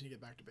like we just need to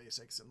get back to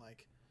basics and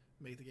like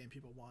make the game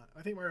people want.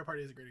 I think Mario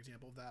Party is a great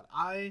example of that.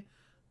 I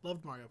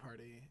loved Mario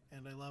Party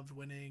and I loved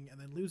winning and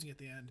then losing at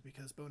the end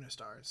because bonus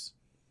stars.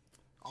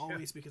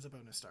 Always because of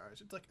bonus stars.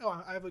 It's like,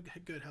 oh, I have a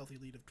good, healthy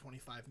lead of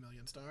 25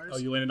 million stars. Oh,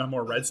 you landed on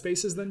more red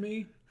spaces than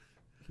me?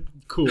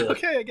 Cool.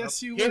 Okay, I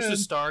guess you Here's win. the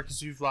star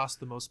because you've lost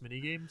the most mini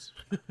games.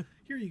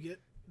 Here you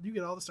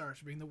get all the stars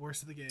for being the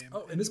worst of the game.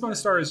 Oh, and this bonus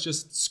star is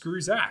just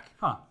screw Zach.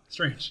 Huh.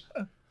 Strange.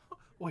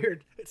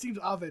 Weird. It seems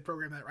Ovid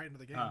programmed that right into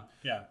the game.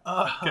 Yeah.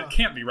 It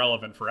can't be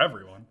relevant for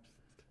everyone.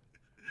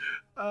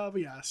 But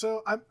yeah,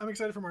 so I'm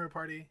excited for Mario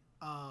Party.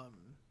 I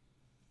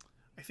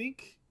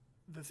think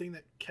the thing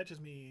that catches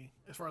me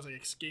as far as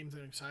like games that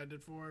I'm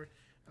excited for,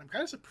 and I'm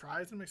kind of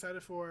surprised I'm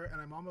excited for, and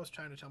I'm almost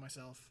trying to tell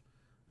myself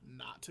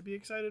not to be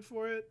excited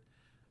for it,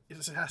 is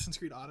Assassin's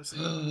Creed Odyssey.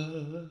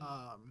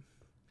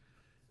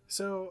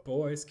 So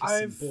boys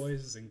kissing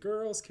boys and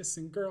girls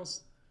kissing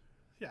girls.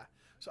 Yeah.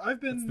 So I've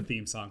been. That's the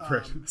theme song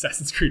for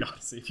Assassin's Creed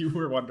Odyssey, if you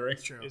were wondering.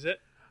 True. Is it?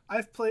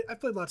 I've played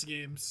lots of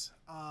games,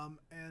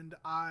 and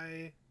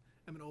I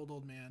am an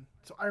old man,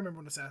 so I remember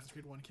when Assassin's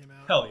Creed 1 came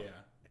out. Hell yeah.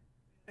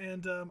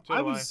 And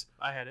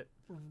I had it.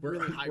 Really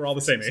hyped we're all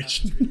the same age.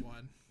 Assassin's Creed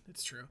 1.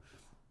 It's true.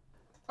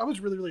 I was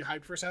really, really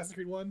hyped for Assassin's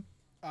Creed 1,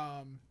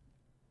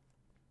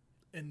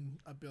 in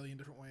a billion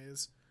different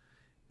ways,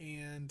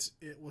 and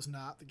it was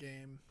not the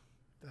game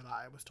that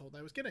I was told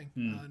I was getting.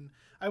 And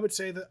I would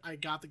say that I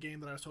got the game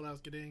that I was told I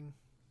was getting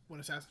when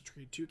Assassin's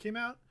Creed 2 came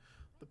out.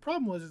 The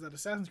problem was that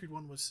Assassin's Creed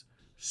 1 was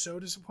so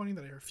disappointing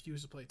that I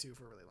refused to play 2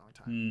 for a really long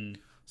time.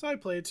 So I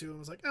played 2 and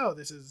was like, oh,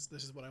 this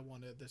is what I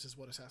wanted. This is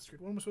what Assassin's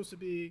Creed 1 was supposed to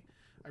be.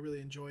 I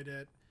really enjoyed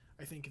it.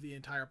 I think the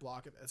entire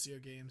block of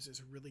Ezio games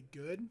is really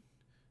good.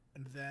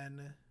 And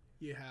then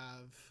you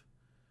have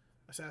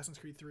Assassin's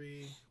Creed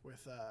 3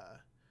 with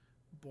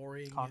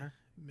boring Connor?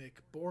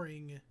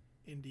 McBoring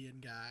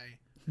Indian guy.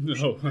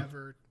 No.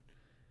 Never.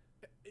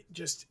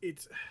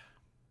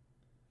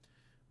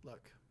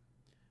 Look.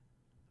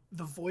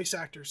 The voice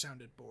actor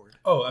sounded bored.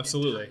 Oh,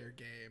 absolutely. The entire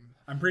game.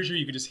 I'm pretty sure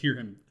you could just hear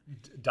him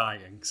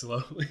dying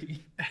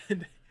slowly.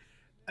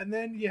 And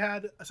then you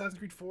had Assassin's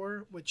Creed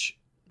 4, which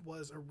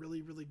was a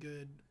really, really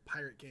good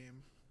pirate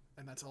game,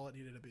 and that's all it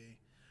needed to be.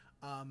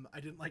 I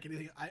didn't like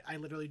anything. I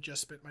literally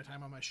just spent my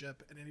time on my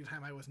ship, and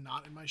anytime I was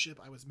not in my ship,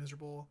 I was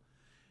miserable.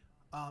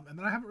 And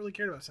then I haven't really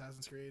cared about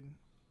Assassin's Creed.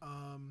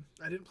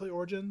 I didn't play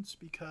Origins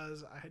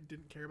because I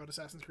didn't care about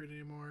Assassin's Creed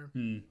anymore.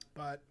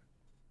 But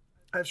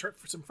I have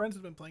some friends that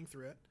have been playing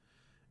through it,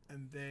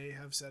 and they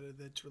have said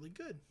that it's really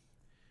good.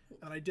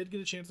 And I did get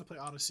a chance to play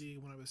Odyssey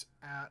when I was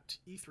at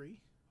E3.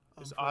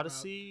 Is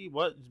Odyssey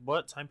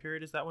what time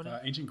period is that one in?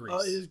 Ancient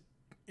Greece. It is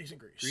Ancient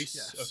Greece.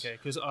 Yes. Okay,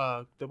 because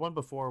the one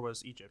before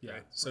was Egypt. Yeah.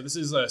 Right? So this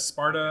is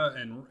Sparta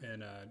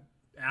and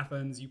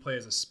Athens. You play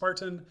as a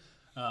Spartan,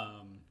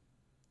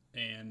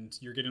 and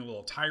you're getting a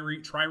little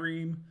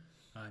trireme,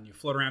 and you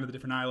float around to the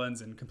different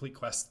islands and complete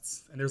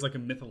quests. And there's like a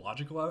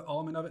mythological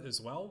element of it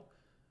as well.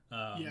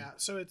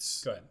 So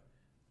it's... Go ahead.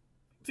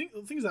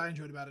 The things that I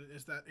enjoyed about it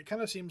is that it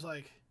kind of seems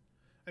like...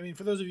 I mean,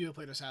 for those of you who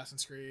played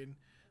Assassin's Creed,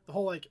 the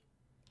whole, like,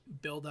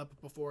 build-up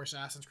before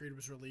Assassin's Creed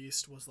was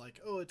released was like,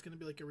 oh, it's going to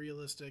be, like, a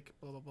realistic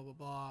blah, blah, blah, blah,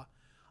 blah.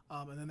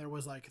 And then there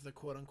was, like, the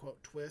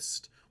quote-unquote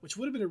twist, which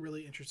would have been a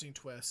really interesting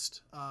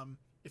twist.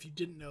 If you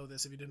didn't know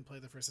this, if you didn't play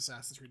the first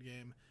Assassin's Creed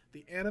game,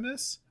 the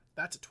Animus,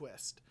 that's a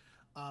twist.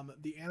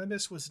 The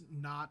Animus was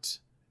not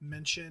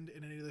mentioned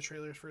in any of the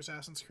trailers for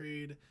Assassin's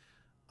Creed.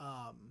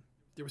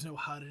 There was no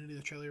HUD in any of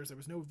the trailers. There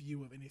was no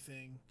view of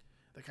anything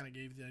that kind of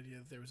gave the idea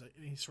that there was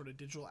any sort of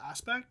digital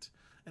aspect.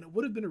 And it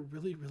would have been a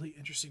really, really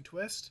interesting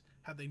twist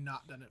had they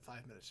not done it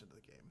 5 minutes into the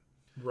game.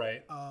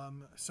 Right.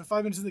 So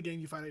 5 minutes in the game,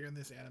 you find out you're in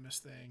this Animus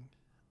thing.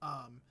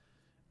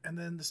 And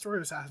then the story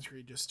of Assassin's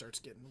Creed just starts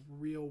getting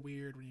real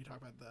weird when you talk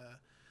about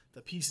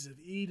the pieces of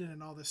Eden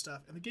and all this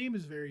stuff. And the game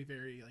is very,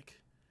 very like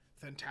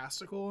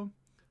fantastical,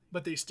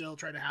 but they still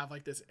try to have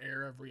like this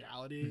air of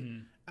reality. Mm-hmm.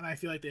 And I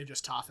feel like they've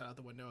just tossed that out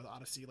the window with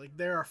Odyssey. Like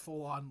there are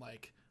full on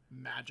like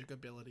magic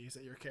abilities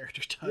that your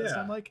character does. Yeah.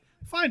 And I'm like,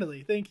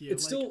 finally, thank you.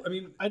 It's like, still, I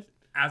mean,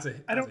 as a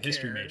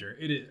history major,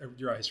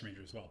 you're a history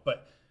major as well,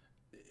 but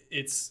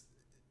it's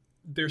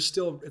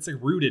like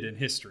rooted in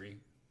history,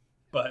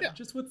 but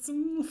just with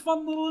some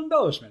fun little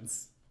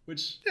embellishments,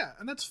 which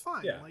and that's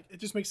fine. Like it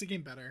just makes the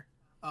game better.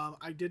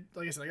 I got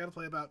to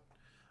play about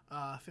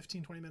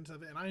 15-20 minutes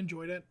of it, and I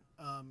enjoyed it.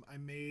 I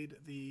made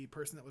the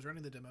person that was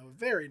running the demo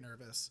very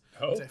nervous.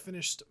 I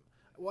finished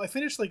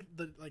like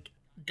the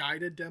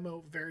guided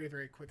demo very,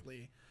 very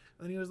quickly,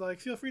 and then he was like,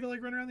 feel free to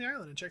like run around the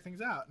island and check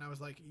things out, and I was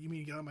like, you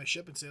mean get on my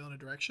ship and sail in a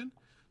direction?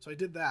 So I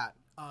did that.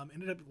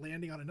 Ended up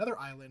landing on another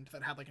island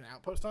that had like an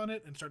outpost on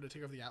it and started to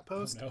take over the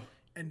outpost. Oh, no.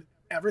 And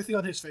everything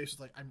on his face was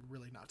like, I'm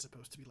really not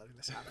supposed to be letting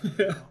this happen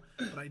right now,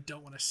 but I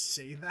don't want to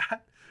say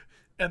that.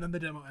 And then the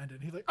demo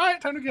ended. He's like, all right,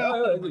 time to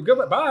go.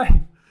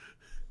 Goodbye.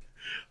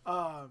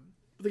 But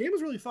the game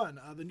was really fun.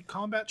 The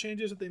combat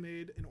changes that they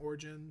made in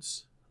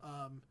Origins,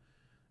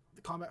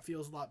 the combat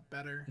feels a lot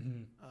better.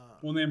 Mm-hmm.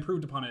 Well, they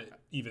improved upon it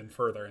even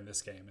further in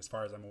this game, as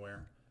far as I'm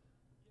aware.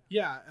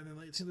 Yeah, and then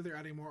like, it seems like they're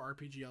adding more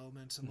RPG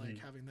elements and like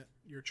having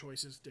your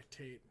choices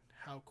dictate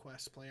how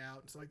quests play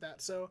out and stuff like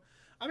that. So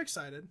I'm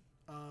excited.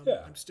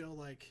 I'm still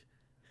like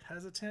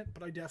hesitant,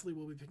 but I definitely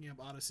will be picking up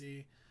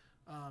Odyssey.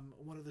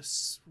 One of the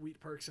sweet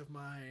perks of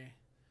my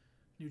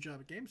new job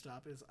at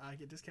GameStop is I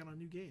get discount on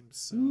new games.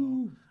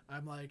 So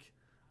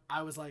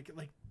I was like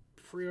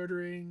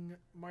pre-ordering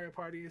Mario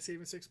Party and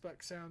saving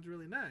 $6 sounds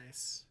really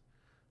nice,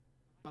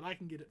 but I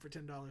can get it for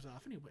 $10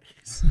 off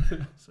anyways.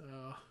 So,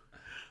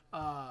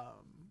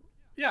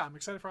 I'm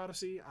excited for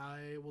Odyssey.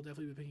 I will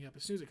definitely be picking it up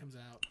as soon as it comes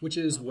out. Which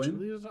is when?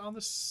 It's on the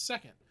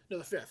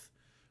 5th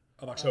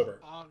of October.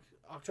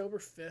 October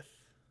 5th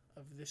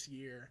of this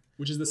year.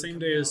 Which is the same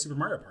day as Super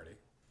Mario Party.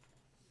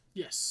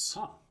 Yes.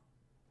 Huh.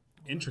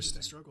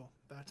 Interesting. Struggle.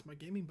 That's my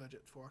gaming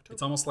budget for October.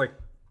 It's almost like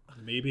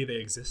maybe they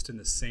exist in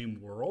the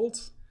same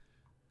world.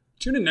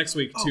 Tune in next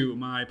week to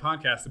my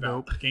podcast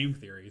about game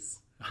theories.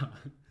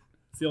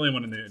 It's the only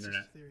one in the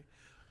internet.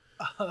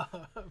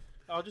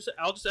 I'll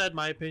just add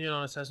my opinion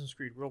on Assassin's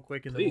Creed real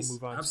quick, and then we'll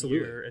move on to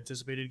your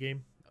anticipated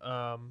game.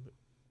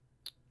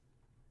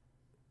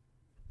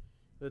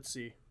 Let's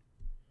see.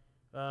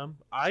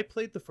 I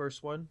played the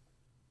first one.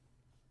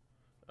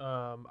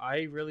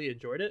 I really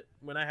enjoyed it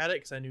when I had it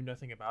because I knew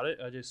nothing about it.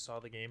 I just saw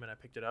the game and I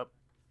picked it up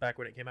back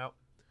when it came out.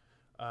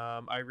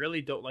 I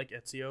really don't like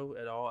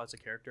Ezio at all as a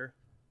character.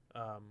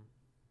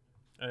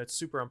 And it's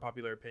super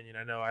unpopular opinion.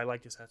 I know I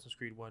liked Assassin's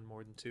Creed 1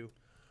 more than 2.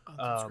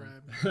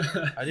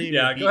 Unsubscribe. I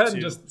didn't go ahead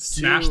and just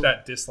smash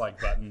that dislike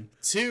button.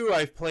 2,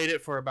 I've played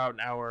it for about an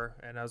hour,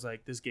 and I was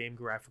like, this game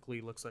graphically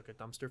looks like a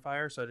dumpster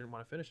fire, so I didn't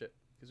want to finish it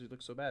because it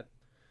looks so bad.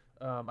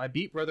 I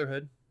beat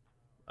Brotherhood.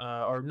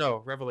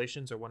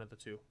 Revelations, or one of the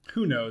two.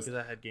 Who knows?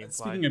 Because I had GameFly.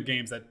 Speaking of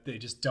games that they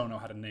just don't know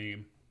how to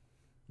name,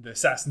 the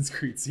Assassin's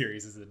Creed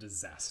series is a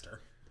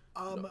disaster.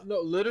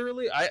 No,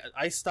 literally,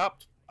 I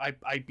stopped.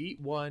 I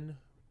beat 1,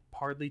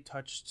 hardly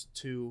touched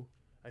 2.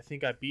 I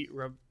think I beat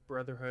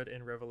Brotherhood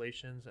and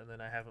Revelations, and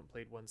then I haven't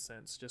played 1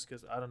 since, just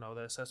because, I don't know,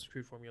 the Assassin's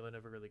Creed formula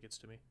never really gets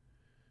to me.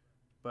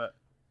 But,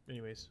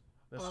 anyways,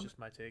 that's just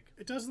my take.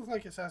 It does look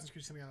like Assassin's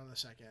Creed's coming out on the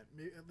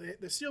 2nd.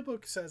 The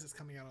Steelbook says it's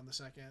coming out on the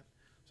 2nd.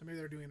 So maybe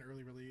they're doing an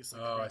early release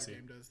like every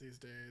game does these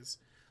days.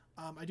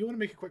 I do want to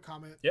make a quick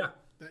comment that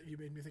you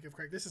made me think of,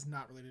 Craig. This is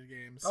not related to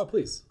games. Oh,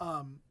 please.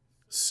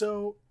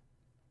 So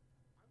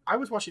I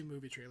was watching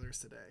movie trailers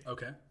today.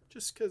 Okay.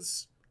 Just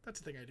because that's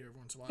the thing I do every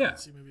once in a while. Yeah.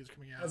 See movies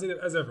coming out. As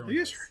everyone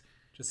does.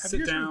 Just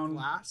sit down. Heard of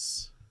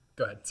Glass?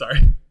 Go ahead. Sorry.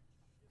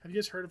 Have you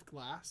guys heard of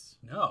Glass?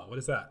 No. What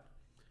is that?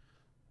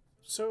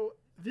 So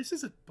this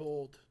is a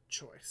bold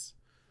choice,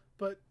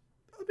 but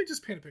let me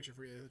just paint a picture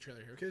for you of the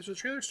trailer here. Okay, so the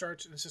trailer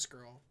starts and it's this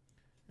girl.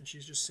 And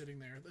she's just sitting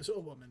there. There's a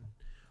woman.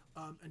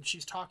 And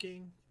she's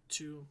talking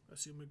to,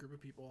 assume, a group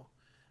of people.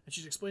 And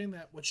she's explaining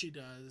that what she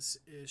does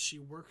is she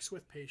works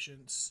with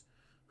patients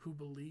who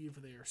believe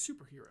they are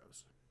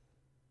superheroes.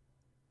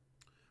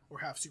 Or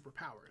have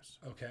superpowers.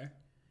 Okay.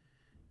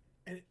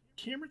 And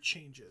camera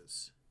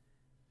changes.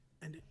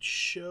 And it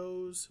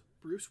shows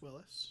Bruce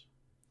Willis.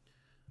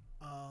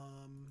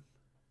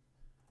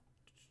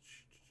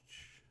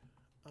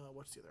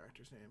 What's the other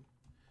actor's name?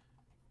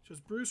 It shows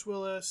Bruce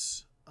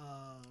Willis...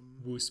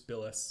 Bruce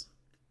Billis.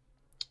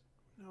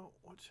 No,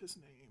 what's his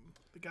name?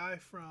 The guy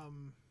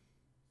from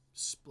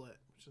Split,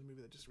 which is a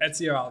movie that just...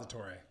 Ezio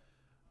Auditore.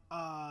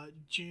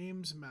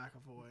 James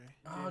McAvoy.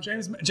 Oh,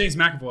 James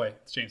McAvoy.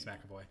 It's James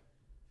McAvoy.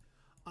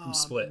 From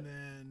Split. And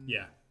then,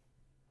 yeah.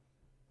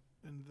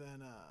 And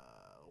then,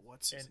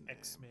 what's his name?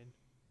 X-Men.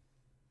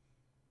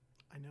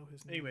 I know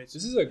his name. Anyways,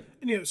 this is a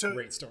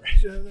great story.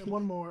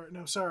 One more.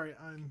 No, sorry,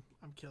 I'm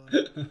killing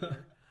it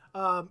here.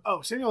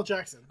 Samuel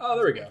Jackson. Oh,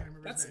 there we go.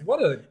 That's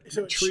what a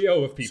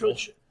trio of people.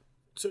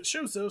 So it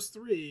shows those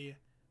three,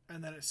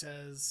 and then it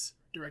says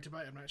directed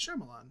by M. Night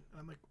Shyamalan. And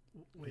I'm like,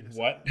 wait a second.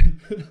 What?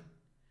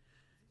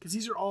 Because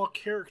these are all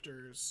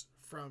characters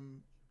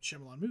from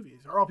Shyamalan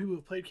movies. Are all people who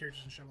have played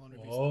characters in Shyamalan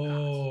movies in the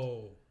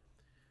past.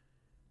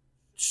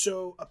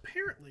 So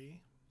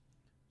apparently,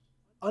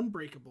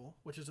 Unbreakable,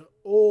 which is an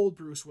old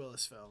Bruce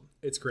Willis film.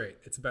 It's great.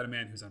 It's about a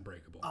man who's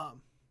unbreakable.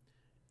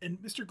 And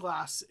Mr.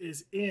 Glass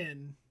is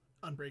in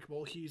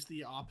Unbreakable. He's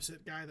the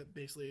opposite guy that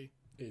basically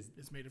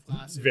is made of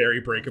glass. Very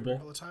breakable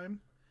all the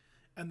time.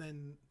 And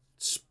then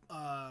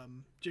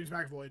James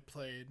McAvoy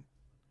played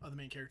the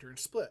main character in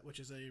Split, which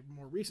is a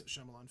more recent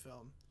Shyamalan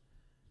film.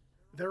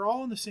 They're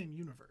all in the same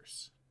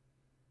universe.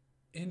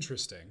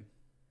 Interesting.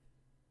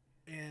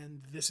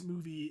 And this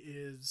movie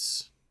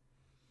is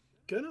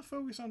gonna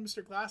focus on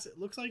Mr. Glass. It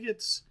looks like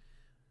it's...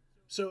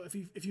 So if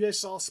you guys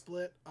saw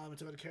Split,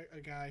 it's about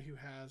a guy who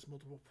has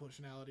multiple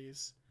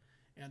personalities,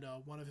 and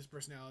one of his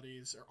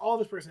personalities, or all of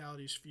his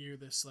personalities, fear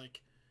this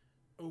like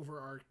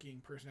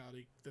overarching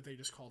personality that they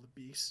just call the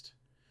Beast.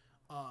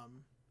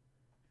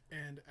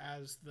 And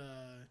as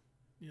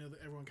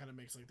everyone kind of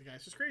makes like the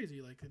guy's just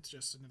crazy, like it's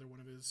just another one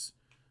of his,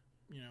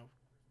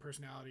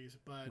 personalities.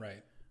 But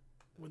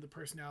when the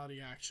personality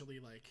actually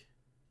like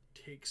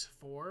takes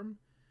form,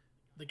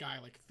 the guy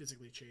like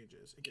physically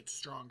changes. It gets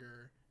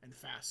stronger and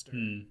faster.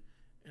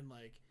 And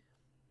like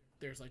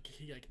there's like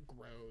he like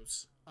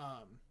grows.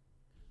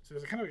 So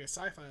there's kind of like a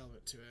sci-fi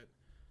element to it.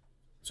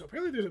 So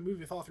apparently there's a movie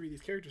with all three of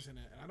these characters in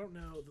it, and I don't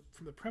know,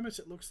 from the premise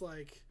it looks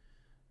like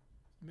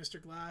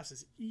Mr. Glass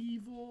is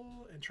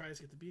evil and tries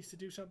to get the Beast to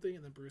do something,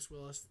 and then Bruce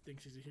Willis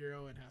thinks he's a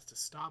hero and has to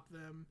stop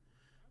them.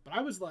 But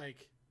I was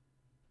like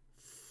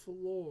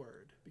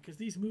floored, because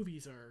these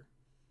movies are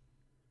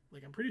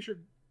like, I'm pretty sure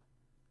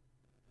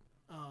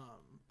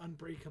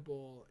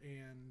Unbreakable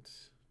and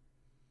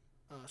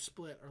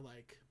Split are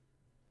like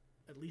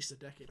at least a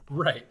decade apart.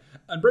 Right.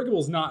 Unbreakable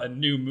is not a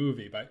new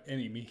movie by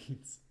any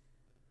means.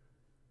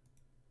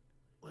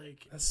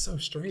 Like, that's so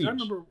strange. I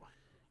remember,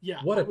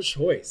 what a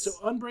choice. So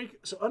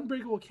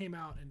Unbreakable came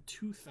out in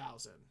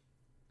 2000.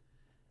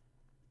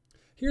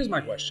 Here's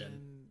my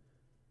question.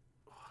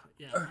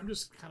 Yeah, I'm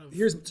just kind of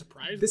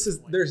surprised.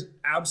 There's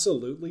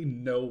absolutely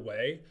no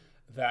way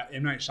that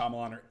M. Night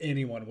Shyamalan or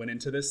anyone went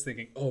into this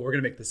thinking, oh, we're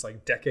going to make this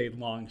like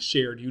decade-long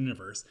shared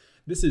universe.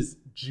 This is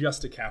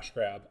just a cash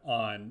grab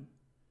on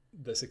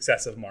the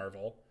success of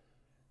Marvel,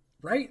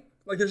 right?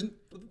 Like,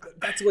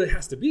 that's what it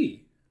has to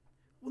be.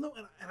 Well, no,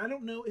 and I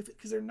don't know if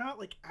because they're not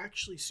like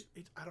actually.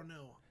 I don't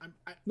know. I'm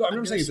not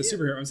saying it's a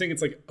superhero. I'm saying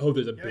it's like, oh,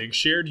 there's a big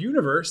shared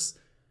universe.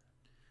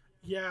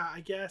 Yeah, I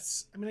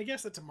guess. I mean, I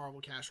guess that's a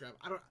Marvel cash grab.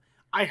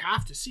 I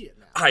have to see it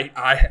now.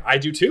 I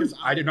do too.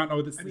 I did not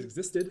know this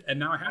existed, and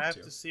now I have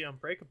to see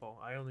Unbreakable.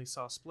 I only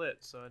saw Split,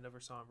 so I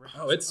never saw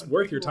Unbreakable. Oh, it's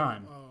worth your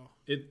time.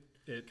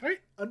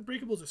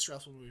 Unbreakable is a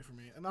stressful movie for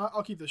me, and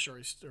I'll keep this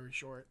story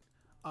short.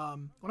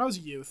 When I was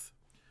a youth,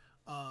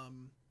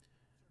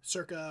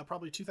 circa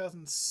probably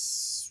 2000.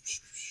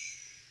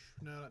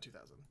 No, not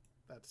 2000.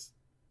 That's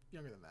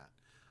younger than that.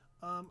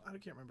 I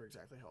can't remember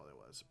exactly how old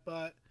I was,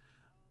 but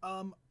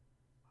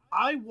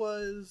I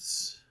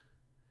was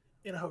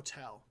in a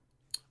hotel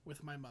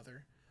with my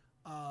mother,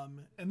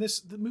 and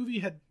the movie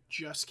had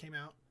just came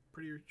out.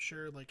 Pretty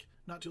sure, like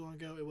not too long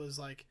ago. It was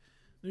like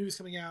the movie was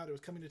coming out. It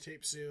was coming to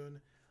tape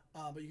soon,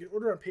 but you could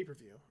order on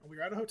pay-per-view. And we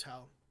were at a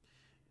hotel,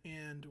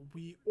 and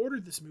we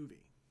ordered this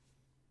movie.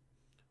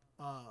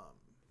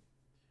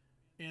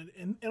 And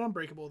in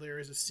Unbreakable, there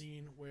is a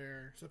scene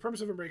where... So the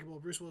premise of Unbreakable,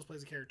 Bruce Willis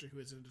plays a character who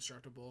is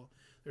indestructible.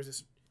 There's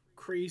this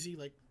crazy,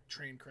 like,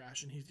 train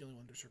crash, and he's the only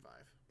one to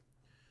survive.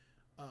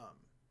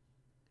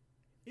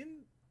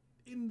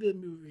 In the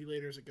movie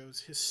later as it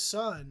goes, his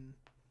son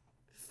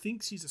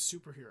thinks he's a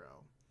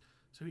superhero.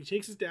 So he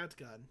takes his dad's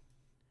gun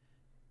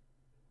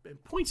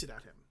and points it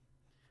at him.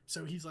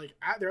 So he's like,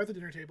 they're at the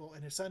dinner table,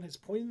 and his son is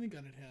pointing the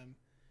gun at him,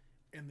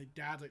 and the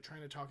dad's like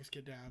trying to talk his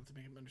kid down to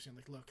make him understand,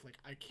 like, look, like,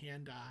 I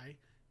can die.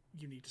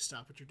 You need to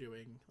stop what you're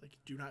doing. Like,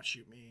 do not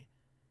shoot me.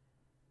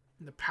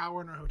 And the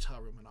power in our hotel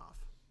room went off.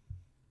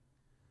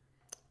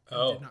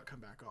 And did not come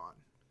back on.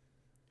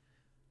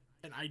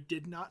 And I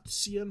did not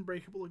see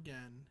Unbreakable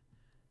again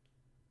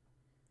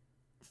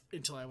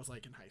until I was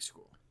like in high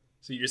school.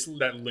 So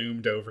that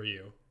loomed over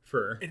you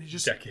for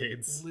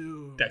decades.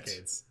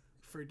 Decades.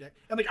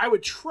 And like, I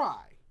would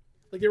try.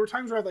 Like, there were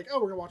times where I'd like,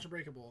 oh, we're gonna watch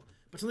Unbreakable,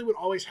 but something would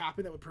always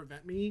happen that would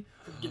prevent me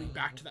from getting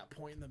back to that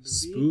point in the movie.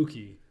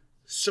 Spooky.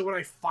 So when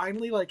I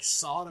finally like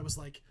saw it, I was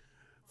like,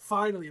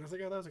 finally, and I was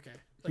like, oh, that was okay.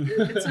 Like,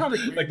 it's not a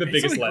great like the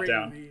biggest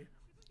letdown. Movie.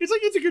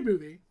 It's a good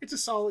movie. It's a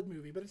solid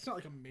movie, but it's not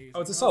like amazing.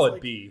 Oh, it's a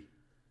solid B.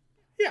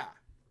 Yeah.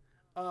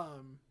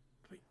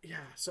 But yeah.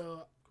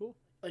 So cool.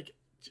 Like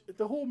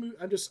the whole movie,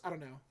 I don't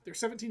know. They're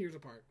 17 years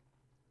apart.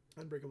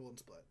 Unbreakable and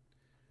Split.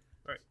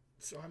 Right.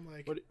 So I'm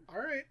like, all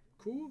right,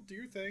 cool, do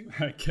your thing.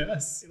 I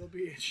guess it'll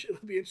be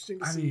interesting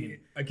to see. I mean,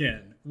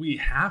 again, we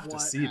have to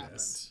see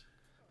this.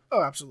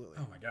 Oh, absolutely.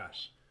 Oh my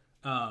gosh.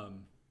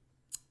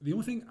 The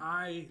only thing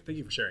thank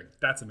you for sharing.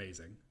 That's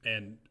amazing.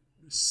 And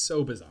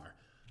so bizarre.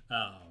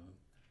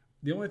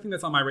 The only thing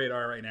that's on my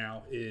radar right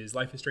now is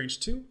Life is Strange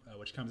 2,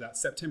 which comes out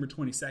September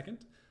 22nd,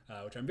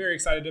 which I'm very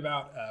excited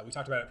about. We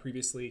talked about it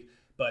previously,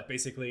 but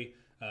basically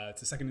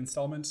it's the second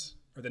installment,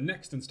 or the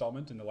next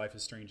installment in the Life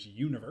is Strange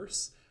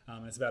universe.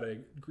 It's about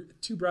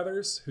two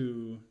brothers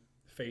who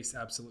face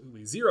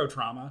absolutely zero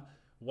trauma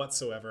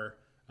whatsoever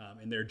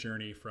in their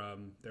journey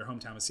from their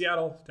hometown of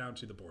Seattle down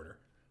to the border.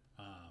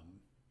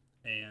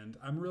 And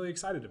I'm really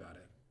excited about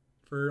it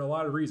for a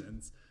lot of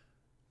reasons,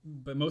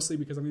 but mostly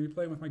because I'm going to be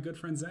playing with my good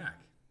friend Zach.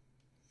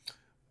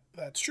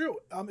 That's true.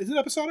 Is it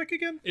episodic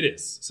again? It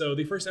is. So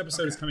the first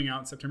episode is coming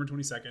out September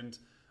 22nd.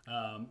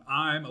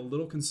 I'm a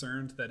little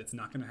concerned that it's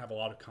not going to have a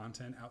lot of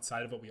content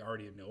outside of what we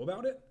already know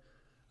about it.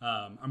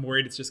 I'm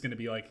worried it's just going to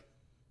be like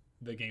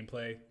the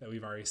gameplay that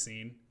we've already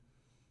seen,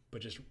 but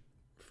just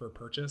for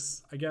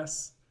purchase, I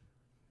guess.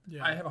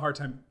 Yeah. I have a hard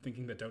time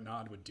thinking that Don't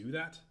Nod would do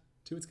that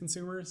to its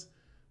consumers.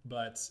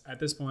 But at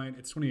this point,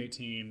 it's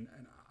 2018,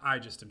 and I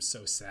just am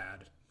so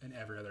sad in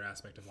every other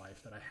aspect of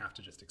life that I have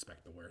to just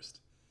expect the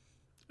worst.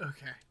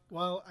 Okay.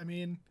 Well, I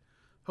mean,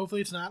 hopefully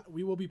it's not.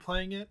 We will be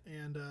playing it,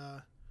 and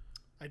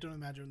I don't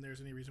imagine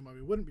there's any reason why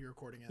we wouldn't be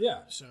recording it. Yeah.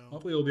 So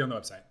hopefully it will be on the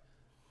website.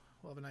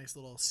 We'll have a nice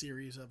little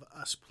series of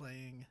us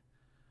playing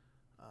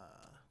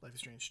Life is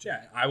Strange 2.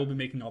 Yeah, I will be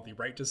making all the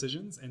right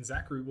decisions, and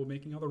Zachary will be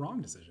making all the wrong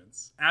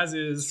decisions, as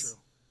is... That's true.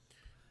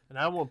 And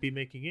I won't be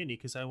making any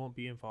because I won't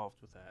be involved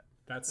with that.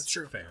 That's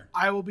true. Fair.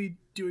 I will be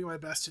doing my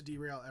best to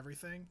derail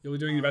everything. You'll be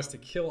doing your best to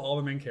kill all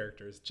the main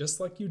characters, just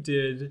like you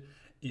did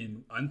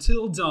in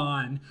Until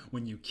Dawn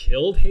when you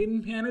killed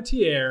Hayden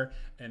Panettiere.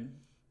 And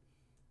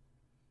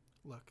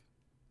look,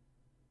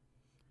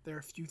 there are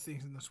a few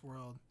things in this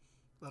world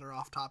that are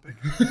off topic.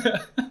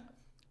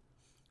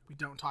 We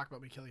don't talk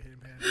about me killing Hayden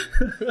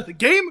Panettiere. The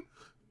game.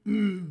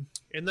 In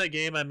that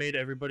game, I made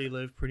everybody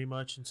live pretty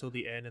much until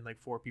the end, and like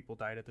 4 people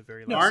died at the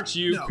very last. Aren't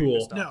you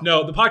cool?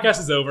 No, the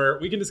podcast is over.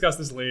 We can discuss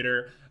this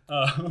later.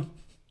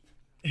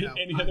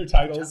 Any other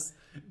titles?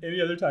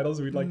 Any other titles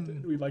we'd like to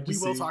see? We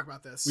will talk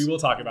about this. We will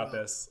talk about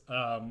this.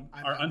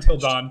 Our Until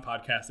Dawn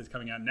podcast is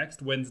coming out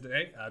next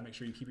Wednesday. Make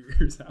sure you keep your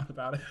ears out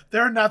about it.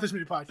 There are not this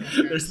many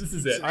podcasts. This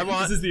is it.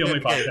 This is the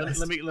only podcast.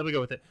 Let me go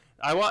with it.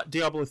 I want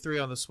Diablo 3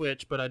 on the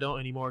Switch, but I don't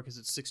anymore because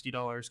it's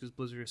 $60 because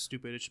Blizzard is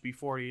stupid. It should be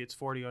 $40. It's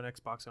 $40 on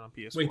Xbox and on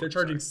PS4. Wait, they're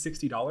charging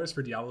 $60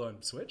 for Diablo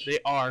on Switch? They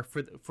are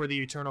for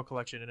the Eternal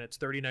Collection, and it's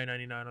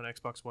 $39.99 on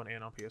Xbox One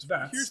and on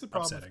PS4. Here's the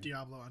problem with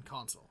Diablo on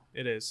console.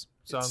 It is.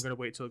 So I'm going to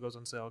wait till it goes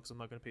on sale because I'm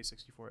not going to pay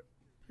 $60 for it.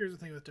 Here's the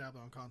thing with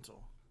Diablo on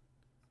console.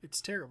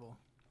 It's terrible,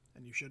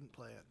 and you shouldn't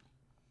play it.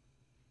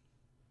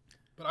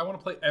 But I want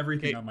to play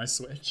everything on my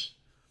Switch.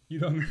 You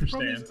don't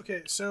understand.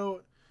 Okay,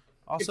 so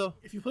also,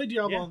 if you play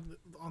Diablo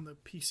on the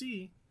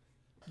PC,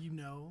 you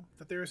know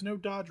that there is no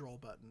dodge roll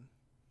button.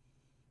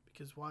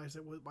 Because why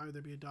would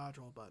there be a dodge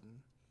roll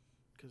button?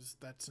 Because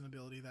that's an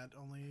ability that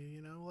only,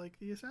 like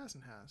the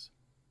Assassin has.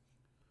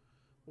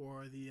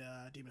 Or the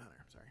Demon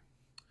Hunter, sorry.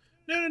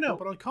 No.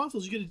 But on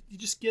consoles, you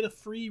just get a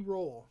free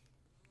roll.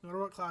 No matter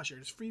what class you're,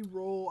 just free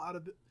roll out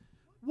of it.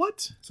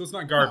 What? So it's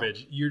not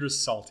garbage. No. You're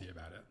just salty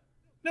about it.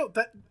 No,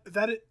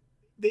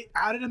 they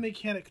added a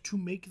mechanic to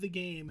make the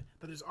game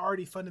that is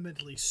already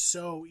fundamentally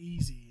so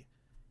easy,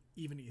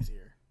 even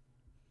easier.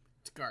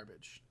 It's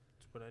garbage.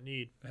 That's what I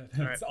need.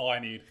 That's all I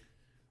need.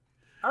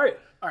 All right.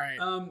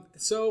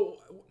 So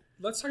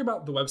let's talk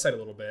about the website a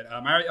little bit.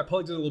 I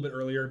plugged it a little bit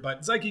earlier,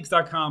 but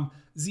zeitgeeks.com,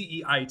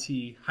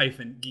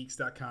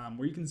 ZEIT-geeks.com,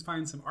 where you can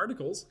find some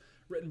articles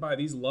written by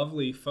these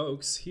lovely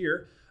folks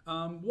here.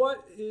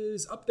 What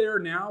is up there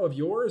now of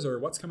yours, or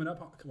what's coming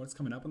up on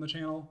the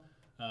channel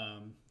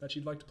that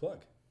you'd like to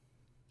plug?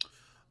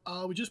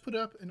 We just put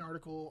up an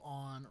article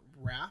on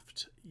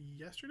Raft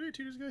yesterday,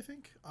 2 days ago, I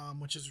think,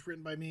 which is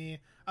written by me.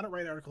 I don't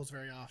write articles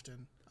very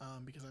often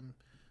because I'm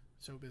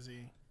so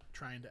busy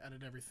trying to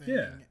edit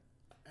everything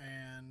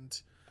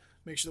and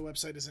make sure the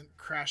website isn't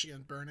crashing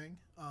and burning.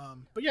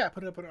 But yeah, I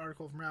put up an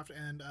article from Raft,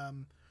 and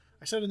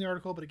I said in the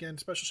article, but again,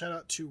 special shout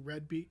out to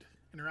Redbeat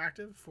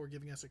Interactive for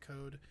giving us a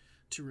code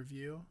to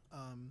review.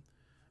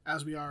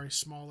 As we are a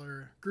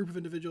smaller group of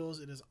individuals,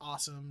 it is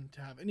awesome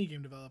to have any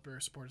game developer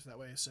support us that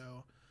way.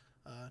 So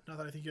not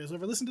that I think you guys will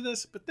ever listen to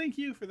this, but thank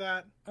you for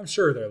that. I'm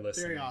sure they're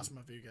listening. Very awesome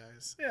of you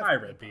guys. Yeah, hi,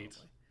 Redbeat.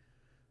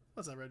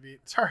 What's up,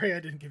 Redbeat? Sorry I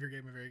didn't give your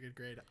game a very good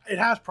grade. It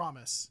has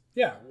promise.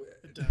 Yeah.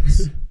 It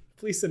does.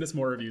 Please send us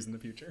more reviews in the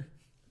future.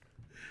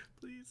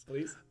 Please.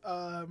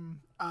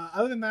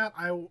 Other than that,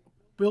 I will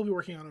be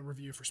working on a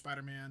review for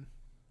Spider-Man.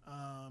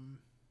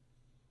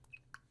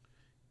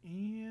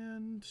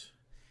 And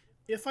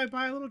if I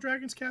buy a Little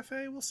Dragon's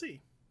Cafe, we'll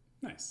see.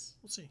 Nice.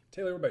 We'll see.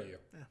 Taylor, what about you?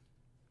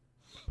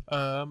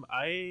 Yeah.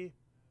 I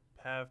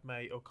have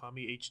my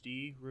Okami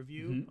HD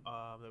review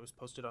that was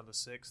posted on the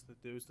 6th.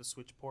 It was the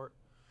Switch port.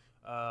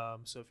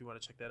 So if you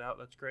want to check that out,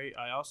 that's great.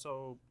 I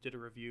also did a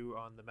review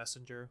on The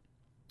Messenger,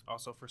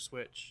 also for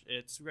Switch.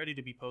 It's ready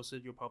to be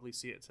posted. You'll probably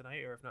see it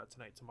tonight, or if not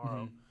tonight,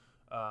 tomorrow.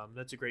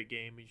 That's a great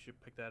game. You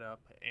should pick that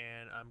up.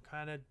 And I'm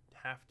kind of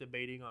half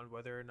debating on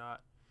whether or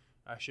not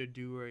I should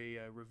do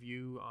a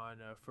review on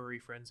Furry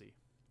Frenzy.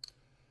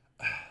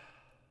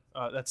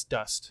 That's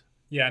Dust.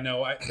 Yeah,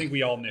 no, I think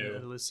we all knew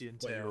what you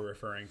were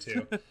referring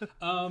to.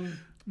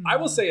 I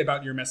will say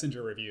about your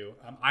Messenger review,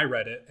 I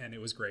read it and it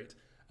was great.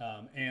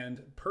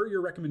 And per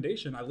your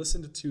recommendation, I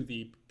listened to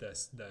the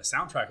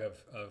soundtrack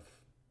of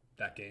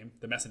that game,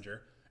 The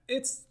Messenger.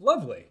 It's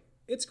lovely.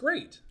 It's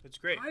great. It's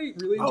great. I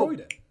really enjoyed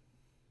it.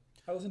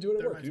 I listened to it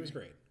at work. It was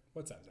great.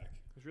 What's that, Zach?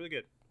 It was really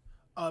good.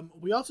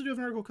 We also do have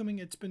an article coming.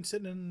 It's been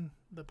sitting in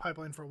the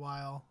pipeline for a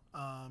while.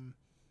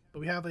 But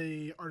we have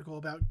a article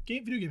about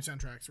video game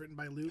soundtracks written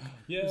by Luke.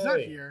 He's not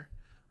here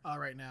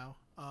right now.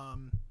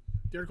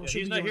 The article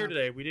he's not here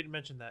today. We didn't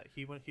mention that.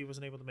 He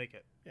wasn't able to make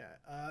it.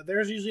 Yeah.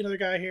 There's usually another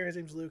guy here. His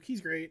name's Luke.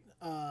 He's great.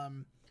 We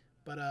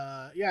got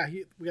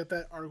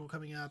that article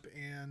coming up,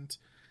 and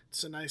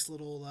it's a nice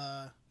little.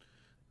 I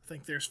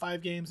think there's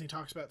 5 games, and he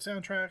talks about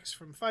soundtracks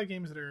from 5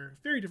 games that are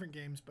very different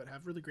games, but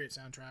have really great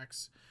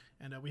soundtracks.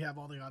 And we have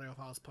all the audio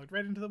files plugged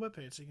right into the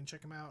webpage, so you can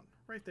check them out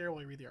right there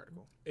while you read the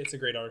article. It's a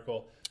great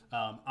article.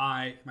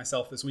 I,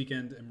 myself, this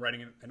weekend am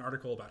writing an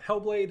article about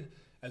Hellblade,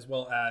 as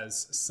well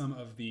as some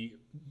of the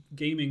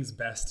gaming's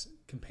best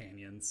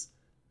companions.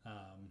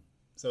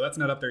 So that's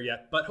not up there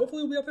yet, but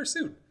hopefully it'll be up there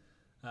soon.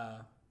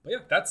 But yeah,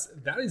 that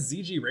is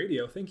ZG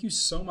Radio. Thank you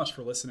so much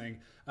for listening.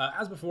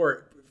 As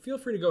before, feel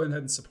free to go ahead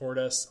and support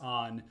us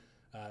on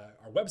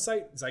our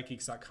website,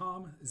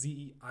 zeitgeeks.com,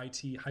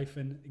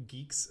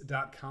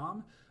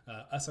 ZEIT-geeks.com.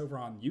 Us over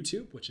on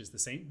YouTube, which is the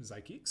same,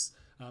 Zeitgeeks,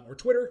 or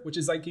Twitter, which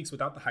is Zeitgeeks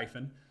without the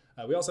hyphen.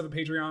 We also have a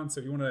Patreon, so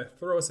if you want to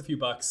throw us a few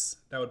bucks,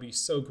 that would be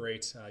so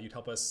great. You'd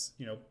help us,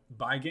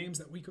 buy games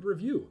that we could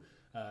review,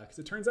 because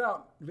it turns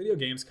out video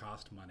games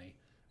cost money,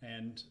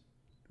 and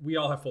we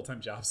all have full-time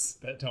jobs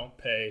that don't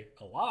pay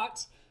a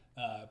lot,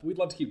 but we'd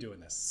love to keep doing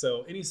this.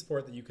 So any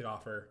support that you could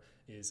offer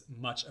is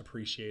much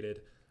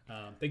appreciated.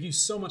 Thank you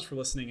so much for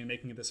listening and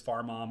making it this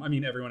far, Mom. I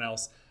mean, everyone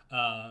else.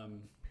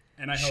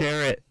 And I hope,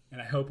 share it.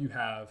 And I hope you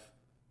have.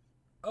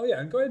 Oh yeah,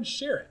 and go ahead and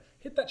share it.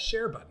 Hit that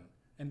share button,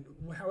 and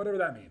whatever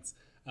that means.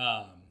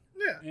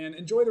 And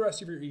enjoy the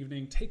rest of your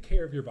evening. Take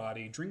care of your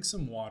body. Drink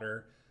some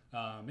water.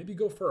 Maybe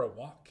go for a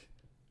walk.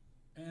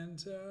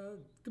 And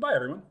goodbye,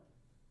 everyone.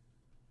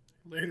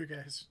 Later,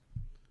 guys.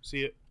 See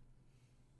you.